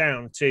narrow it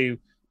down to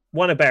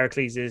one of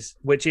Berkeley's,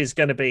 which is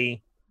going to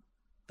be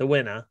the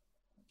winner.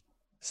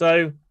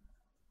 So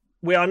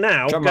we are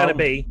now going to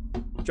be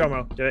drum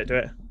roll. Do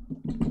it.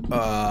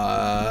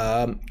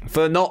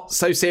 For not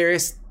so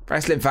serious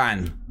wrestling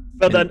fan.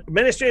 For the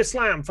Ministry of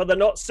Slam, for the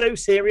not so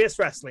serious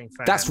wrestling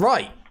fan. That's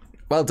right.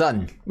 Well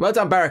done,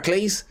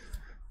 Berkeley's.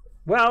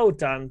 Well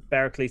done,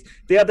 Berkeley's.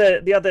 The other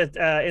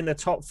in the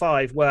top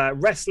 5 were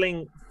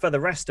Wrestling for the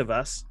Rest of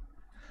Us,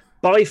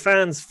 By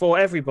Fans for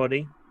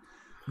Everybody,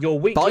 Your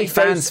Weekly By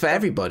Fans for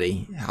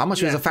Everybody. How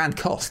much does a fan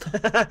cost?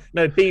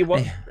 No,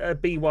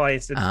 BY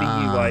instead of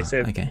BUY. So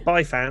okay.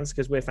 By Fans,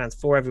 because we're fans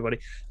for everybody.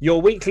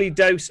 Your Weekly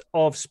Dose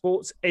of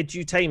Sports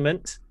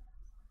Edutainment,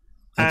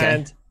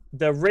 and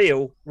The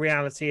Real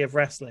Reality of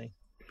Wrestling.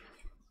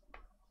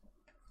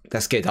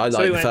 That's good. I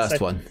like the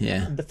first one.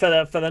 Yeah.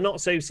 For the not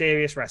so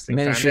serious wrestling.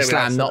 Ministry of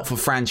Slam, not for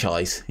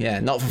franchise. Yeah,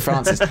 not for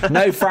Francis.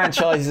 No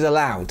franchises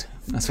allowed.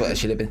 That's what it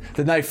should have been.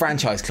 The No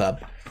Franchise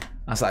Club.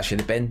 That's what that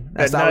should have been.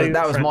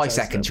 That was my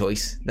second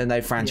choice. The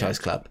No Franchise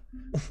Club.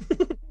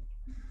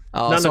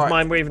 None of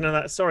mine were even on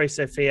that. Sorry,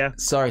 Sophia.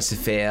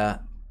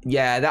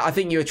 Yeah, I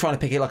think you were trying to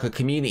pick it like a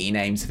community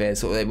name, Sophia.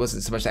 So it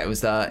wasn't so much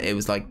that it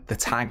was like the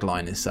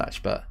tagline as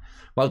such. But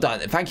well done.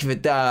 Thank you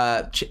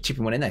for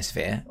chipping one in there,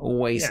 Sophia.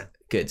 Always. Yeah.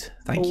 Good.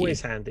 Thank you. Always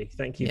handy.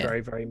 Thank you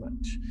very, very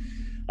much.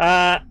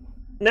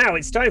 Now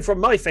it's time for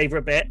my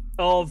favourite bit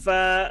of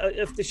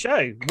the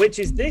show, which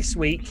is this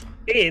week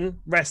in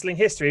wrestling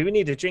history. We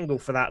need a jingle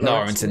for that.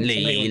 Lawrence and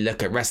Lee,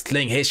 look at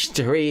wrestling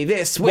history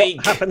this week.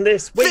 What happened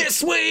this week?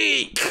 This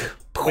week!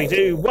 We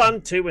do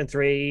 1, 2, and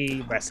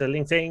 3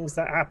 wrestling things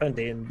that happened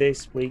in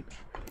this week.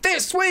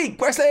 This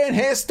week, wrestling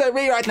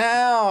history right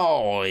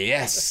now.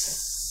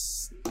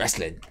 Yes.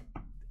 Wrestling.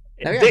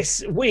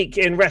 This week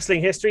in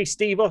wrestling history,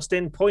 Steve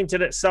Austin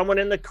pointed at someone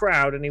in the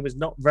crowd and he was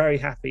not very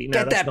happy.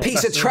 Get that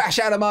piece of trash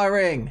out of my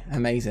ring.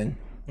 Amazing.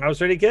 That was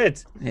really good.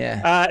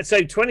 Yeah.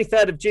 So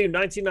 23rd of June,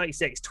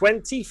 1996,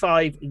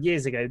 25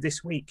 years ago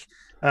this week,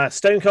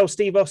 Stone Cold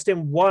Steve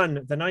Austin won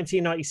the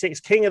 1996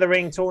 King of the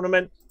Ring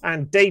tournament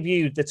and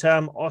debuted the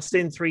term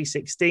Austin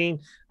 316.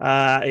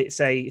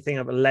 It's a thing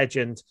of a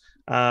legend.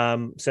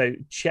 So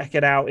check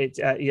it out.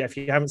 If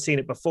you haven't seen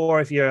it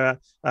before, if you're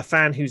a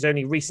fan who's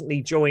only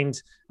recently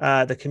joined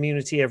the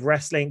community of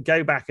wrestling,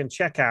 go back and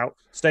check out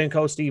Stone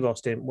Cold Steve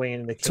Austin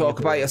winning the King.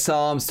 Talk about your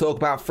Psalms, talk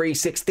about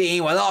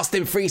 316. Well,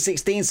 Austin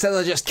 316 said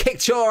I just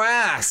kicked your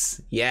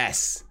ass.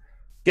 Yes.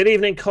 Good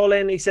evening,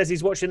 Colin. He says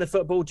he's watching the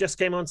football. Just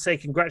came on to say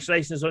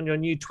congratulations on your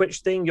new Twitch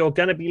thing. You're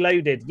going to be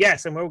loaded.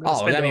 Yes, and we're all going to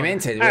spend it on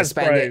minted.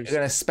 We're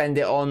going to spend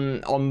it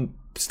on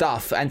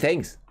stuff and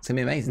things. It's going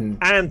to be amazing.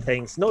 And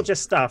things. Not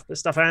just stuff, but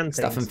stuff and things.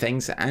 Stuff and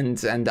things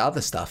and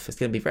other stuff. It's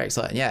going to be very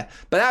exciting, yeah.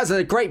 But that was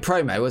a great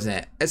promo, wasn't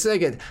it? It's so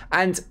good.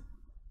 And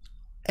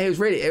it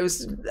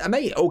was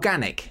amazing.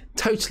 Organic.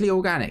 Totally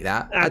organic,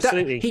 that.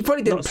 Absolutely. He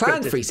probably didn't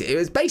plan for it. It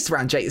was based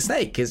around Jake the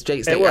Snake, because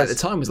Jake the Snake at the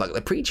time was like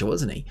the preacher,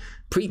 wasn't he?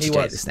 Preacher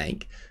Jake the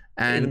Snake.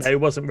 And even though he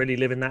wasn't really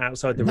living that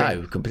outside the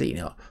ring. No, completely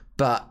not.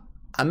 But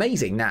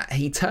amazing that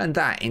he turned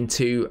that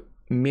into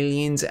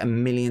millions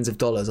and millions of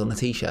dollars on the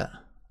t-shirt.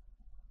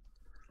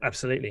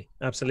 Absolutely.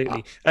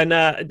 And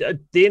the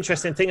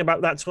interesting thing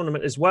about that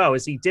tournament as well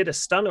is he did a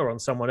stunner on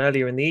someone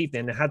earlier in the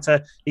evening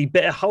and he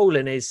bit a hole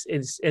in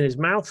his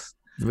mouth.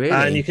 Really?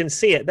 And you can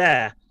see it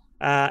there.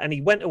 And he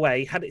went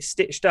away, had it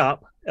stitched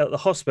up at the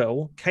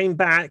hospital, came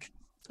back,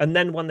 and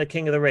then won the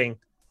King of the Ring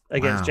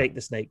against Jake the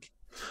Snake.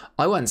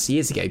 I once,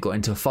 years ago, got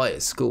into a fight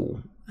at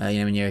school.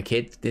 When you're a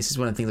kid, this is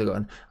one of the things I got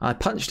on. I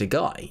punched a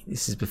guy.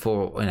 This is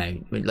before,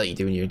 like you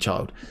do when you're a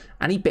child.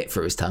 And he bit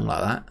through his tongue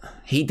like that.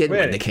 He didn't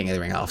win the King of the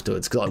Ring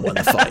afterwards because I won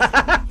the fight.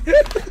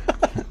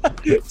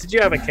 Did you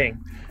have a king?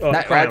 No,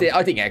 I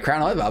didn't get a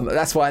crown either.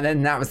 That's why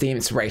then that was the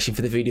inspiration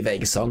for the Voodoo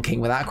Vegas song,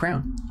 King Without a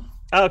Crown.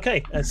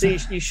 Okay, so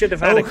you should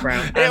have had a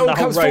crown. It all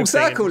comes full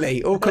circle,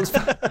 Lee. All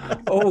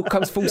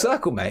comes full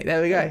circle, mate.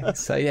 There we go.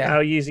 So, yeah.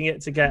 Now using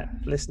it to get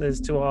listeners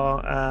to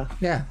our...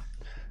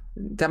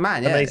 That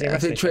man, yeah. Amazing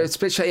wrestling show.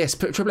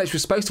 Triple H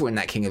was supposed to win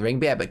that King of the Ring,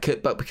 but yeah,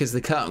 but because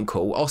of the curtain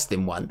call,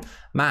 Austin won.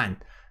 Man,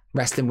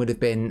 wrestling would have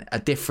been a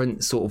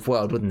different sort of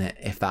world, wouldn't it,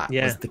 if that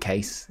was the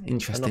case?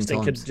 Interesting and Austin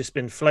times. could have just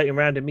been floating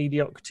around in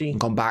mediocrity.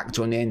 Gone back,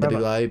 joined the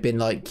NWO, been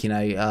like,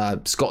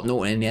 Scott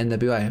Norton in the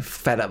NWO,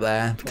 fed up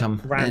there, become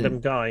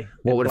random guy.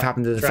 What would have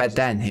happened to the Fed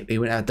then? He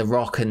went out The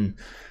Rock and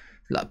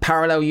like,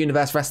 parallel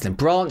universe wrestling,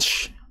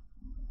 branch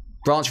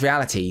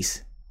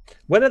realities.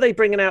 When are they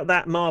bringing out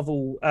that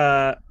Marvel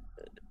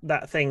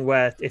that thing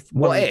where if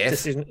what if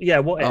decision,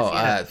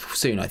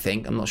 soon, I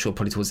think. I'm not sure,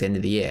 probably towards the end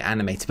of the year,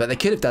 animated, but they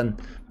could have done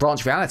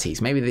branch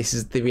realities. Maybe this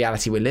is the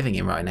reality we're living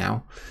in right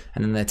now,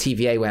 and then the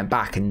TVA went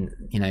back and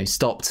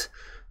stopped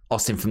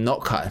Austin from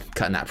not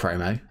cutting that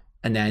promo,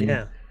 and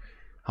then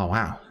oh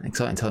wow,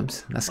 exciting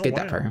times. Let's skip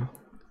that promo.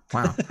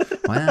 Wow.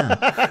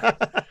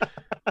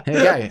 Here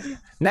we go.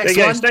 Next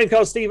one. Stone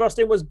Cold Steve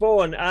Austin was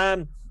born.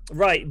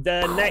 Right,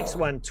 the next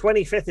one,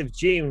 25th of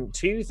June,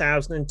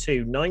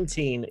 2002,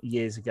 19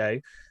 years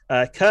ago.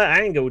 Kurt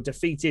Angle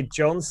defeated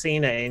John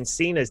Cena in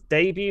Cena's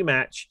debut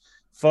match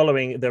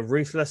following the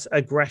Ruthless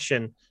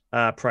Aggression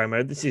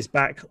promo. This is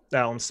back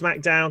on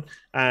SmackDown.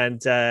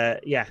 And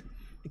Kurt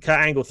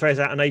Angle throws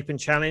out an open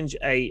challenge.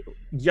 A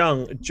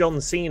young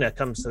John Cena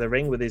comes to the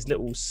ring with his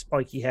little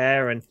spiky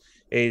hair and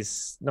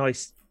his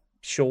nice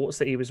shorts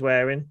that he was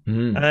wearing.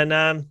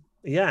 And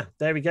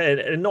there we go.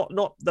 And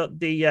not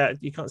the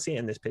you can't see it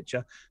in this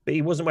picture, but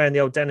he wasn't wearing the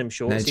old denim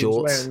shorts. He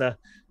was wearing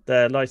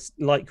the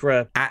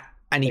lycra.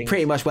 And he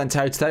pretty much went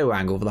toe to toe with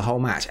Angle for the whole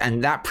match.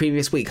 And that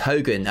previous week,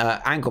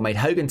 Angle made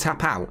Hogan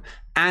tap out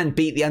and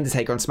beat The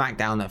Undertaker on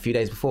SmackDown a few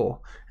days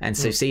before. And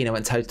so Cena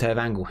went toe to toe with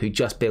Angle, who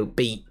just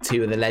beat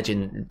two of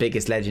the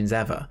biggest legends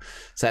ever.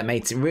 So it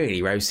made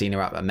really rose Cena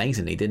up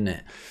amazingly, didn't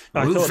it?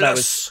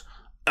 Ruthless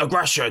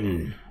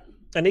Aggression.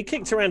 And he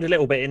kicked around a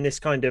little bit in this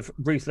kind of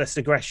Ruthless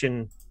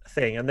Aggression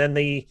thing, and then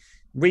he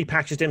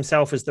repackaged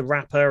himself as the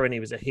rapper, and he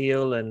was a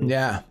heel, and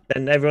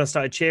then everyone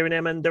started cheering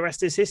him, and the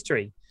rest is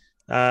history.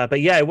 But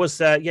it was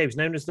he was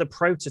known as the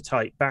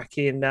Prototype back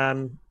in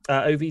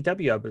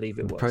OVW, I believe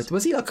it was.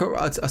 Was he like a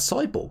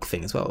cyborg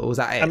thing as well, or was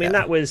that it? I mean,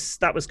 that was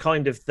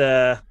kind of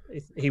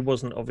he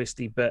wasn't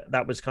obviously, but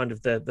that was kind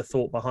of the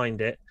thought behind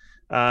it.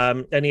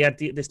 And he had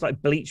this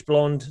like bleach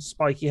blonde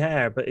spiky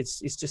hair, but it's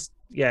just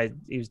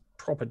he was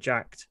proper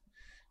jacked.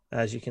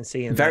 As you can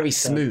see in very that,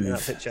 smooth in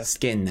that picture.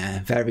 Skin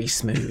there, very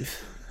smooth.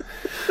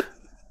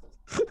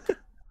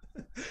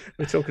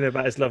 We're talking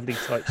about his lovely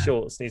tight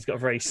shorts, and he's got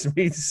very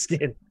smooth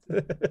skin.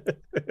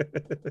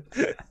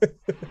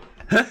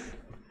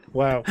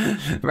 Wow.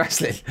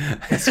 Wrestling.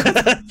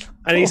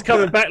 And he's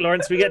coming back,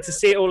 Lawrence. We get to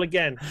see it all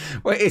again.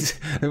 Well,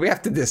 we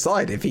have to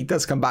decide if he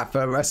does come back for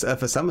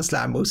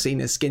SummerSlam, will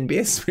Cena's skin be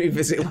as smooth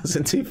as it was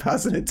in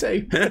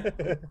 2002?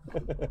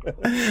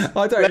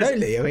 I don't know,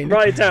 Lee. I mean,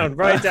 write it down.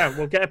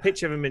 We'll get a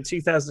picture of him in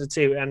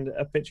 2002 and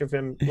a picture of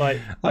him like.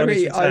 I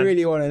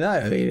really want to know.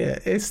 I mean,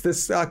 it's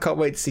this. I can't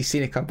wait to see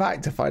Cena come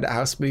back to find out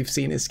how smooth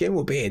Cena's skin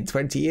will be in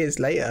 20 years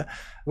later.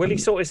 Will he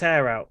sort his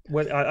hair out?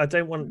 Well, I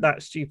don't want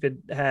that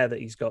stupid hair that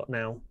he's got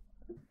now.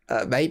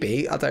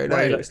 Maybe, I don't know.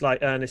 He looks like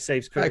Ernest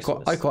Saves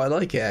Christmas. I quite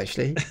like it,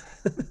 actually.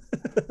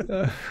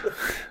 There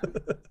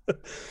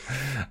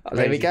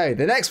we go.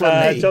 The next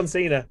one, John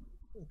Cena.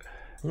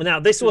 Now,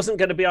 this wasn't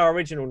going to be our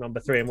original number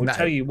 3, and we'll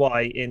tell you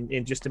why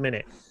in just a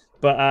minute.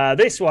 But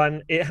this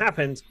one, it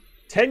happened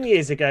 10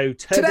 years ago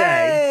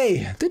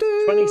today.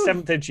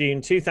 27th of June,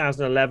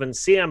 2011,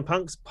 CM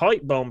Punk's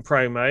Pipe Bomb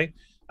promo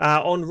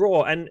on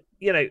Raw. And,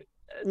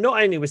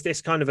 not only was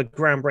this kind of a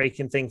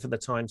groundbreaking thing for the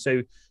time,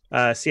 so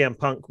CM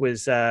Punk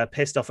was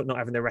pissed off at not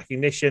having the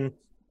recognition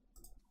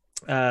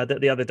that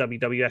the other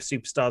WWF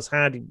superstars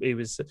had. He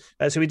was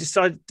so he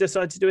decided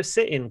to do a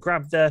sit-in,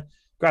 grab the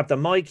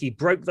mic. He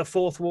broke the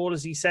fourth wall,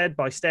 as he said,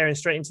 by staring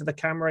straight into the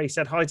camera. He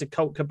said hi to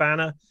Colt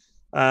Cabana.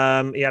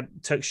 He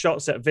took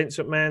shots at Vince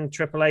McMahon,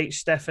 Triple H,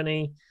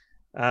 Stephanie,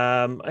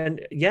 and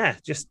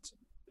just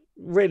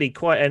really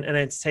quite an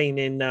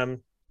entertaining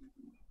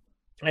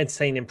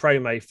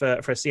promo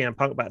for CM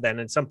Punk back then,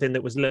 and something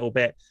that was a little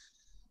bit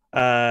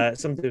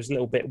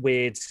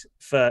weird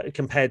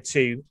compared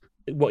to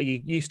what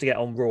you used to get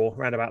on Raw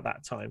around about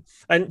that time.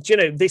 And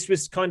this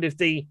was kind of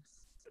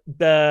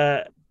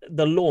the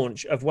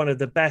launch of one of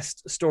the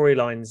best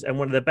storylines and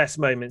one of the best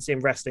moments in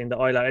wrestling that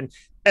I like. And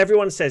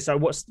everyone says, "So,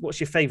 what's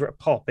your favorite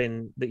pop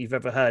that you've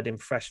ever heard in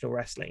professional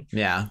wrestling?"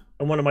 Yeah,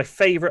 and one of my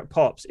favorite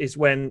pops is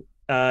when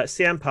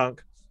CM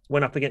Punk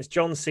went up against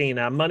John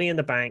Cena, Money in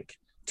the Bank,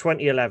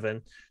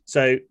 2011.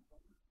 So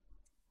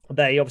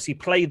they obviously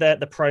play the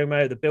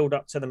promo, the build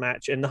up to the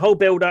match, and the whole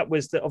build up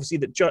was that obviously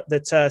that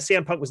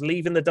CM Punk was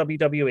leaving the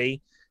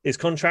WWE. His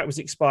contract was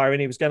expiring.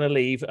 He was going to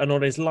leave, and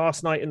on his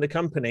last night in the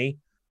company,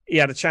 he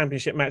had a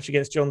championship match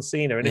against John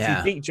Cena. And if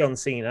he beat John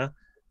Cena,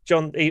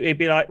 he'd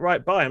be like,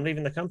 "Right, bye. I'm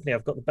leaving the company.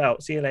 I've got the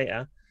belt. See you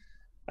later."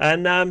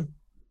 And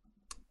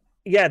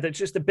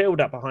just the build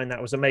up behind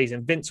that was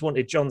amazing. Vince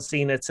wanted John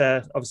Cena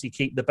to obviously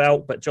keep the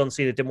belt, but John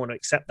Cena didn't want to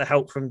accept the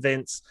help from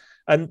Vince.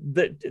 And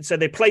so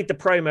they played the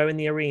promo in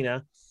the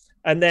arena,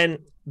 and then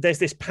there's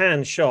this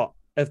pan shot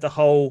of the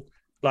whole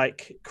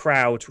like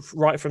crowd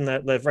right from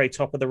the very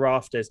top of the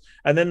rafters,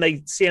 and then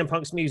CM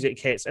Punk's music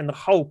hits, and the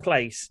whole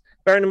place.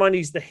 Bearing in mind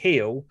he's the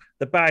heel,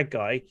 the bad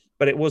guy,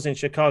 but it was in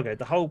Chicago.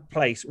 The whole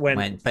place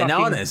went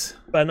bananas.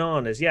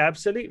 Bananas, yeah,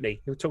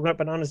 absolutely. We're talking about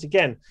bananas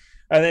again.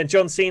 And then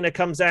John Cena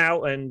comes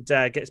out and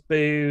gets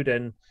booed,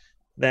 and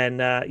then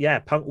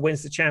Punk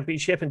wins the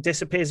championship and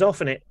disappears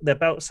off, and the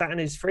belt sat in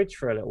his fridge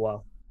for a little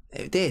while.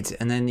 It did,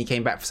 and then he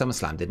came back for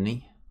SummerSlam, didn't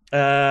he?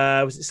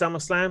 Was it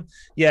SummerSlam?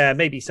 Yeah,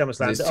 maybe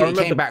SummerSlam.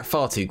 He came back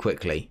far too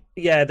quickly.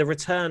 Yeah, the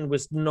return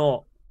was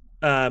not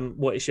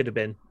what it should have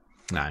been.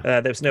 No,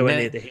 there was nowhere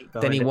near the heat.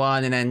 Then he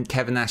won, and then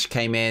Kevin Nash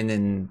came in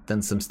and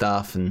done some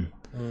stuff, and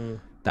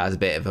that was a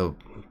bit of a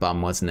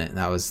bum, wasn't it?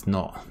 That was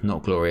not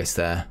glorious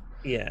there.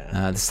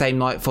 Yeah. The same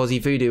night,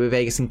 Fozzy Voodoo with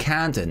Vegas and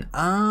Camden.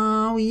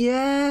 Oh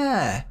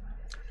yeah,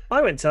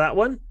 I went to that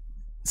one.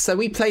 So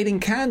we played in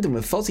Camden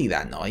with Fozzy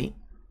that night.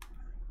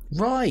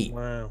 Right.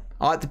 Wow.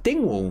 At the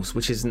Dingwalls,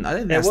 which isn't, I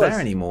don't think that's there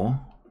anymore.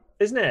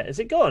 Isn't it? Is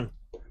it gone?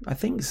 I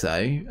think so.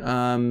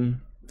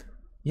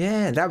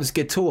 Yeah, that was a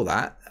good tour,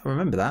 that. I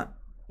remember that.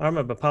 I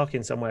remember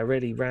parking somewhere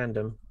really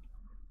random.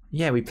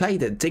 Yeah, we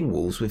played at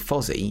Dingwalls with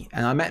Fozzy,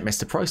 and I met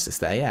Mr. Process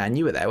there, yeah, and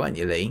you were there, weren't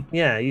you, Lee?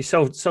 Yeah, you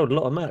sold a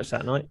lot of merch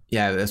that night.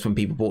 Yeah, that's when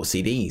people bought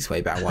CDs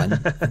way back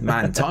when.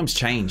 Man, times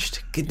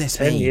changed. Goodness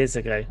me. 10 years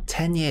ago.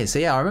 10 years. So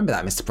yeah, I remember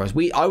that, Mr. Process.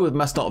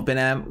 Must not have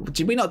been,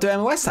 did we not do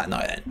MOS that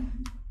night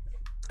then?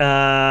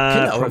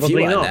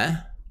 Probably not.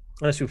 There.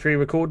 Unless we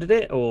pre-recorded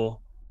it, or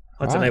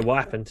I don't know what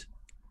happened.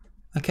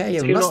 Okay,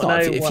 yeah, we must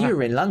not. If you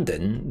were in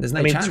London, there's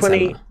no chance.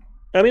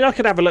 I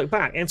could have a look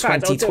back. In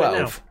fact,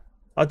 2012.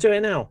 I'll do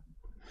it now.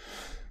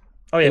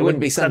 Oh yeah, it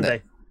wouldn't be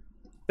Sunday.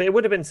 But it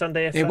would have been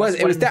Sunday if it was.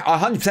 It was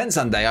 100%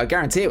 Sunday. I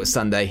guarantee it was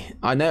Sunday.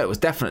 I know it was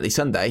definitely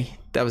Sunday.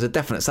 There was a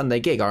definite Sunday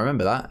gig. I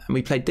remember that, and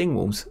we played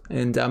Dingwalls,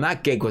 and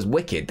that gig was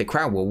wicked. The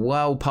crowd were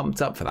well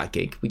pumped up for that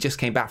gig. We just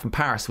came back from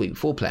Paris the week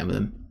before playing with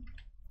them.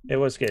 It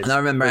was good. And I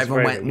remember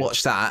everyone went and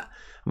watched that.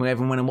 And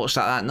everyone went and watched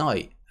that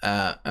night.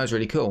 That was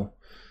really cool.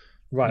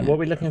 Right, what are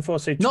we looking for?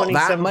 So not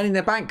that Money in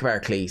the Bank,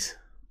 Pericles.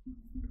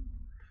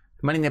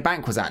 Money in the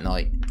Bank was that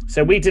night.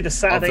 So we did a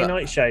Saturday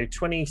night show,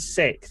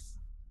 26th.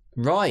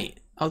 Right.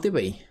 Oh, did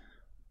we?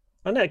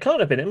 Oh no, it can't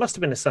have been. It must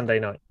have been a Sunday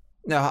night.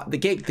 No, the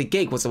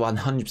gig was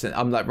 100%.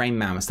 I'm like Rain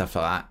Man and stuff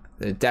like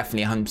that.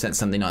 Definitely 100%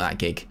 Sunday night, that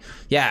gig.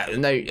 Yeah,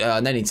 no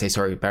need to say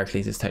sorry,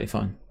 Pericles. It's totally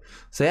fine.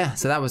 So yeah,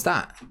 so that was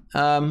that.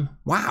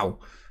 Wow.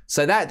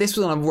 So this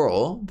was on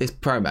Raw. This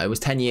promo was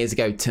 10 years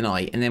ago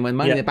tonight, and then when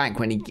Money in the Bank,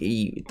 when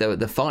he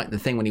the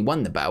thing when he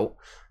won the belt,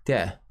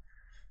 yeah,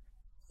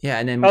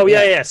 and then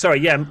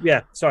sorry,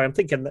 sorry, I'm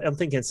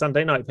thinking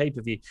Sunday night pay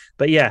per view,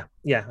 but yeah,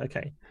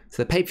 okay.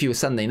 So the pay per view was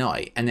Sunday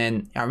night, and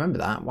then I remember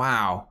that.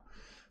 Wow,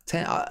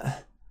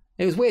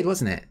 it was weird,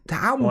 wasn't it?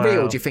 How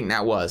real do you think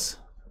that was?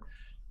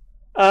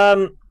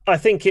 I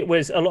think it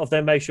was, a lot of the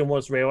emotion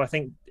was real. I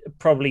think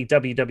probably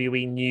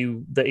WWE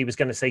knew that he was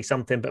going to say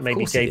something, but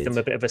maybe gave them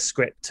a bit of a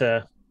script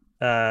to,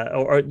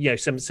 or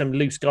some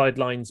loose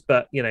guidelines.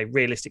 But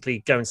realistically,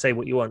 go and say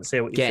what you want, say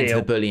what you feel. Get into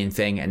the bullying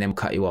thing, and then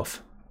cut you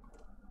off.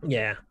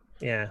 Yeah,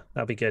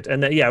 that'd be good.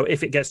 And then,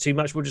 if it gets too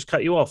much, we'll just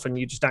cut you off, and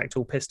you just act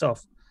all pissed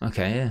off.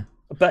 Okay, yeah.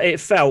 But it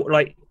felt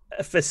like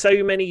for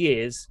so many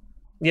years.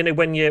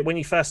 When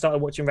you first started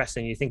watching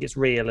wrestling, you think it's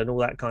real and all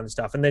that kind of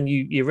stuff, and then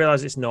you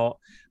realize it's not,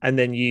 and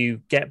then you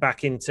get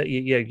back into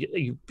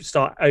you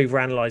start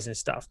overanalyzing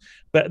stuff.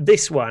 But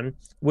this one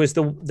was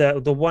the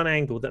one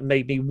angle that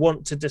made me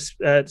want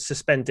to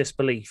suspend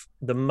disbelief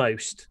the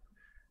most,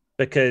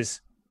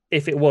 because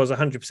if it was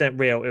 100%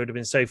 real, it would have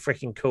been so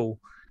freaking cool.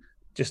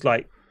 Just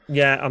like,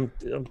 I'm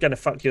gonna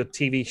fuck your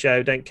TV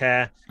show, don't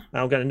care.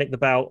 I'm gonna nick the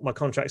belt. My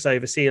contract's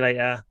over. See you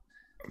later.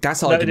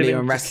 That's arguably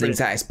when wrestling's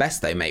at its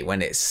best, though, mate.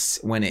 When it's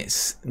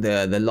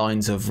the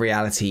lines of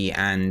reality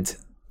and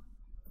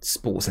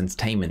sports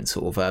entertainment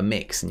sort of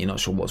mix, and you're not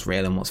sure what's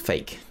real and what's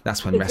fake.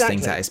 That's when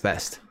wrestling's at its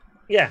best.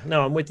 Yeah,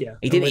 no, I'm with you.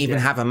 He didn't even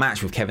have a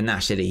match with Kevin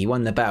Nash, did he? He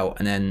won the belt,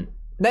 and then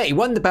he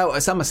won the belt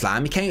at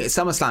SummerSlam.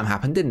 SummerSlam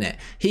happened, didn't it?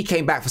 He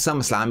came back for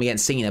SummerSlam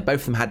against Cena. Both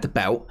of them had the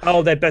belt.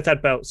 Oh, they both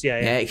had belts.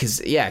 Yeah.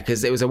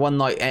 Because it was a one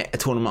night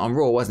tournament on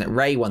Raw, wasn't it?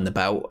 Ray won the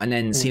belt, and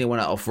then Cena won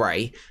it off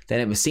Ray.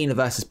 Then it was Cena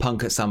versus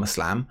Punk at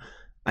SummerSlam,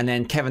 and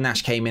then Kevin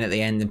Nash came in at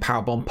the end and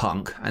powerbombed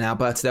Punk, and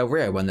Alberto Del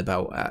Rio won the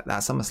belt at that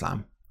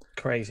SummerSlam.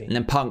 Crazy. And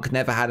then Punk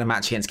never had a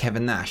match against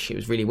Kevin Nash. It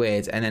was really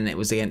weird. And then it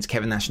was against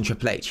Kevin Nash and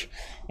Triple H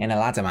in a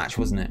ladder match,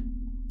 wasn't it?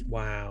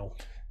 Wow.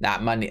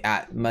 That money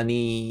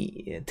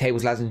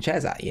tables, ladders, and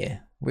chairs that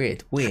year.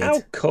 Weird.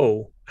 How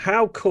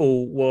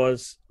cool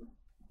was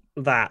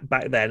that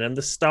back then, and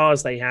the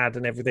stars they had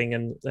and everything,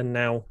 and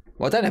now.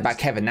 Well, I don't know about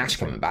Kevin Nash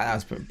coming back. That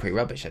was pretty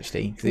rubbish,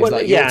 actually. Because it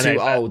was you're too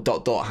old. ..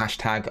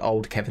 hashtag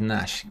old Kevin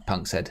Nash.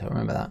 Punk said. I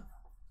remember that.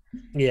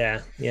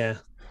 Yeah.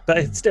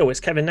 But still, it's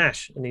Kevin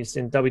Nash, and he's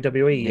in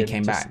WWE. He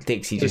came back.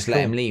 Dixie just let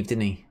him leave,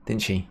 didn't he?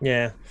 Didn't she?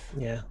 Yeah.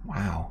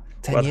 Wow.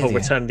 Well, the whole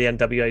return of the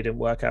NWA didn't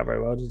work out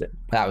very well, did it?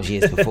 That was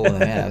years before, though.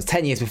 Yeah, it was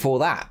 10 years before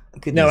that.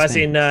 No, as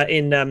in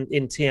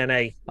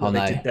TNA. Oh,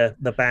 no. They did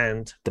the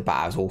band. The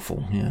band was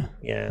awful.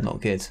 Yeah.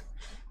 Not good.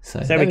 So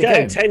there we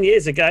go. 10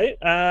 years ago,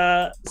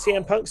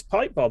 CM Punk's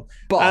pipe bomb.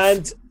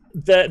 And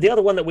the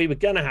other one that we were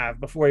going to have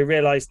before we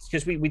realised,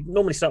 because we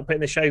normally start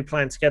putting the show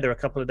plan together a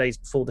couple of days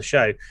before the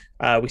show,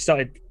 we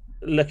started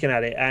looking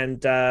at it,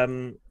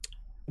 and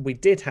we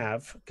did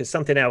have, because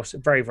something else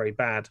very, very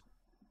bad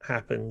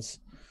happens.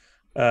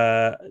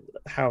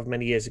 However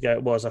many years ago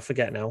it was, I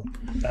forget now.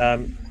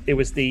 It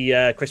was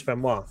the Chris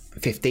Benoit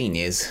 15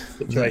 years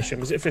situation.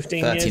 Was it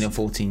 15 years? 13 or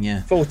 14,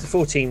 yeah.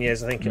 14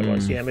 years, I think it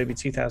was. Yeah, maybe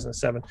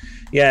 2007.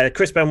 Yeah, the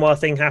Chris Benoit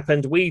thing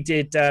happened. We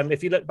did,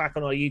 if you look back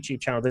on our YouTube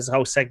channel, there's a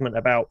whole segment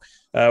about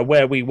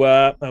where we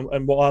were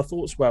and what our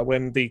thoughts were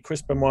when the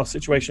Chris Benoit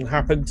situation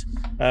happened,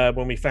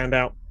 when we found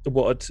out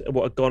what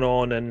had gone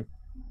on. And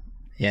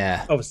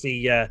yeah,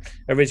 obviously,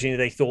 originally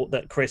they thought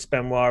that Chris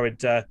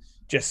Benoit had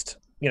just,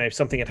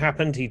 something had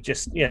happened. He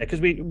just, because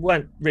we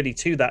weren't really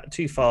too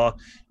far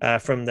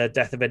from the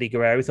death of Eddie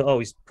Guerrero. We thought,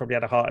 he's probably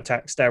had a heart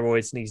attack,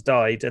 steroids, and he's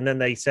died. And then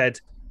they said,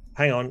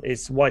 hang on,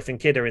 his wife and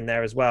kid are in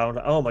there as well.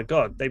 Like, oh my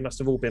God, they must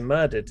have all been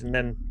murdered. And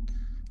then,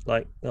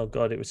 oh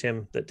God, it was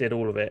him that did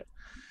all of it.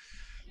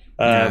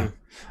 I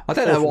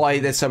don't know why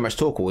there's so much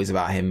talk always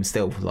about him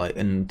still,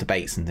 in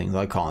debates and things.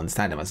 I can't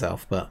understand it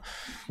myself, but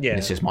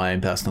it's just my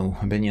own personal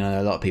opinion. I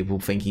know a lot of people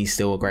think he's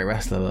still a great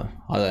wrestler, but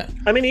I don't.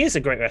 I mean, he is a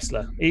great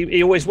wrestler.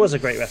 He always was a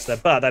great wrestler,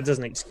 but that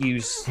doesn't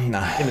excuse him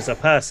as a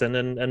person.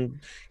 And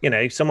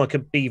someone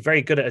could be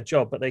very good at a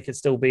job, but they could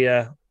still be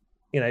a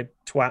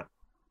twat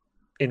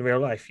in real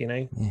life.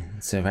 Yeah,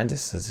 it's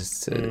horrendous. It's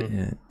just,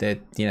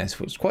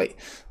 it's quite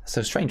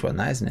a strange one,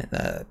 that, isn't it?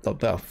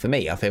 Well, for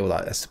me, I feel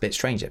like that's a bit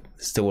strange. There's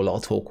still a lot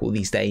of talk all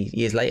these days,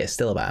 years later,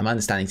 still about him. I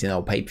understand he's in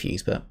old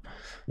pay-per-views, but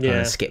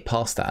skip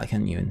past that,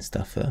 can't you, and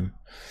stuff.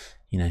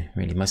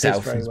 Really,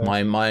 myself,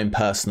 my own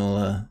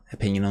personal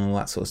opinion on all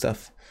that sort of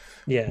stuff.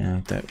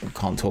 Yeah,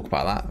 can't talk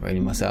about that really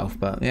myself,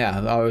 but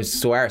I was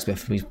saw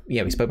Aerosmith. We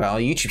spoke about our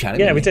YouTube channel.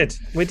 Yeah, we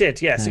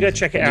did. Yeah, so go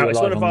check it out. It's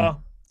one of our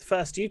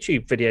first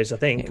YouTube videos, I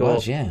think. It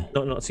was, yeah.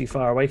 Not too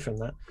far away from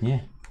that.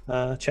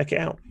 Yeah. Check it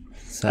out.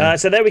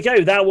 So there we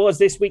go. That was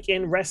This Week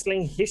in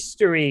Wrestling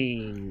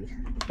History.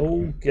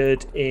 All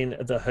good in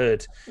the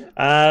hood.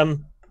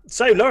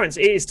 So, Lawrence,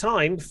 it is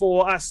time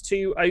for us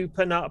to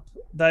open up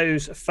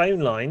those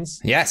phone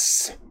lines.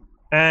 Yes.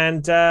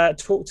 And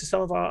talk to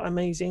some of our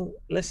amazing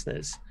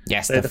listeners.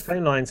 Yes. So the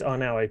phone lines are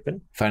now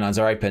open. Phone lines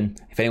are open.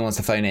 If anyone wants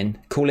to phone in,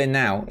 call in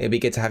now. It'd be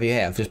good to have you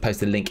here. I've just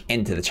posted a link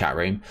into the chat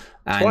room.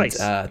 And,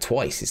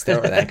 twice. It's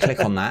there right there.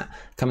 Click on that.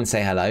 Come and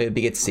say hello. It'd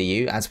be good to see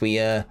you as we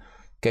go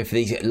for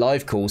these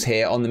live calls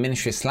here on the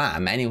Ministry of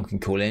Slam. Anyone can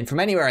call in from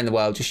anywhere in the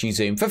world. Just use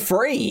Zoom for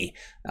free.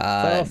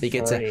 It'd be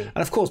good to. And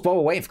of course, while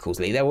we're waiting for calls,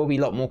 Lee, there will be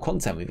a lot more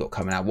content we've got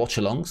coming out.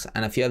 Watch-alongs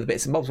and a few other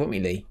bits and bobs, won't we,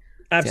 Lee?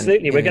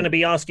 Absolutely. We're going to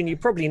be asking you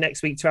probably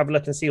next week to have a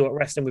look and see what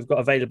wrestling we've got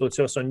available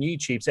to us on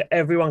YouTube, so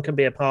everyone can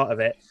be a part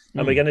of it.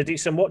 And we're going to do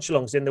some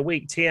watch-alongs in the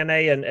week.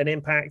 TNA and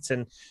Impact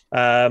and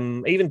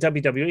even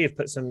WWE have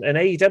put some, and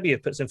AEW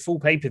have put some full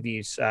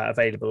pay-per-views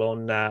available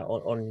on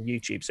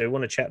YouTube. So we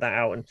want to check that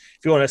out. And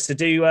if you want us to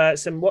do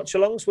some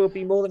watch-alongs, we'll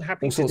be more than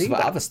happy to do that. All sorts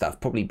of other stuff.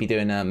 Probably be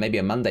doing maybe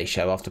a Monday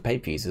show after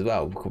pay-per-views as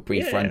well. We'll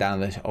brief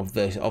rundown of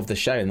the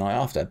show the night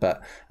after.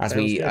 But as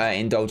we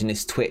indulge in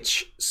this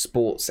Twitch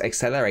Sports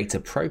Accelerator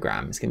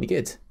program, it's going to be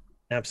good.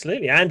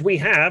 Absolutely. And we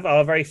have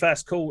our very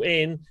first call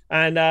in.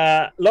 And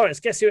Lawrence,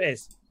 guess who it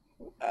is?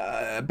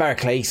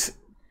 Barracles.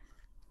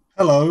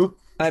 Hello.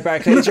 Hi,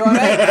 Barracles. You all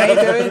right, mate? How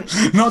you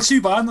doing? Not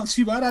too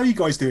bad. How are you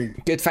guys doing?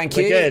 Good, thank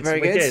you. We're good.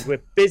 Very good.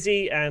 We're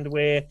busy and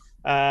we're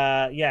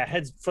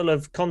heads full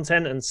of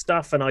content and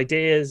stuff and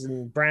ideas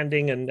and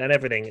branding and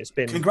everything. It's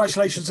been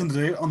congratulations on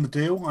the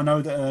deal. I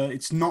know that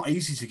it's not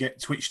easy to get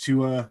Twitch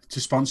to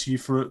sponsor you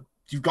for it.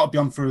 You've got to be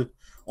on for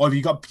either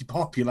you've got to be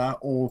popular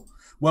or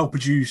well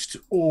produced,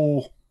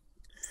 or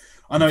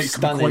I know it's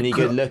stunningly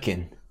good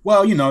looking.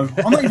 Well, I'm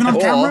not even on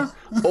camera.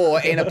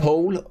 Or in a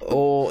pool,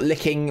 or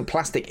licking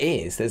plastic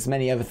ears. There's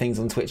many other things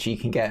on Twitch you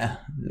can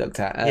get looked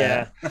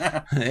at.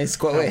 It's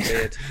quite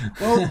weird.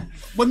 Well,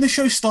 when the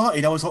show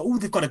started, I was like,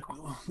 we've got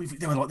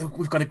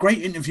a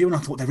great interview, and I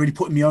thought they're really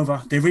putting me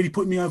over.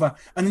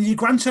 And then your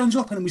grand turns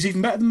up, and it was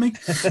even better than me.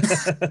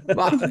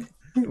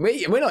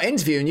 We're not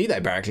interviewing you though,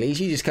 Barracles.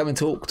 You just come and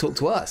talk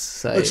to us.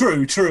 So.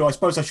 True. I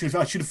suppose I should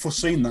have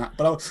foreseen that,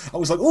 but I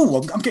was like,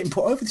 I'm getting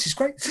put over. This is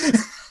great.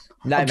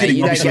 No, mate,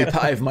 you don't get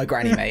put over my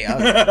granny, mate.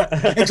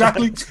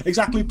 Exactly.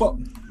 But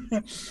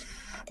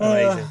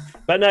amazing.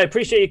 But no,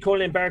 appreciate you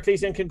calling in,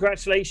 Barracles, and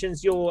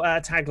congratulations. Your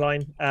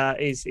tagline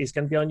is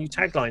going to be our new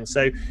tagline.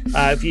 So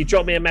if you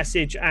drop me a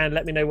message and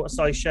let me know what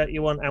size shirt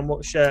you want and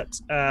what shirt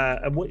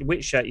and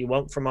which shirt you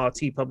want from our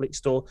TeePublic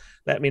store,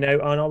 let me know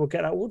and I will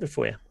get that ordered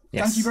for you.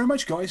 Yes. Thank you very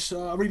much, guys.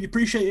 I really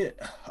appreciate it.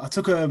 I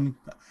took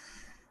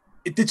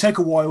it did take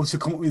a while to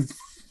come up with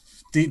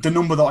the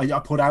number that I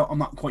put out. I'm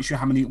not quite sure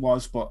how many it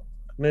was, but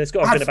I mean, it's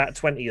got to have been about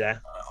 20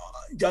 there.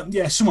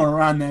 Yeah, somewhere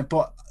around there.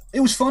 But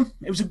it was fun.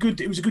 It was a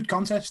good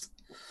contest.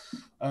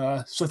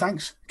 So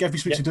thanks. Gave me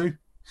something to do.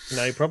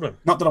 No problem.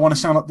 Not that I want to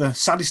sound like the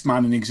saddest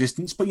man in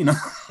existence, but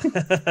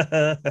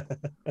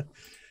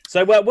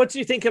So, what do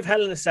you think of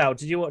Hell in a Cell?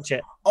 Did you watch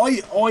it?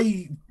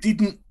 I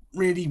didn't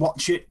really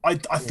watch it. I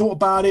thought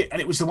about it, and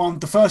it was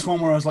the first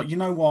one where I was like, you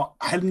know what,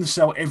 Hell in a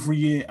Cell every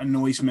year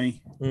annoys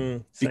me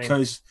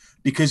because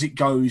it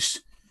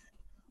goes.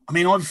 I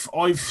mean,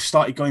 I've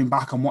started going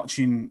back and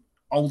watching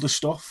older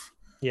stuff,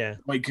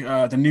 like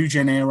the New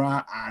Gen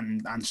era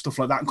and stuff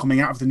like that, and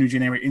coming out of the New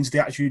Gen era into the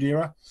Attitude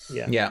era,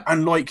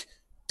 and like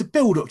the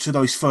build up to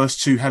those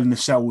first two Hell in a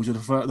Cells,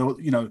 or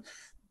you know.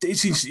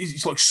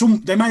 It's like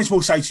they may as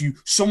well say to you,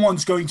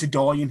 someone's going to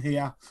die in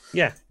here.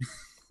 Yeah.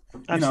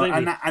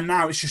 Absolutely. And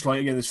now it's just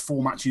like, there's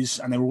 4 matches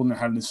and they're all in a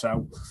Hell in a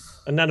Cell.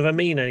 And none of them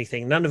mean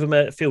anything. None of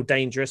them feel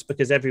dangerous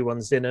because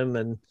everyone's in them.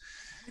 And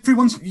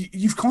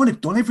you've kind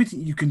of done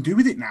everything you can do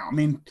with it now. I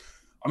mean,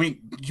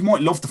 you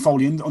might love the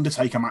Foley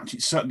Undertaker match.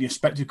 It's certainly a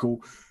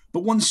spectacle.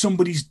 But once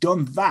somebody's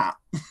done that,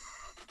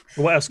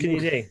 what else can you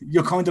do?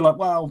 You're kind of like,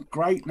 well,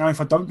 great. Now if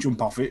I don't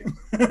jump off it,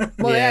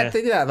 well, they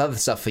did have other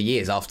stuff for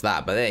years after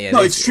that, but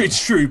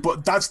it's true.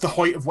 But that's the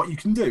height of what you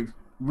can do.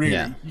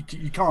 Really,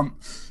 you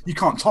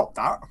can't top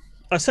that.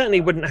 I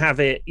certainly wouldn't have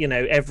it,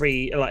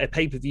 every like a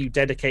pay-per-view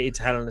dedicated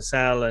to Hell in a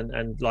Cell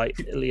and like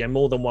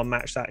more than one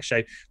match that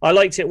show. I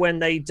liked it when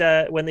they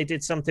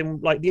did something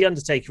like The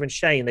Undertaker and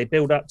Shane. They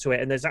build up to it,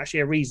 and there's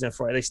actually a reason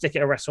for it. They stick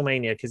it at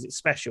WrestleMania because it's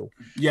special.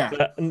 Yeah.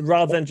 But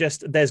rather than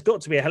just there's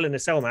got to be a Hell in a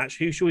Cell match,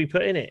 who should we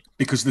put in it?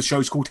 Because the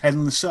show's called Hell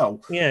in a Cell.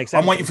 Yeah,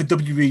 exactly. I'm waiting for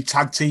WWE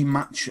tag team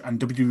match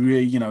and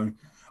WWE.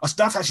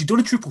 They've actually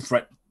done a triple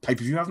threat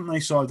pay-per-view, haven't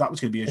they? So that was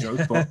going to be a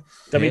joke. But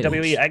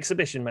WWE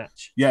exhibition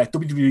match. Yeah,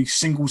 WWE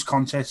singles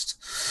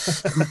contest.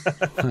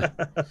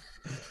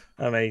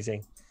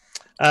 Amazing.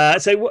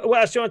 So what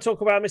else do you want to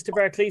talk about, Mr.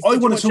 Berkeley? I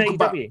want to talk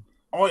about.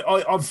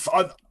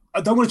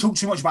 I don't want to talk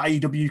too much about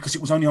AEW because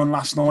it was only on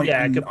last night.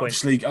 Yeah, and good point.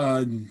 Obviously,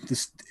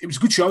 it was a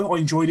good show. I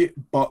enjoyed it,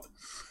 but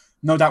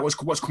no doubt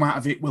what's come out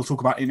of it, we'll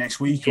talk about it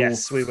next week.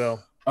 Yes, we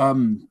will.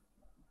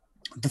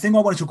 The thing I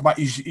want to talk about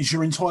is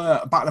your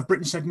entire Battle of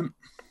Britain segment.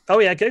 Oh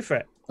yeah, go for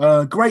it.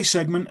 Great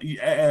segment.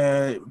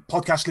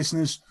 Podcast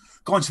listeners,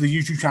 go onto the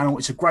YouTube channel.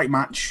 It's a great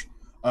match.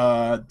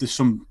 There's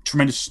some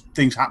tremendous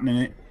things happening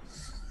in it.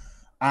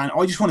 And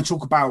I just want to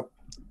talk about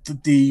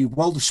the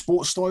world of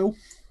sports style.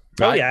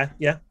 Right. Oh,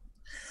 yeah.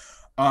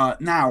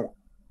 Now,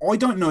 I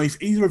don't know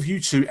if either of you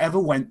two ever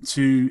went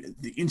to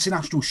the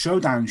International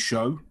Showdown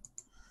show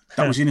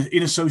that was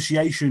in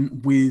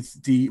association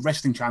with the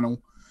Wrestling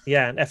Channel.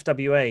 Yeah, and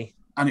FWA.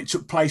 And it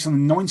took place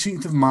on the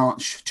 19th of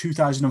March,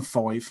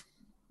 2005.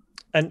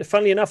 And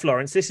funnily enough,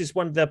 Lawrence, this is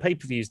one of the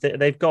pay-per-views that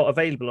they've got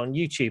available on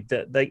YouTube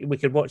that we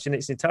could watch in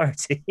its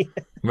entirety.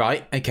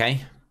 Right.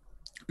 Okay.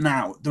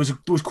 Now there was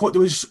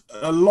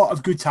a lot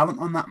of good talent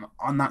on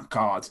that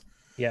card.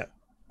 Yeah.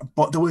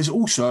 But there was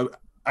also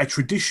a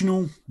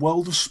traditional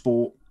World of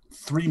Sport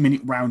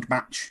 3-minute round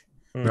match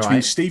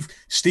between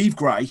Steve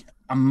Gray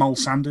and Mole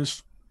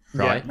Sanders.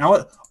 Right.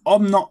 Now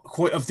I'm not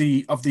quite of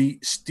the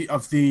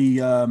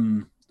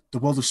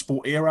World of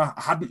Sport era.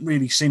 I hadn't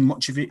really seen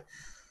much of it.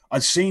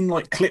 I'd seen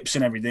like clips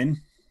and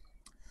everything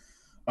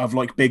of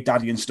like Big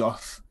Daddy and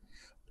stuff,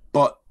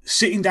 but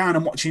sitting down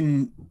and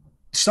watching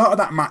the start of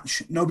that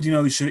match, nobody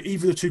knows who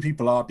either the two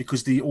people are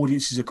because the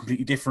audiences are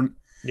completely different.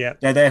 Yeah,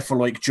 they're there for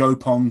like Joe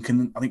Punk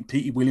and I think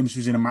Petey Williams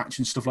was in a match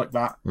and stuff like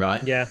that.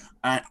 Right. Yeah.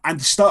 And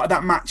the start of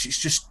that match, it's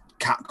just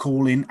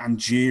catcalling and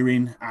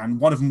jeering, and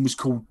one of them was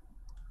called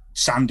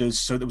Sanders,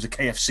 so there was a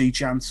KFC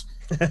chant.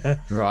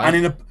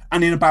 Right.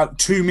 And in about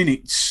 2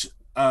 minutes,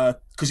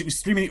 because it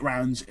was 3-minute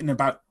rounds,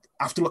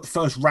 after like the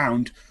first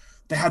round,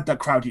 they had that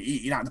crowd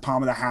eating out the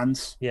palm of their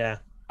hands. Yeah.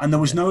 And there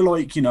was no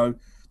there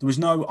was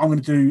no, I'm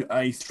going to do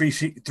a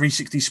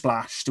 360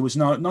 splash. There was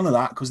none of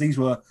that because these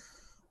were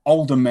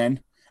older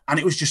men. And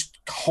it was just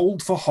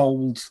hold for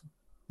hold,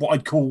 what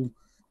I'd call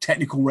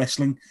technical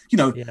wrestling.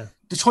 The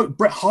type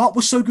Bret Hart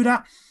was so good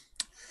at.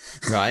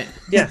 Right.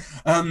 Yeah.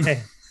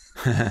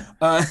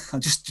 I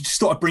just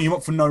thought I'd bring him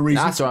up for no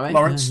reason. That's all right,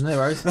 Lawrence. No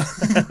worries.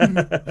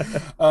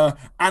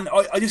 And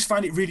I just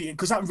found it really,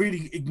 because that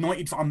really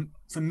ignited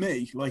for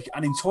me like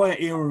an entire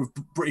era of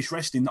British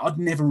wrestling that I'd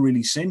never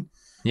really seen.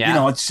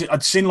 Yeah.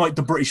 I'd seen like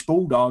the British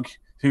Bulldog,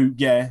 who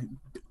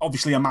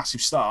obviously a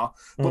massive star,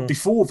 but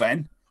before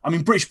then, I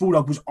mean, British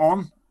Bulldog was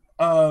on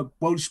World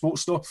of Sport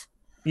stuff.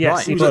 Yes,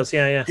 right. he was.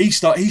 Yeah. He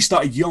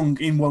started young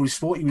in World of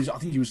Sport. I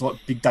think he was like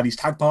Big Daddy's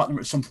tag partner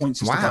at some point.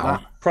 Wow. Stuff like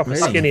that. Proper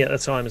skinny at the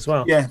time as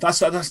well. Yeah, that's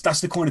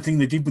the kind of thing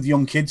they did with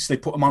young kids. They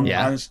put them on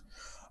as,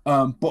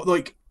 but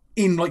like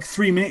in like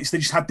 3 minutes, they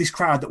just had this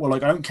crowd that were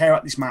like, I don't care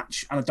about this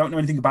match and I don't know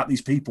anything about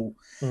these people,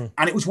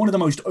 and it was one of the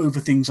most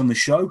over things on the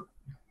show.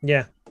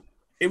 Yeah,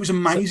 it was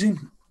amazing.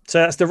 So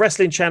that's the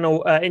Wrestling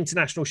Channel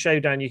International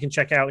Showdown. You can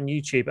check out on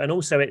YouTube, and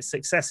also its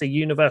successor,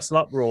 Universal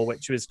Uproar,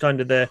 which was kind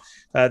of the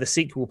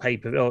sequel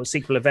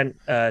sequel event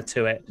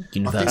to it.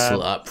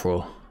 Universal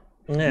Uproar.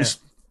 Yeah,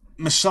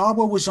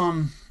 Misawa was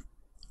on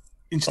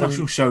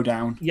International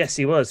Showdown. Yes,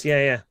 he was.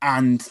 Yeah.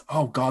 And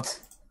oh god,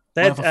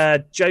 They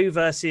had Joe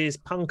versus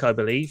Punk, I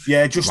believe.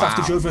 Yeah, just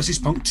after Joe versus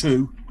Punk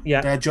 2.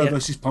 Yeah, they had Joe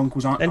versus Punk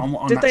was on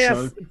did that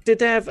show. Did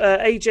they have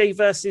AJ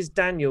versus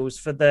Daniels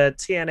for the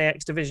TNA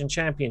X Division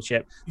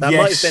Championship? That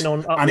might have been on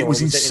Uproar, and it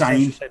was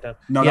insane.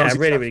 No, that was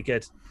really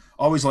good.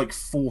 I was like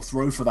 4th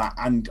row for that,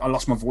 and I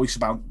lost my voice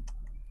about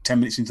 10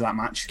 minutes into that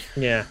match.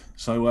 Yeah.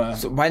 So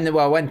when the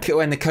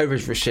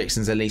COVID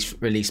restrictions are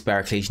released,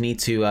 Berkeley, you need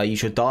to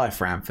use your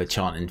diaphragm for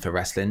chanting for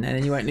wrestling, and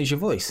then you won't lose your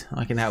voice.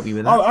 I can help you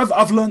with that. Oh,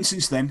 I've learned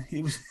since then.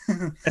 It was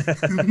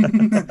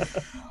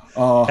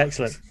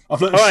excellent.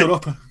 I've learned to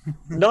shut up.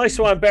 Nice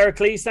one,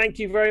 Berkeley. Thank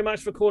you very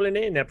much for calling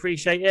in. I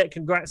appreciate it.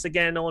 Congrats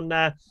again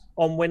on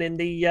winning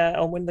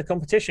the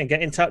competition.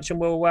 Get in touch and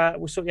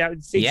we'll sort you out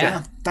with the details.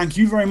 Yeah, thank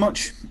you very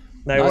much.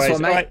 No worries.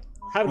 One, mate. All right.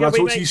 Have a good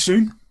week, talk to you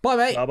soon. Bye,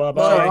 mate.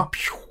 Bye.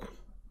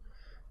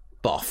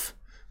 Boff.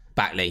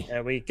 Backley.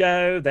 There we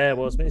go. There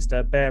was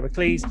Mr.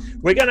 Berkeley.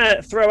 We're going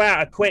to throw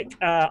out a quick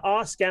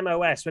Ask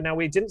MOS. Now,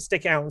 we didn't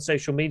stick out on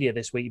social media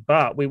this week,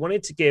 but we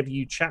wanted to give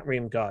you chat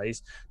room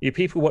guys, you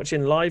people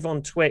watching live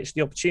on Twitch,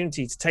 the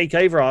opportunity to take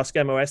over Ask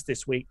MOS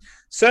this week.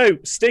 So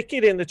stick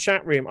it in the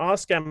chat room.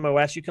 Ask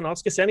MOS. You can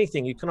ask us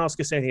anything. You can ask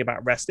us anything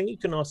about wrestling. You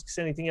can ask us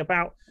anything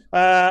about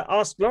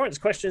ask Lawrence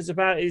questions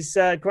about his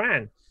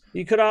gran.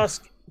 You could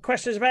ask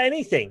questions about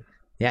anything.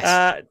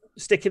 Yes.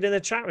 Stick it in the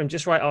chat room.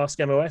 Just write Ask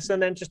MOS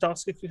and then just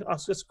ask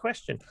us a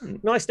question.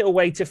 Nice little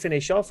way to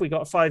finish off. We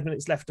got 5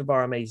 minutes left of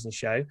our amazing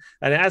show,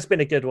 and it has been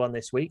a good one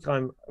this week.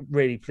 I'm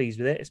really pleased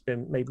with it. It's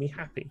made me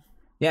happy.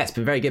 Yeah, it's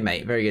been very good,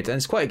 mate. Very good. And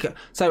it's quite good.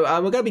 So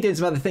we're going to be doing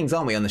some other things,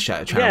 aren't we, on the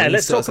show? Yeah,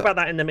 let's talk about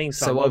that in the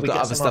meantime. So we've got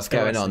other stuff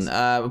going on.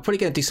 We're probably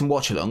going to do some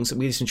watch-alongs.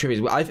 We do some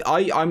trivia.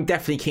 I'm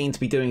definitely keen to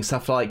be doing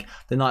stuff like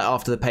the night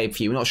after the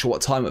pay-per-view. We're not sure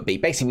what time it would be.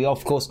 Basically,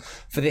 of course,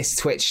 for this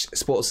Twitch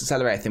Sports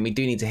Accelerator thing, we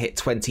do need to hit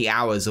 20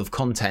 hours of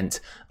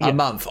content a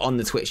month on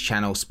the Twitch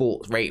channel,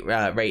 sports rate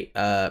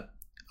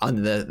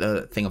under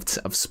the thing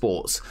of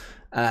sports.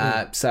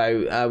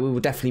 So we will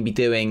definitely be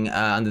doing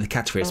under the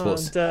category of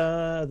sports.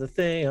 Under the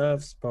thing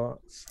of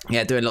sports.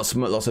 Yeah, doing lots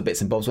of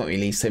bits and bobs, won't we,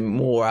 Lee? So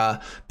more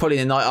probably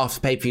the night after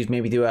pay-per-views,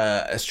 maybe do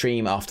a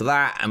stream after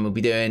that, and we'll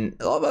be doing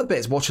a lot of other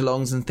bits,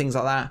 watch-alongs and things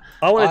like that.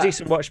 I want to do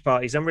some watch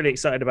parties. I'm really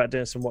excited about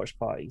doing some watch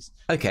parties.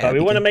 Okay. But we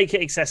want to make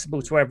it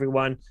accessible to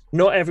everyone.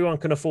 Not everyone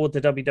can afford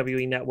the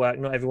WWE Network.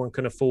 Not everyone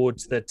can afford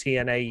the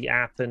TNA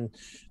app, and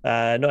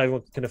not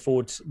everyone can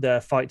afford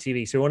the Fight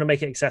TV. So we want to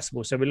make it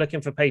accessible. So we're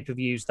looking for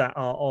pay-per-views that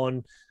are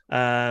on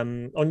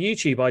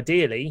YouTube,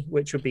 ideally,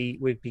 which would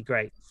be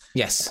great.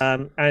 Yes.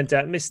 And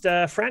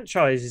Mr.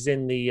 Franchise is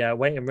in the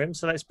waiting room,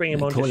 so let's bring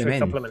him on just for a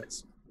couple of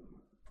minutes.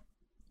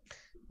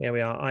 Here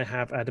we are. I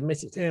have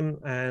admitted him,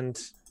 and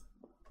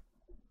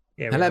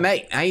hello,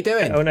 mate. How you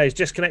doing? Oh no, he's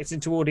just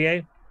connected to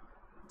audio.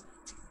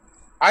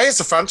 Hi, it's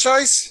the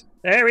Franchise.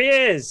 There he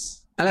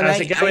is. Hello,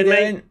 mate. How you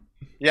doing, mate?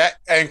 Yeah,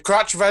 and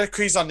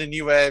congratulations on the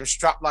new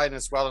strapline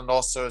as well, and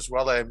also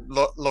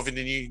loving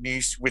the new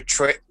news with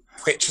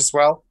Twitch as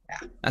well.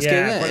 That's good,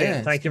 isn't it? Brilliant.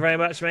 Yeah. Thank you very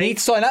much, mate. You need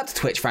to sign up to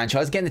Twitch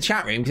Franchise, get in the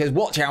chat room, because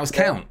watch hours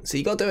count, so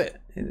you got to do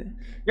it.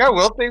 Yeah,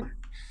 we'll do.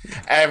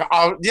 I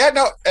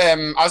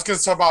was going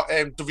to talk about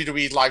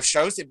WWE live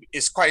shows.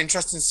 It's quite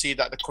interesting to see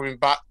that they're coming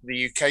back to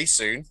the UK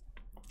soon.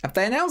 Have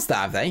they announced that,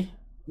 have they?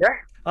 Yeah.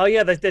 Oh,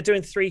 yeah, they're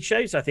doing 3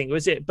 shows, I think.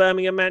 Was it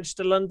Birmingham,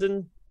 Manchester,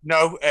 London?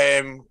 No.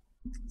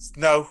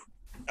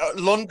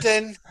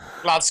 London,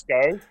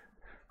 Glasgow,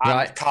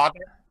 and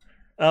Cardiff.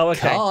 Oh,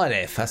 okay.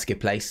 Cardiff, that's a good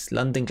place.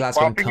 London,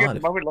 Glasgow, and Cardiff. At the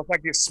moment, it looks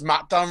like it's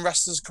SmackDown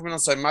wrestlers coming on,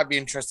 so it might be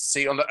interesting to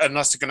see,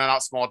 unless they're going to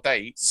announce more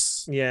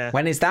dates. Yeah.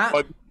 When is that?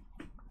 But,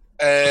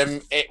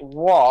 it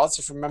was,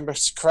 if I remember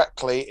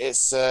correctly,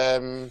 it's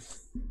I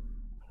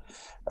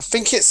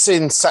think it's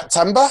in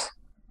September.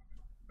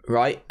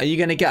 Right. Are you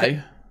going to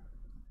go?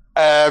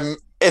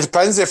 It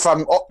depends if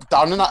I'm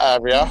down in that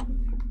area.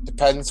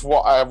 Depends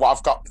what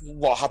I've got,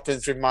 what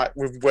happens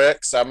with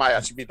work. So I might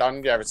actually be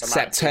down there.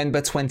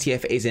 September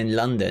 20th is in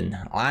London.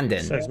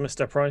 So it's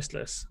Mr.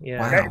 Priceless.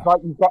 Yeah.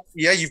 Wow.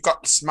 You've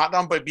got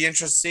SmackDown, but it'd be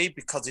interesting to see,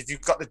 because if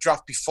you've got the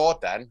draft before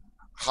then,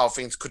 how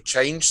things could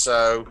change.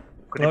 So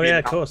could it be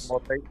of course,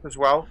 more dates as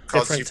well?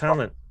 Different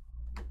talent.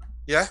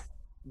 So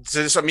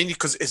that's what I mean,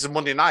 because it's a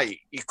Monday night.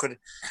 You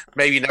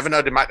never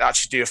know, they might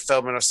actually do a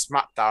filming of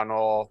SmackDown,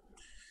 or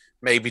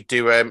maybe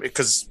do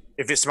because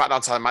if it's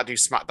SmackDown time, I might do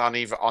SmackDown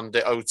either on the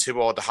O2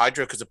 or the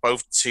Hydro, because they're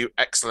both 2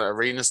 excellent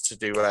arenas to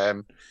do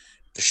the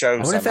shows.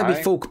 I wonder if they'll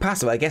be full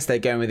capacity. I guess they're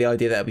going with the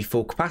idea that it'll be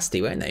full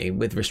capacity, won't they?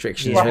 With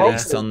restrictions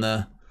released on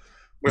the.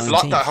 With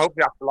 19th. Lockdown,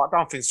 hopefully after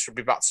lockdown, things should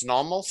be back to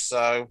normal.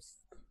 So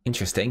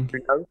interesting.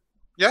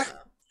 Yeah,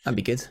 that'd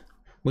be good.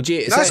 Would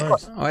you?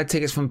 I had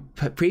tickets from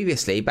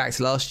previously back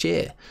to last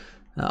year.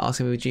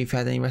 Asking if you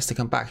had any rest to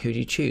come back, who would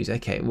you choose?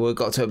 Okay, well, we've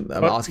got to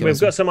ask him. We've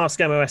got some Ask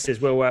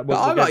MOSs. I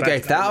might go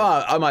to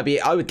that.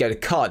 I would go to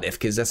Cardiff,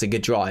 because that's a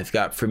good drive.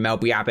 Go up through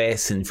Melbury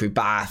Abbas and through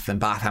Bath and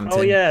Bathampton.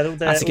 Oh yeah,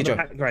 that's a good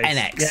drive.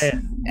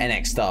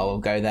 NX style. We'll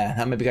go there.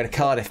 And maybe go to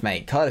Cardiff,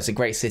 mate. Cardiff's a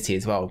great city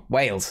as well.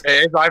 Wales.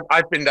 It is.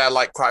 I've been there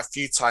like quite a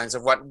few times. I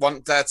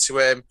went there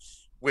to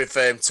with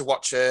to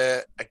watch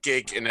a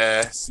gig in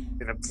a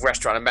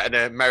restaurant. I met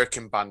an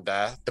American band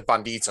there, the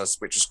Banditos,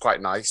 which was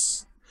quite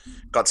nice.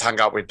 Got to hang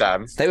out with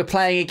them. They were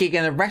playing a gig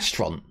in a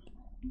restaurant.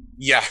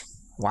 Yeah.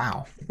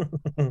 Wow.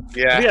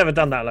 Yeah. Have you ever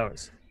done that,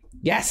 Lawrence?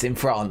 Yes, in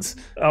France.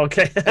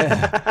 Okay.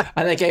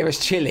 And they gave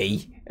us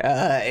chili.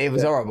 It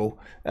was horrible.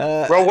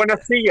 Well, when I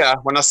see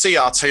you,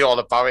 I'll tell you all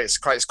about it. It's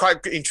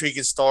quite an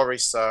intriguing story.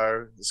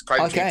 So it's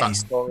quite intriguing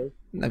backstory.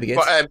 That'd be good.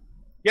 But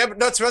yeah, but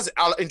no, to be honest,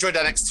 I enjoyed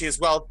NXT as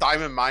well.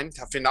 Diamond Mine,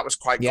 I think that was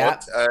quite good.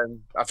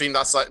 I think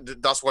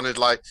that's one of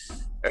like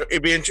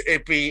it'd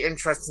be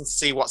interesting to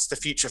see what's the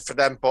future for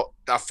them. But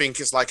I think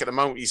it's like at the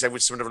moment you said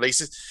with some of the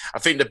releases, I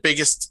think the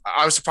biggest.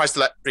 I was surprised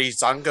to let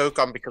Breezango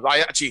go because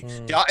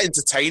they are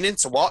entertaining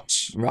to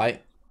watch.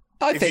 Right.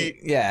 I think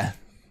yeah.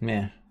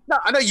 No,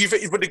 I know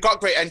but they've got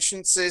great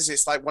entrances.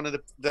 It's like one of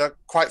the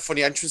quite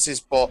funny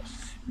entrances, but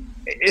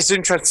it's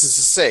interesting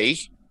to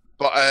see.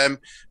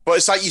 But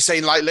it's like you're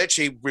saying, like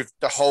literally with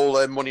the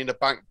whole Money in the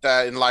Bank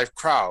there in live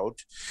crowd,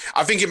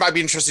 I think it might be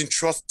an interesting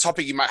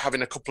topic you might have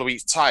in a couple of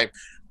weeks' time.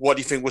 What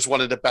do you think was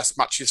one of the best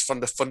matches from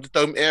the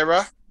Thunderdome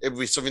era? It would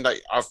be something that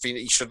I think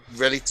you should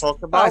really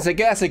talk about.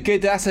 That's a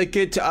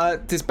good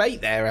debate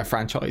there,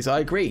 franchise. I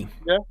agree.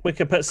 Yeah, we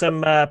could put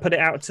it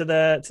out to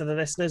the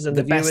listeners and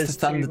the viewers.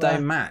 Best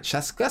Thunderdome match.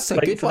 That's a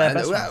good one.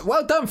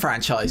 Well done,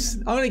 franchise.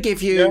 I'm going to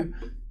give you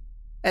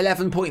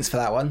 11 points for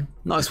that one.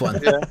 Nice one.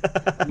 Yeah.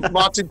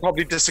 Martin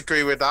probably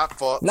disagree with that,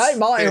 but no,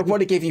 Martin will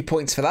probably give you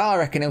points for that. I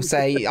reckon he'll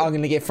say I'm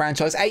going to give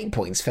franchise 8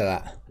 points for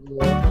that.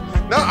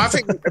 No, I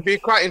think it'd be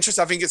quite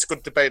interesting. I think it's a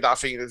good debate. That I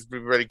think it'd be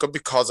really good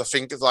because I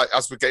think it's like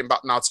as we're getting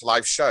back now to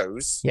live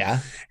shows,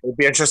 it'd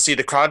be interesting to see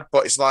the crowd.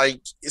 But it's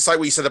like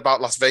what you said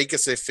about Las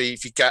Vegas. If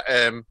you get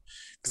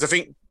because I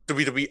think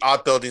WWE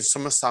are building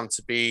SummerSlam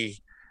to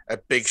be a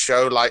big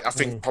show, like I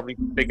think probably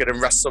bigger than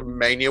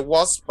WrestleMania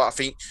was, but I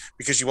think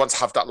because you want to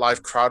have that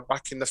live crowd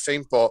back in the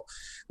thing. But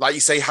like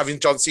you say, having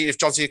John Cena, if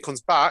John Cena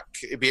comes back,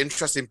 it'd be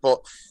interesting. But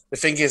the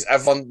thing is,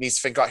 everyone needs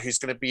to think about who's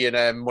going to be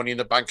in Money in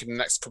the Bank in the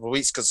next couple of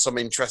weeks because some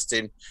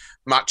interesting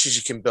matches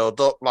you can build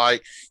up,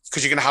 like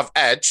because you're going to have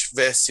Edge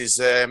versus.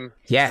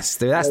 Yes,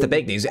 that's the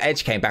big news.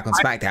 Edge came back on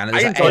SmackDown, and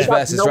it's Edge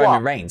versus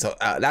Roman Reigns.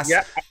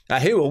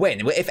 Who will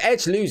win? If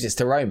Edge loses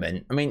to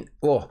Roman, I mean,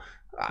 what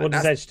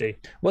does Edge do?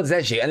 What does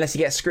Edge do? Unless he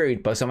gets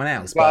screwed by someone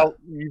else. Well,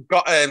 you've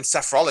got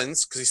Seth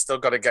Rollins because he's still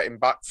got to get him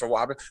back for what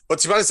happened. But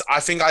to be honest,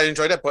 I think I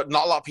enjoyed it, but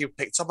not a lot of people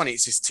picked up on it.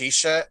 It's his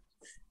T-shirt.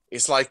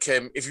 It's like,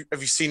 have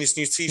you seen his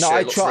new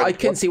T-shirt? No, I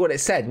couldn't see what it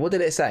said. What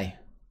did it say?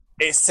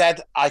 It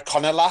said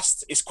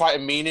Iconolast. It's quite a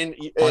meaning.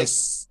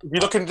 If you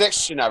look in the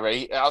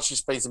dictionary, it actually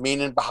explains the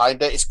meaning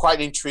behind it. It's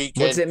quite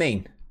intriguing. What does it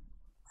mean?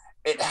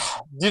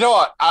 You know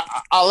what?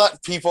 I'll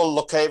let people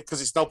look at it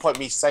because it's no point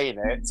me saying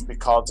it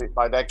because it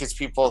like that gives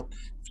people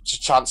a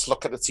chance to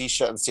look at the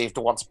T-shirt and see if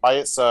they want to buy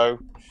it. So,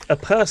 a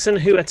person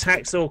who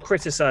attacks or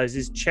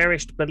criticizes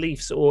cherished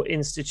beliefs or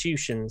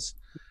institutions,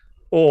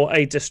 or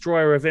a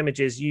destroyer of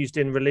images used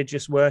in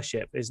religious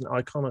worship, is an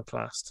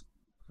iconoclast.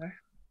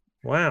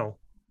 Wow.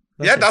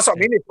 That's what I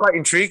mean. It's quite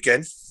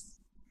intriguing.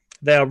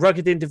 They are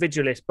rugged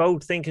individualists,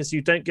 bold thinkers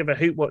who don't give a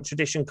hoot what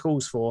tradition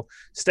calls for,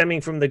 stemming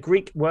from the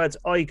Greek words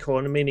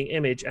icon, meaning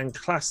image, and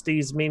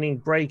klastes, meaning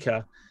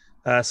breaker,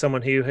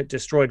 someone who had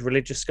destroyed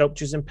religious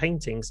sculptures and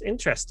paintings.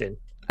 Interesting.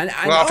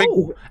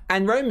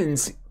 And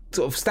Roman's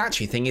sort of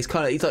statue thing is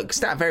kind of, he's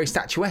like very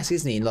statuesque,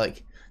 isn't he?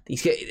 Like,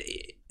 he's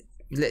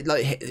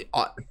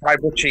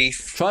Tribal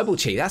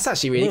Chief. That's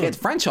actually really good.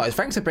 Franchise.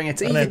 Thanks for bringing it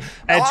to you.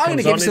 I'm going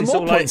to give you some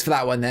more points for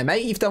that one there,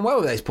 mate. You've done well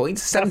with those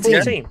points.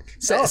 17.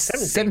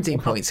 17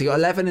 points. So you got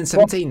 11 and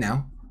 17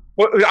 now.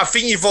 Well, I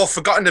think you've all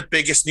forgotten the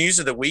biggest news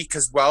of the week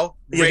as well.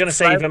 You're going to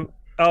say them.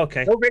 Oh,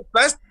 okay. No, Ric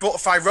Flair's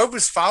Butterfly Road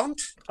was found.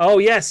 Oh,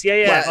 yes.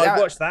 Yeah. I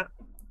watched that.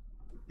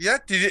 Yeah,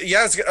 because you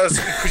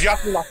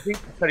asked me last week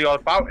to tell you all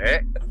about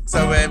it.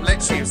 So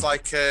literally, it was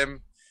like,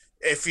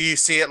 if you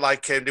see it,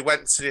 like they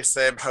went to this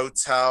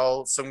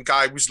hotel, some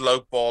guy was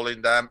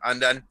lowballing them,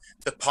 and then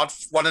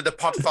one of the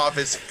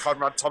Podfathers,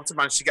 Conrad Thompson,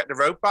 managed to get the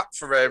road back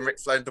for Ric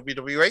Flair in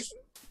WWE.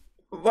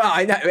 Well,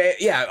 I know,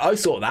 yeah, I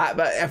saw that,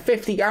 but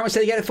 50. How much did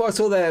he get it for? I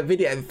saw the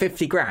video,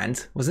 50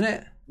 grand, wasn't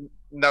it?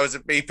 No,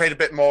 he paid a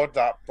bit more than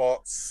that,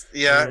 but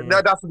yeah,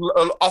 no, that's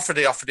offered.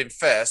 They offered him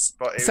first,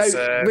 but it was,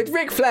 with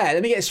Ric Flair,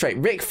 let me get it straight.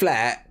 Ric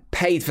Flair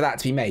paid for that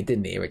to be made,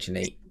 didn't he,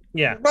 originally?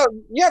 Yeah. Well,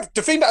 yeah.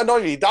 The thing that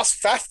annoyed me, that's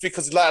theft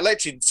because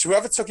literally,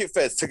 whoever took it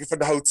first took it from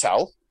the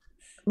hotel.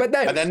 But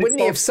no, wouldn't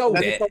he have sold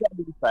it?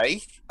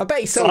 I bet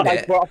he sold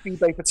it. Bought off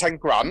eBay for 10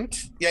 grand.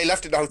 Yeah, he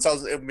left it in the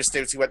hotel.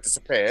 Mysteriously went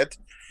disappeared.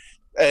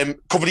 A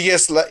couple of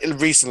years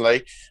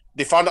recently,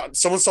 they found out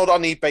someone sold it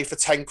on eBay for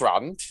 10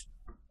 grand.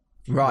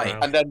 Right.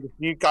 And then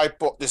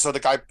this other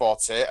guy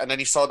bought it, and then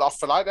he sold it off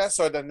for like that.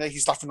 So then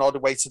he's laughing all the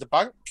way to the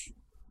bank.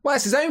 Well,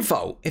 it's his own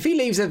fault. If he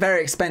leaves a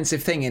very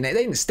expensive thing in it,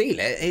 they didn't steal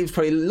it. He was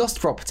probably lost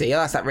property. Oh,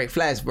 that's that Ric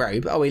Flair's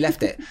robe. Oh, he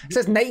left it. It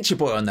says Nature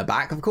Boy on the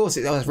back. Of course,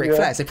 it was Ric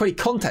Flair. So they probably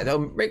contacted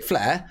Ric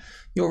Flair.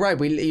 Your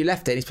road, you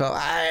left it. He's like,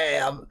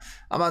 hey,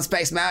 I'm on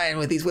Space Mountain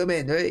with these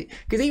women.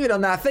 Because even on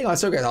that thing, I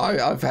still go,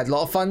 I've had a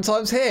lot of fun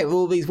times here with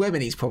all these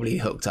women he's probably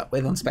hooked up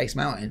with on Space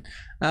Mountain.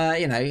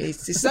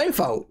 It's his own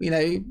fault.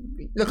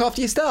 Look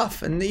after your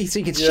stuff. And he's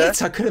thinking,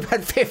 shit, I could have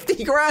had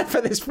 50 grand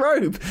for this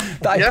robe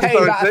that I paid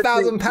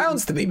about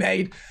 £1,000 to be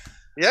made.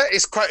 Yeah,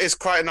 it's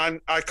quite an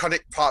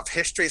iconic part of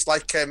history. It's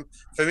like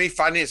for me,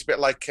 finding it's a bit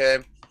like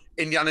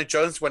Indiana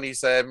Jones when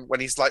he's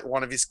like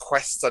one of his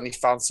quests and he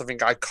found something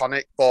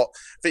iconic. But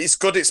it's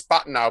good it's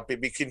back now. But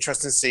it'd be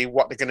interesting to see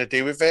what they're going to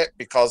do with it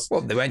because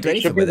they won't do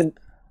anything with it.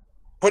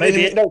 Put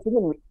it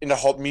in a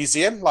whole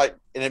museum, like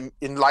in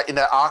they've got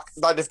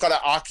an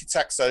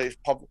architect, so it's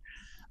probably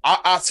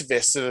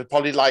artivists. So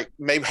probably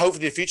maybe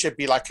hopefully in the future it'd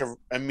be like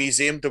a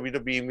museum,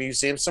 WWE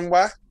museum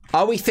somewhere.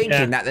 Are we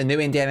thinking that the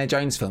new Indiana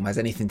Jones film has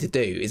anything to do?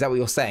 Is that what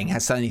you're saying?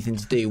 Has anything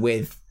to do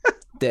with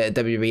the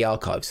WWE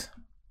archives?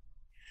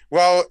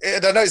 Well, I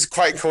don't know. It's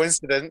quite a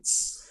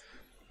coincidence.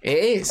 It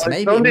is.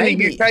 Maybe. Filmed in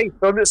the UK.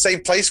 Filmed at the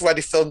same place where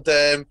they filmed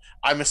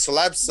I'm a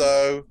Celeb.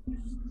 So,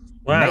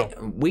 wow.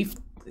 We've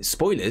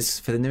spoilers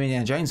for the new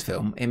Indiana Jones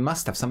film. It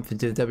must have something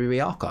to do with the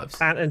WWE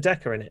archives. Ant and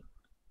Decker in it.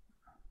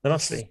 There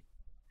must be.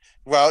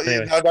 Well,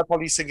 anyway. They're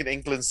probably singing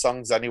England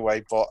songs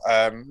anyway. But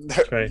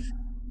right.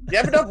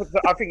 Yeah, but no,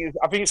 I think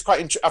it's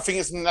quite. I think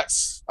it's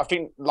next. I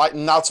think like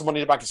now to Money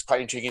in the Bank is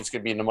quite intriguing. It's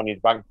going to be in the Money in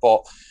the Bank,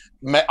 but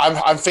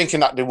I'm thinking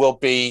that there will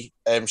be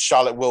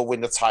Charlotte will win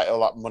the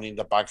title at Money in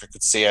the Bank. I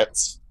could see it.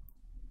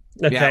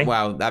 Okay. Yeah,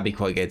 well, that'd be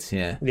quite good.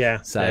 Yeah.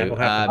 Yeah. So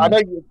I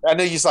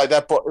know you like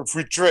that, but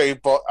for Drew,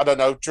 but I don't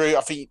know Drew.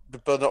 I think the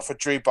build up for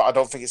Drew, but I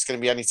don't think it's going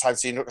to be any time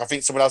soon. I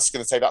think someone else is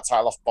going to take that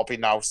title off Bobby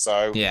now.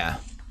 So yeah.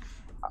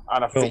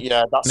 And I think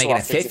that's making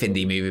a fifth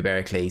indie movie,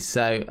 Berkeley.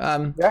 So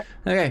yeah.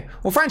 Okay.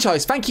 Well,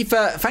 Franchise, thank you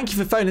for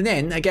phoning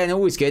in again.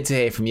 Always good to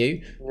hear from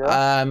you.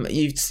 Yeah.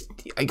 You've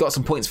got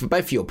some points for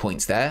both of your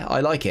points there. I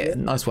like it.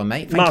 Nice one,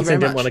 mate. Thank Martin you very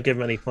much. Didn't want to give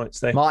him any points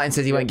though. Martin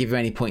says he won't give you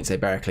any points though,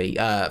 Berkeley.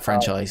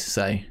 Franchise.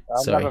 So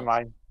sorry. Never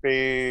mind.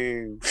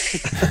 Boo.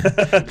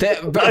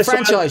 But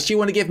Franchise, do you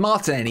want to give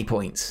Martin any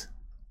points?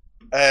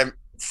 3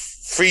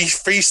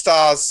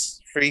 stars.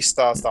 3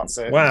 stars. That's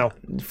it. Wow.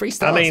 3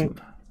 stars. I mean.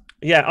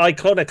 Yeah,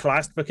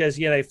 iconoclast because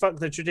fuck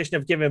the tradition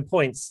of giving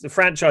points. The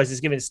franchise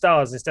is giving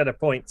stars instead of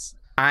points.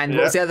 And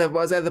what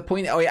was the other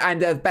point? Oh, yeah,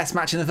 and best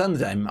match in the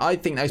Thunderdome. I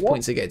think those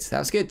points are good.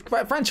 That's good.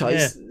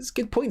 Franchise, it's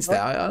good points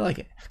there. I like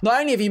it. Not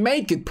only have you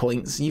made good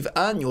points, you've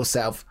earned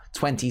yourself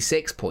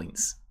 26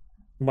 points.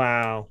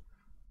 Wow.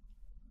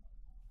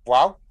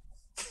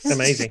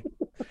 Amazing.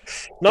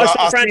 Nice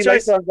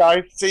franchise.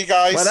 See you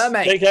guys. Well done,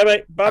 mate. Take care,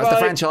 mate. Bye-bye. That's the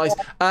franchise.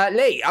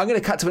 Lee, I'm going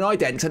to cut to an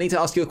ident because I need to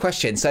ask you a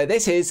question. So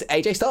this is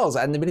AJ Styles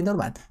and the $1 Million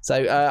Man. So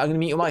I'm going to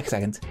mute your mic a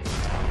second.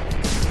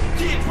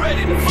 Get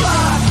ready to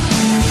fly.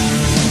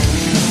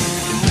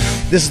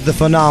 This is the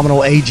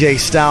phenomenal AJ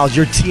Styles,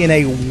 your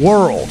TNA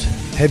World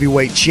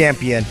Heavyweight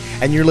Champion,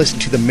 and you're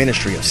listening to the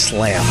Ministry of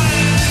Slam.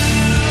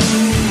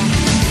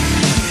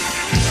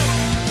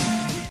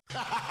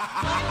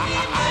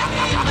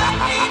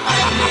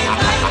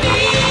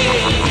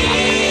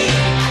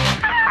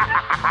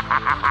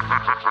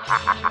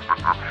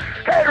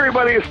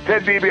 Everybody, it's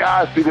Ted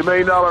DiBiase, the $1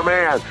 Million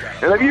Man.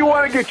 And if you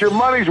want to get your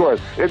money's worth,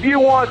 if you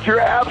want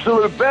your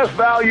absolute best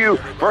value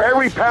for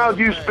every pound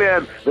you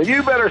spend, then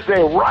you better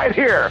stay right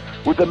here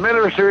with the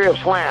Ministry of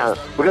Slam.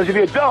 Because if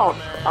you don't,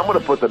 I'm going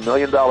to put the $1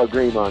 Million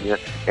Dream on you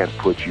and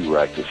put you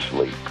right to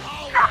sleep.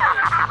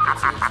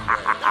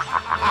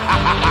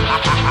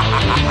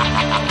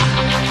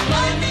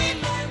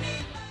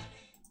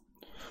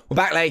 We're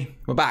back, Lee.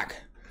 We're back.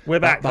 We're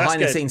back.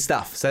 Behind the scenes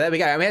stuff. So there we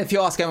go. I mean, a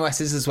few Ask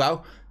MOSs as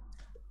well.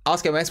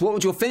 Ask MOS, what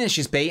would your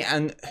finishes be,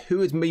 and who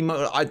would be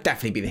more? I'd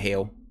definitely be the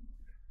heel.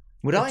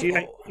 Would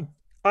I?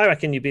 I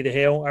reckon you'd be the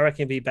heel. I reckon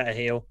you'd be better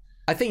heel.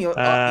 I think you're.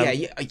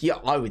 Yeah.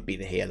 I would be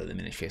the heel of the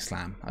Ministry of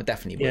Slam. I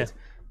definitely would. Yeah.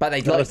 But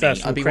they'd like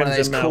me. I'd be one of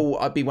those cool.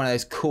 I'd be one of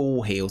those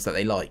cool heels that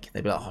they like.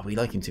 They'd be like, oh, we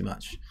like him too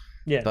much.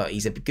 Yeah. But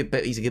he's a good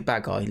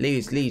bad guy.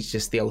 Lee's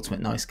just the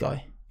ultimate nice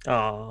guy.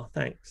 Oh,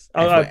 thanks.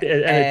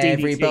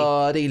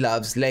 Everybody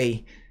loves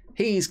Lee.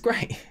 He's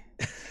great.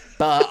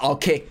 But I'll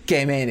kick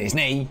him in his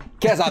knee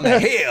because I'm the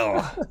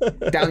heel.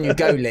 Down you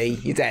go, Lee.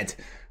 You're dead.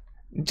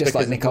 Just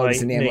like Nick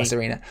Aldis in the NOS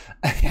Arena.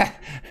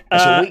 That's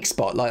your weak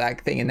spot, like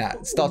that thing in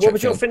that Star Trek. What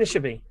would your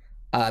finisher be?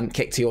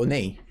 Kick to your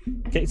knee.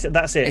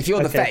 That's it. If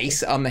you're the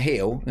face, I'm the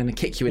heel. I'm going to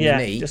kick you in the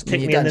knee. Just kick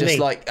me in the knee. Just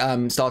like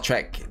Star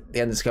Trek,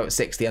 The Undiscovered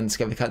 6, The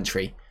Undiscovered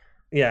Country.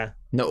 Yeah.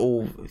 Not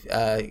all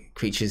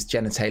creatures'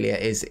 genitalia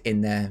is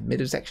in their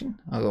middle section.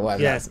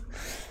 Remember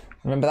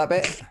that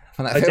bit?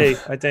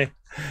 I do.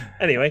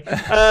 Anyway,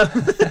 ask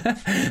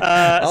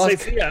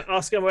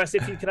MOS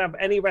if you could have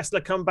any wrestler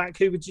come back,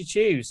 who would you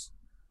choose?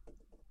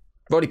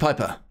 Roddy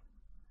Piper.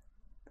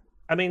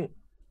 I mean,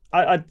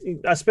 I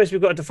suppose we've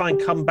got to define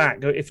come back.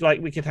 If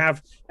we could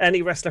have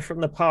any wrestler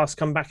from the past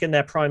come back in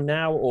their prime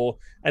now, or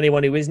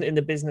anyone who isn't in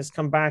the business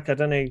come back. I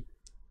don't know.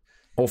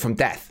 Or from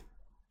death.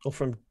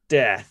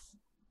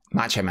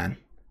 Macho Man.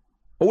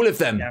 All of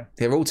them. Yeah.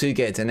 They're all too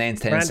good, and they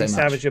entertain Randy so much.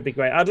 Savage would be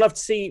great. I'd love to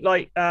see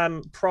like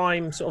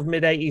prime sort of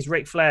mid-80s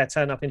Ric Flair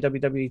turn up in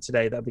WWE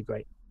today. That'd be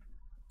great.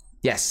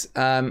 Yes.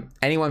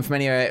 Anyone from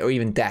anywhere, or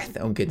even Death.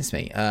 Oh goodness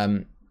me.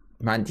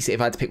 Randy. If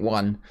I had to pick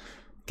one,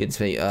 goodness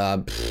me.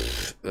 Hulk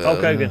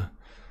Hogan.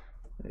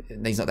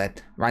 He's not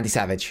dead. Randy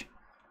Savage.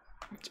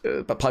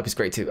 But Piper's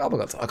great too. Oh my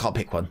god, I can't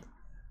pick one.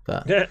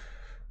 But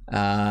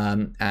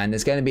and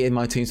there's going to be in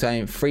my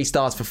tombstone 3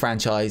 stars for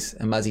franchise,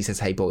 and Muzzy says,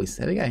 "Hey boys."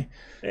 There we go.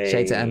 Hey.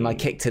 Shades and my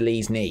kick to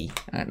Lee's knee.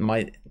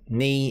 My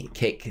knee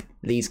kick,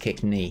 Lee's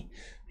kick knee.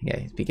 Yeah,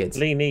 it'd be good.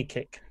 Lee knee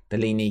kick. The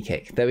Lee knee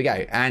kick. There we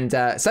go. And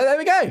so there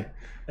we go.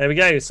 There we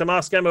go. Some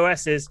Ask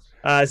MOSs.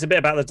 It's a bit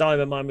about the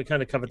Diamond Mine. We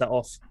kind of covered that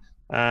off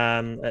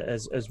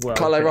as well.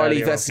 Kyle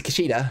O'Reilly versus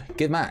Kushida.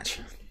 Good match.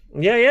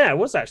 Yeah, it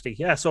was actually.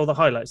 Yeah, I saw the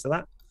highlights of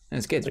that.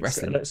 It's good.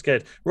 Wrestling. Looks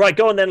good. Right,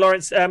 go on then,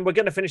 Lawrence. We're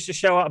going to finish the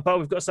show up, but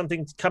we've got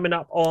something coming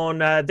up on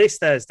this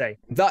Thursday.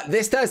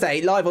 This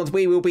Thursday,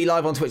 we will be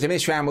live on Twitch. And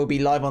Instagram will be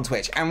live on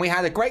Twitch. And we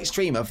had a great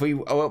streamer.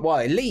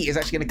 Lee is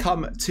actually going to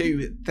come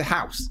to the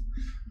house.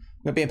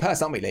 We'll be in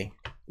person, aren't we, Lee?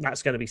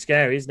 That's going to be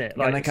scary, isn't it?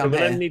 Like, so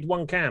we'll only need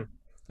one cam.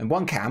 And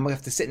one cam, we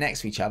have to sit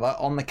next to each other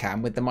on the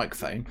cam with the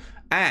microphone.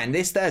 And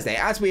this Thursday,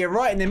 as we are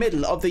right in the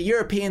middle of the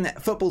European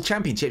Football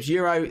Championships,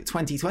 Euro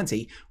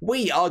 2020,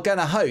 we are going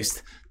to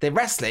host the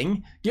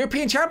Wrestling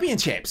European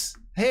Championships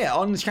here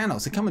on the channel.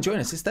 So come and join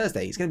us this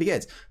Thursday. It's going to be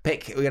good.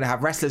 We're going to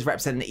have wrestlers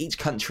representing each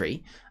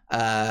country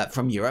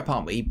from Europe,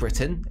 aren't we?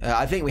 Britain.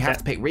 I think we have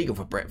to pick Regal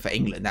for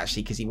England,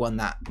 actually, because he won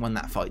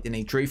that fight, didn't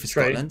he? Drew for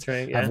Scotland.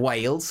 Yeah. Of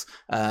Wales.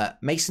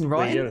 Mason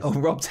Ryan or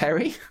Rob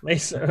Terry.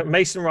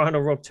 Mason Ryan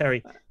or Rob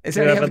Terry. Is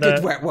there any other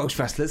good Welsh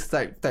wrestlers?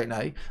 Don't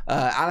know.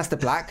 Alistair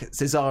Black,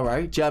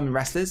 Cesaro, German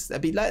wrestlers.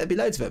 There'll be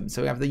loads of them.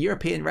 So we have the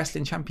European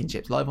Wrestling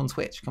Championships live on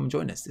Twitch. Come and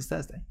join us this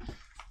Thursday.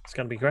 It's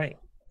going to be great.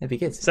 It'd be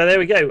good. So there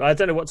we go. I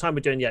don't know what time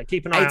we're doing yet.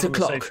 Keep an eye out on the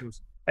 8:00.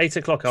 socials.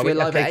 8:00. Are we we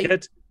live at 8?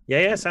 Good.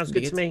 Yeah. Sounds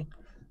good to me.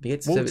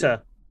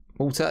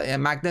 Walter, yeah,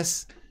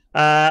 Magnus.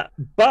 But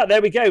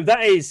there we go.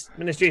 That is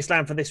Ministry of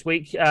Slam for this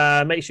week.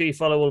 Make sure you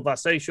follow all of our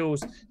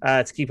socials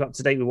to keep up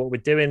to date with what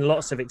we're doing.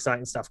 Lots of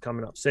exciting stuff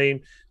coming up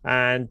soon.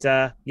 And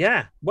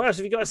what else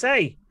have you got to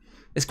say?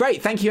 It's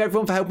great. Thank you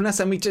everyone for helping us.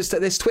 And we just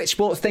this Twitch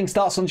Sports thing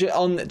starts on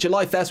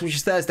July 1st, which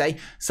is Thursday.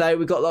 So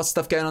we've got lots of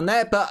stuff going on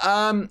there. But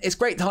it's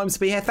great times to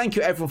be here. Thank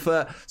you everyone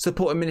for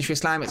supporting Ministry of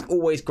Slam. It's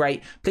always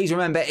great. Please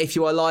remember, if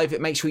you are live,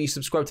 make sure you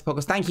subscribe to the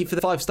podcast. Thank you for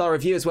the 5-star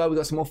review as well. We've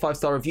got some more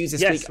 5-star reviews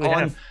this week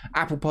on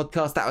Apple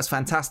Podcast. That was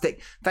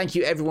fantastic. Thank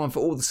you everyone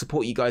for all the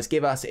support you guys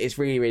give us. It's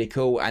really, really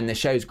cool. And the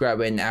show's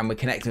growing and we're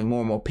connecting with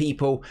more and more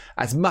people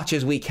as much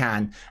as we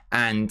can.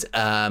 And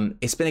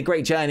it's been a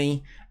great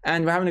journey.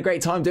 And we're having a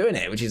great time doing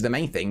it, which is the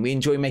main thing. We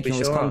enjoy making all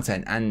this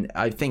content. And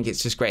I think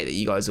it's just great that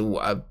you guys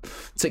all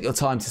took your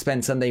time to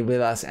spend Sunday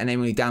with us. And then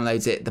when you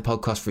download it, the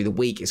podcast through the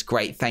week, it's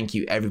great. Thank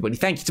you, everybody.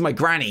 Thank you to my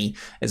granny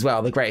as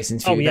well. The greatest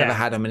interview we've ever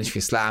had on Ministry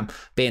of Slam.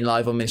 Being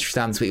live on Ministry of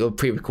Slam this week, or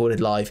pre-recorded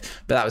live.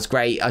 But that was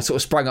great. I sort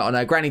of sprung it on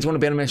her. Granny, do you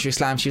want to be on Ministry of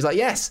Slam? She was like,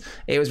 yes.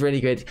 It was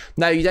really good.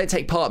 No, you don't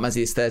take part,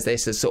 Muzzy, this Thursday.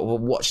 It's a sort of a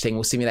watch thing.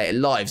 We'll simulate it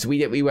live. So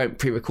we won't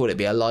pre-record it. It'll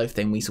be a live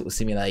thing. We sort of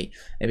simulate.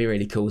 It'd be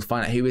really cool to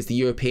find out who is the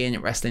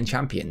European Wrestling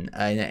Champion in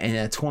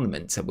a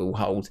tournament that we'll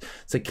hold.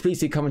 So please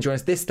do come and join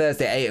us this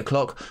Thursday at 8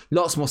 o'clock.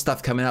 Lots more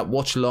stuff coming up,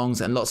 watch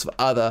alongs and lots of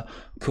other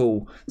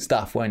cool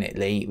stuff, won't it,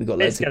 Lee? We've got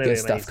loads of good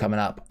stuff coming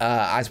up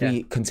as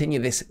we continue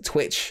this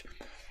Twitch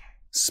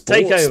sports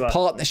takeover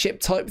partnership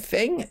type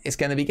thing. It's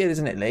going to be good,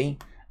 isn't it, Lee?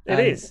 It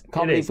is.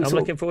 I'm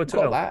looking forward to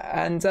that.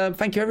 And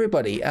thank you,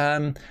 everybody.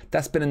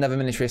 That's been another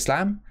Ministry of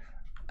Slam.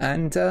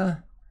 And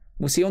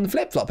we'll see you on the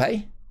flip-flop,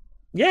 eh?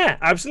 Yeah,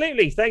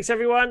 absolutely. Thanks,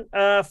 everyone.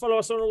 Follow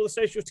us on all the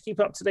socials to keep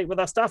up to date with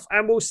our stuff,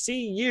 and we'll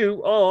see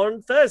you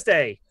on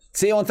Thursday.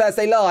 See you on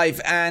Thursday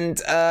live,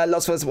 and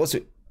lots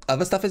of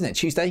other stuff, isn't it?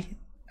 Tuesday,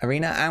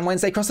 Arena, and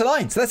Wednesday, Cross the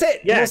Line. So that's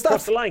it. Yeah,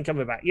 Cross the Line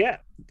coming back. Yeah,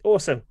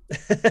 awesome.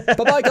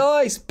 Bye-bye,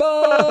 guys.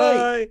 Bye.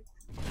 Bye.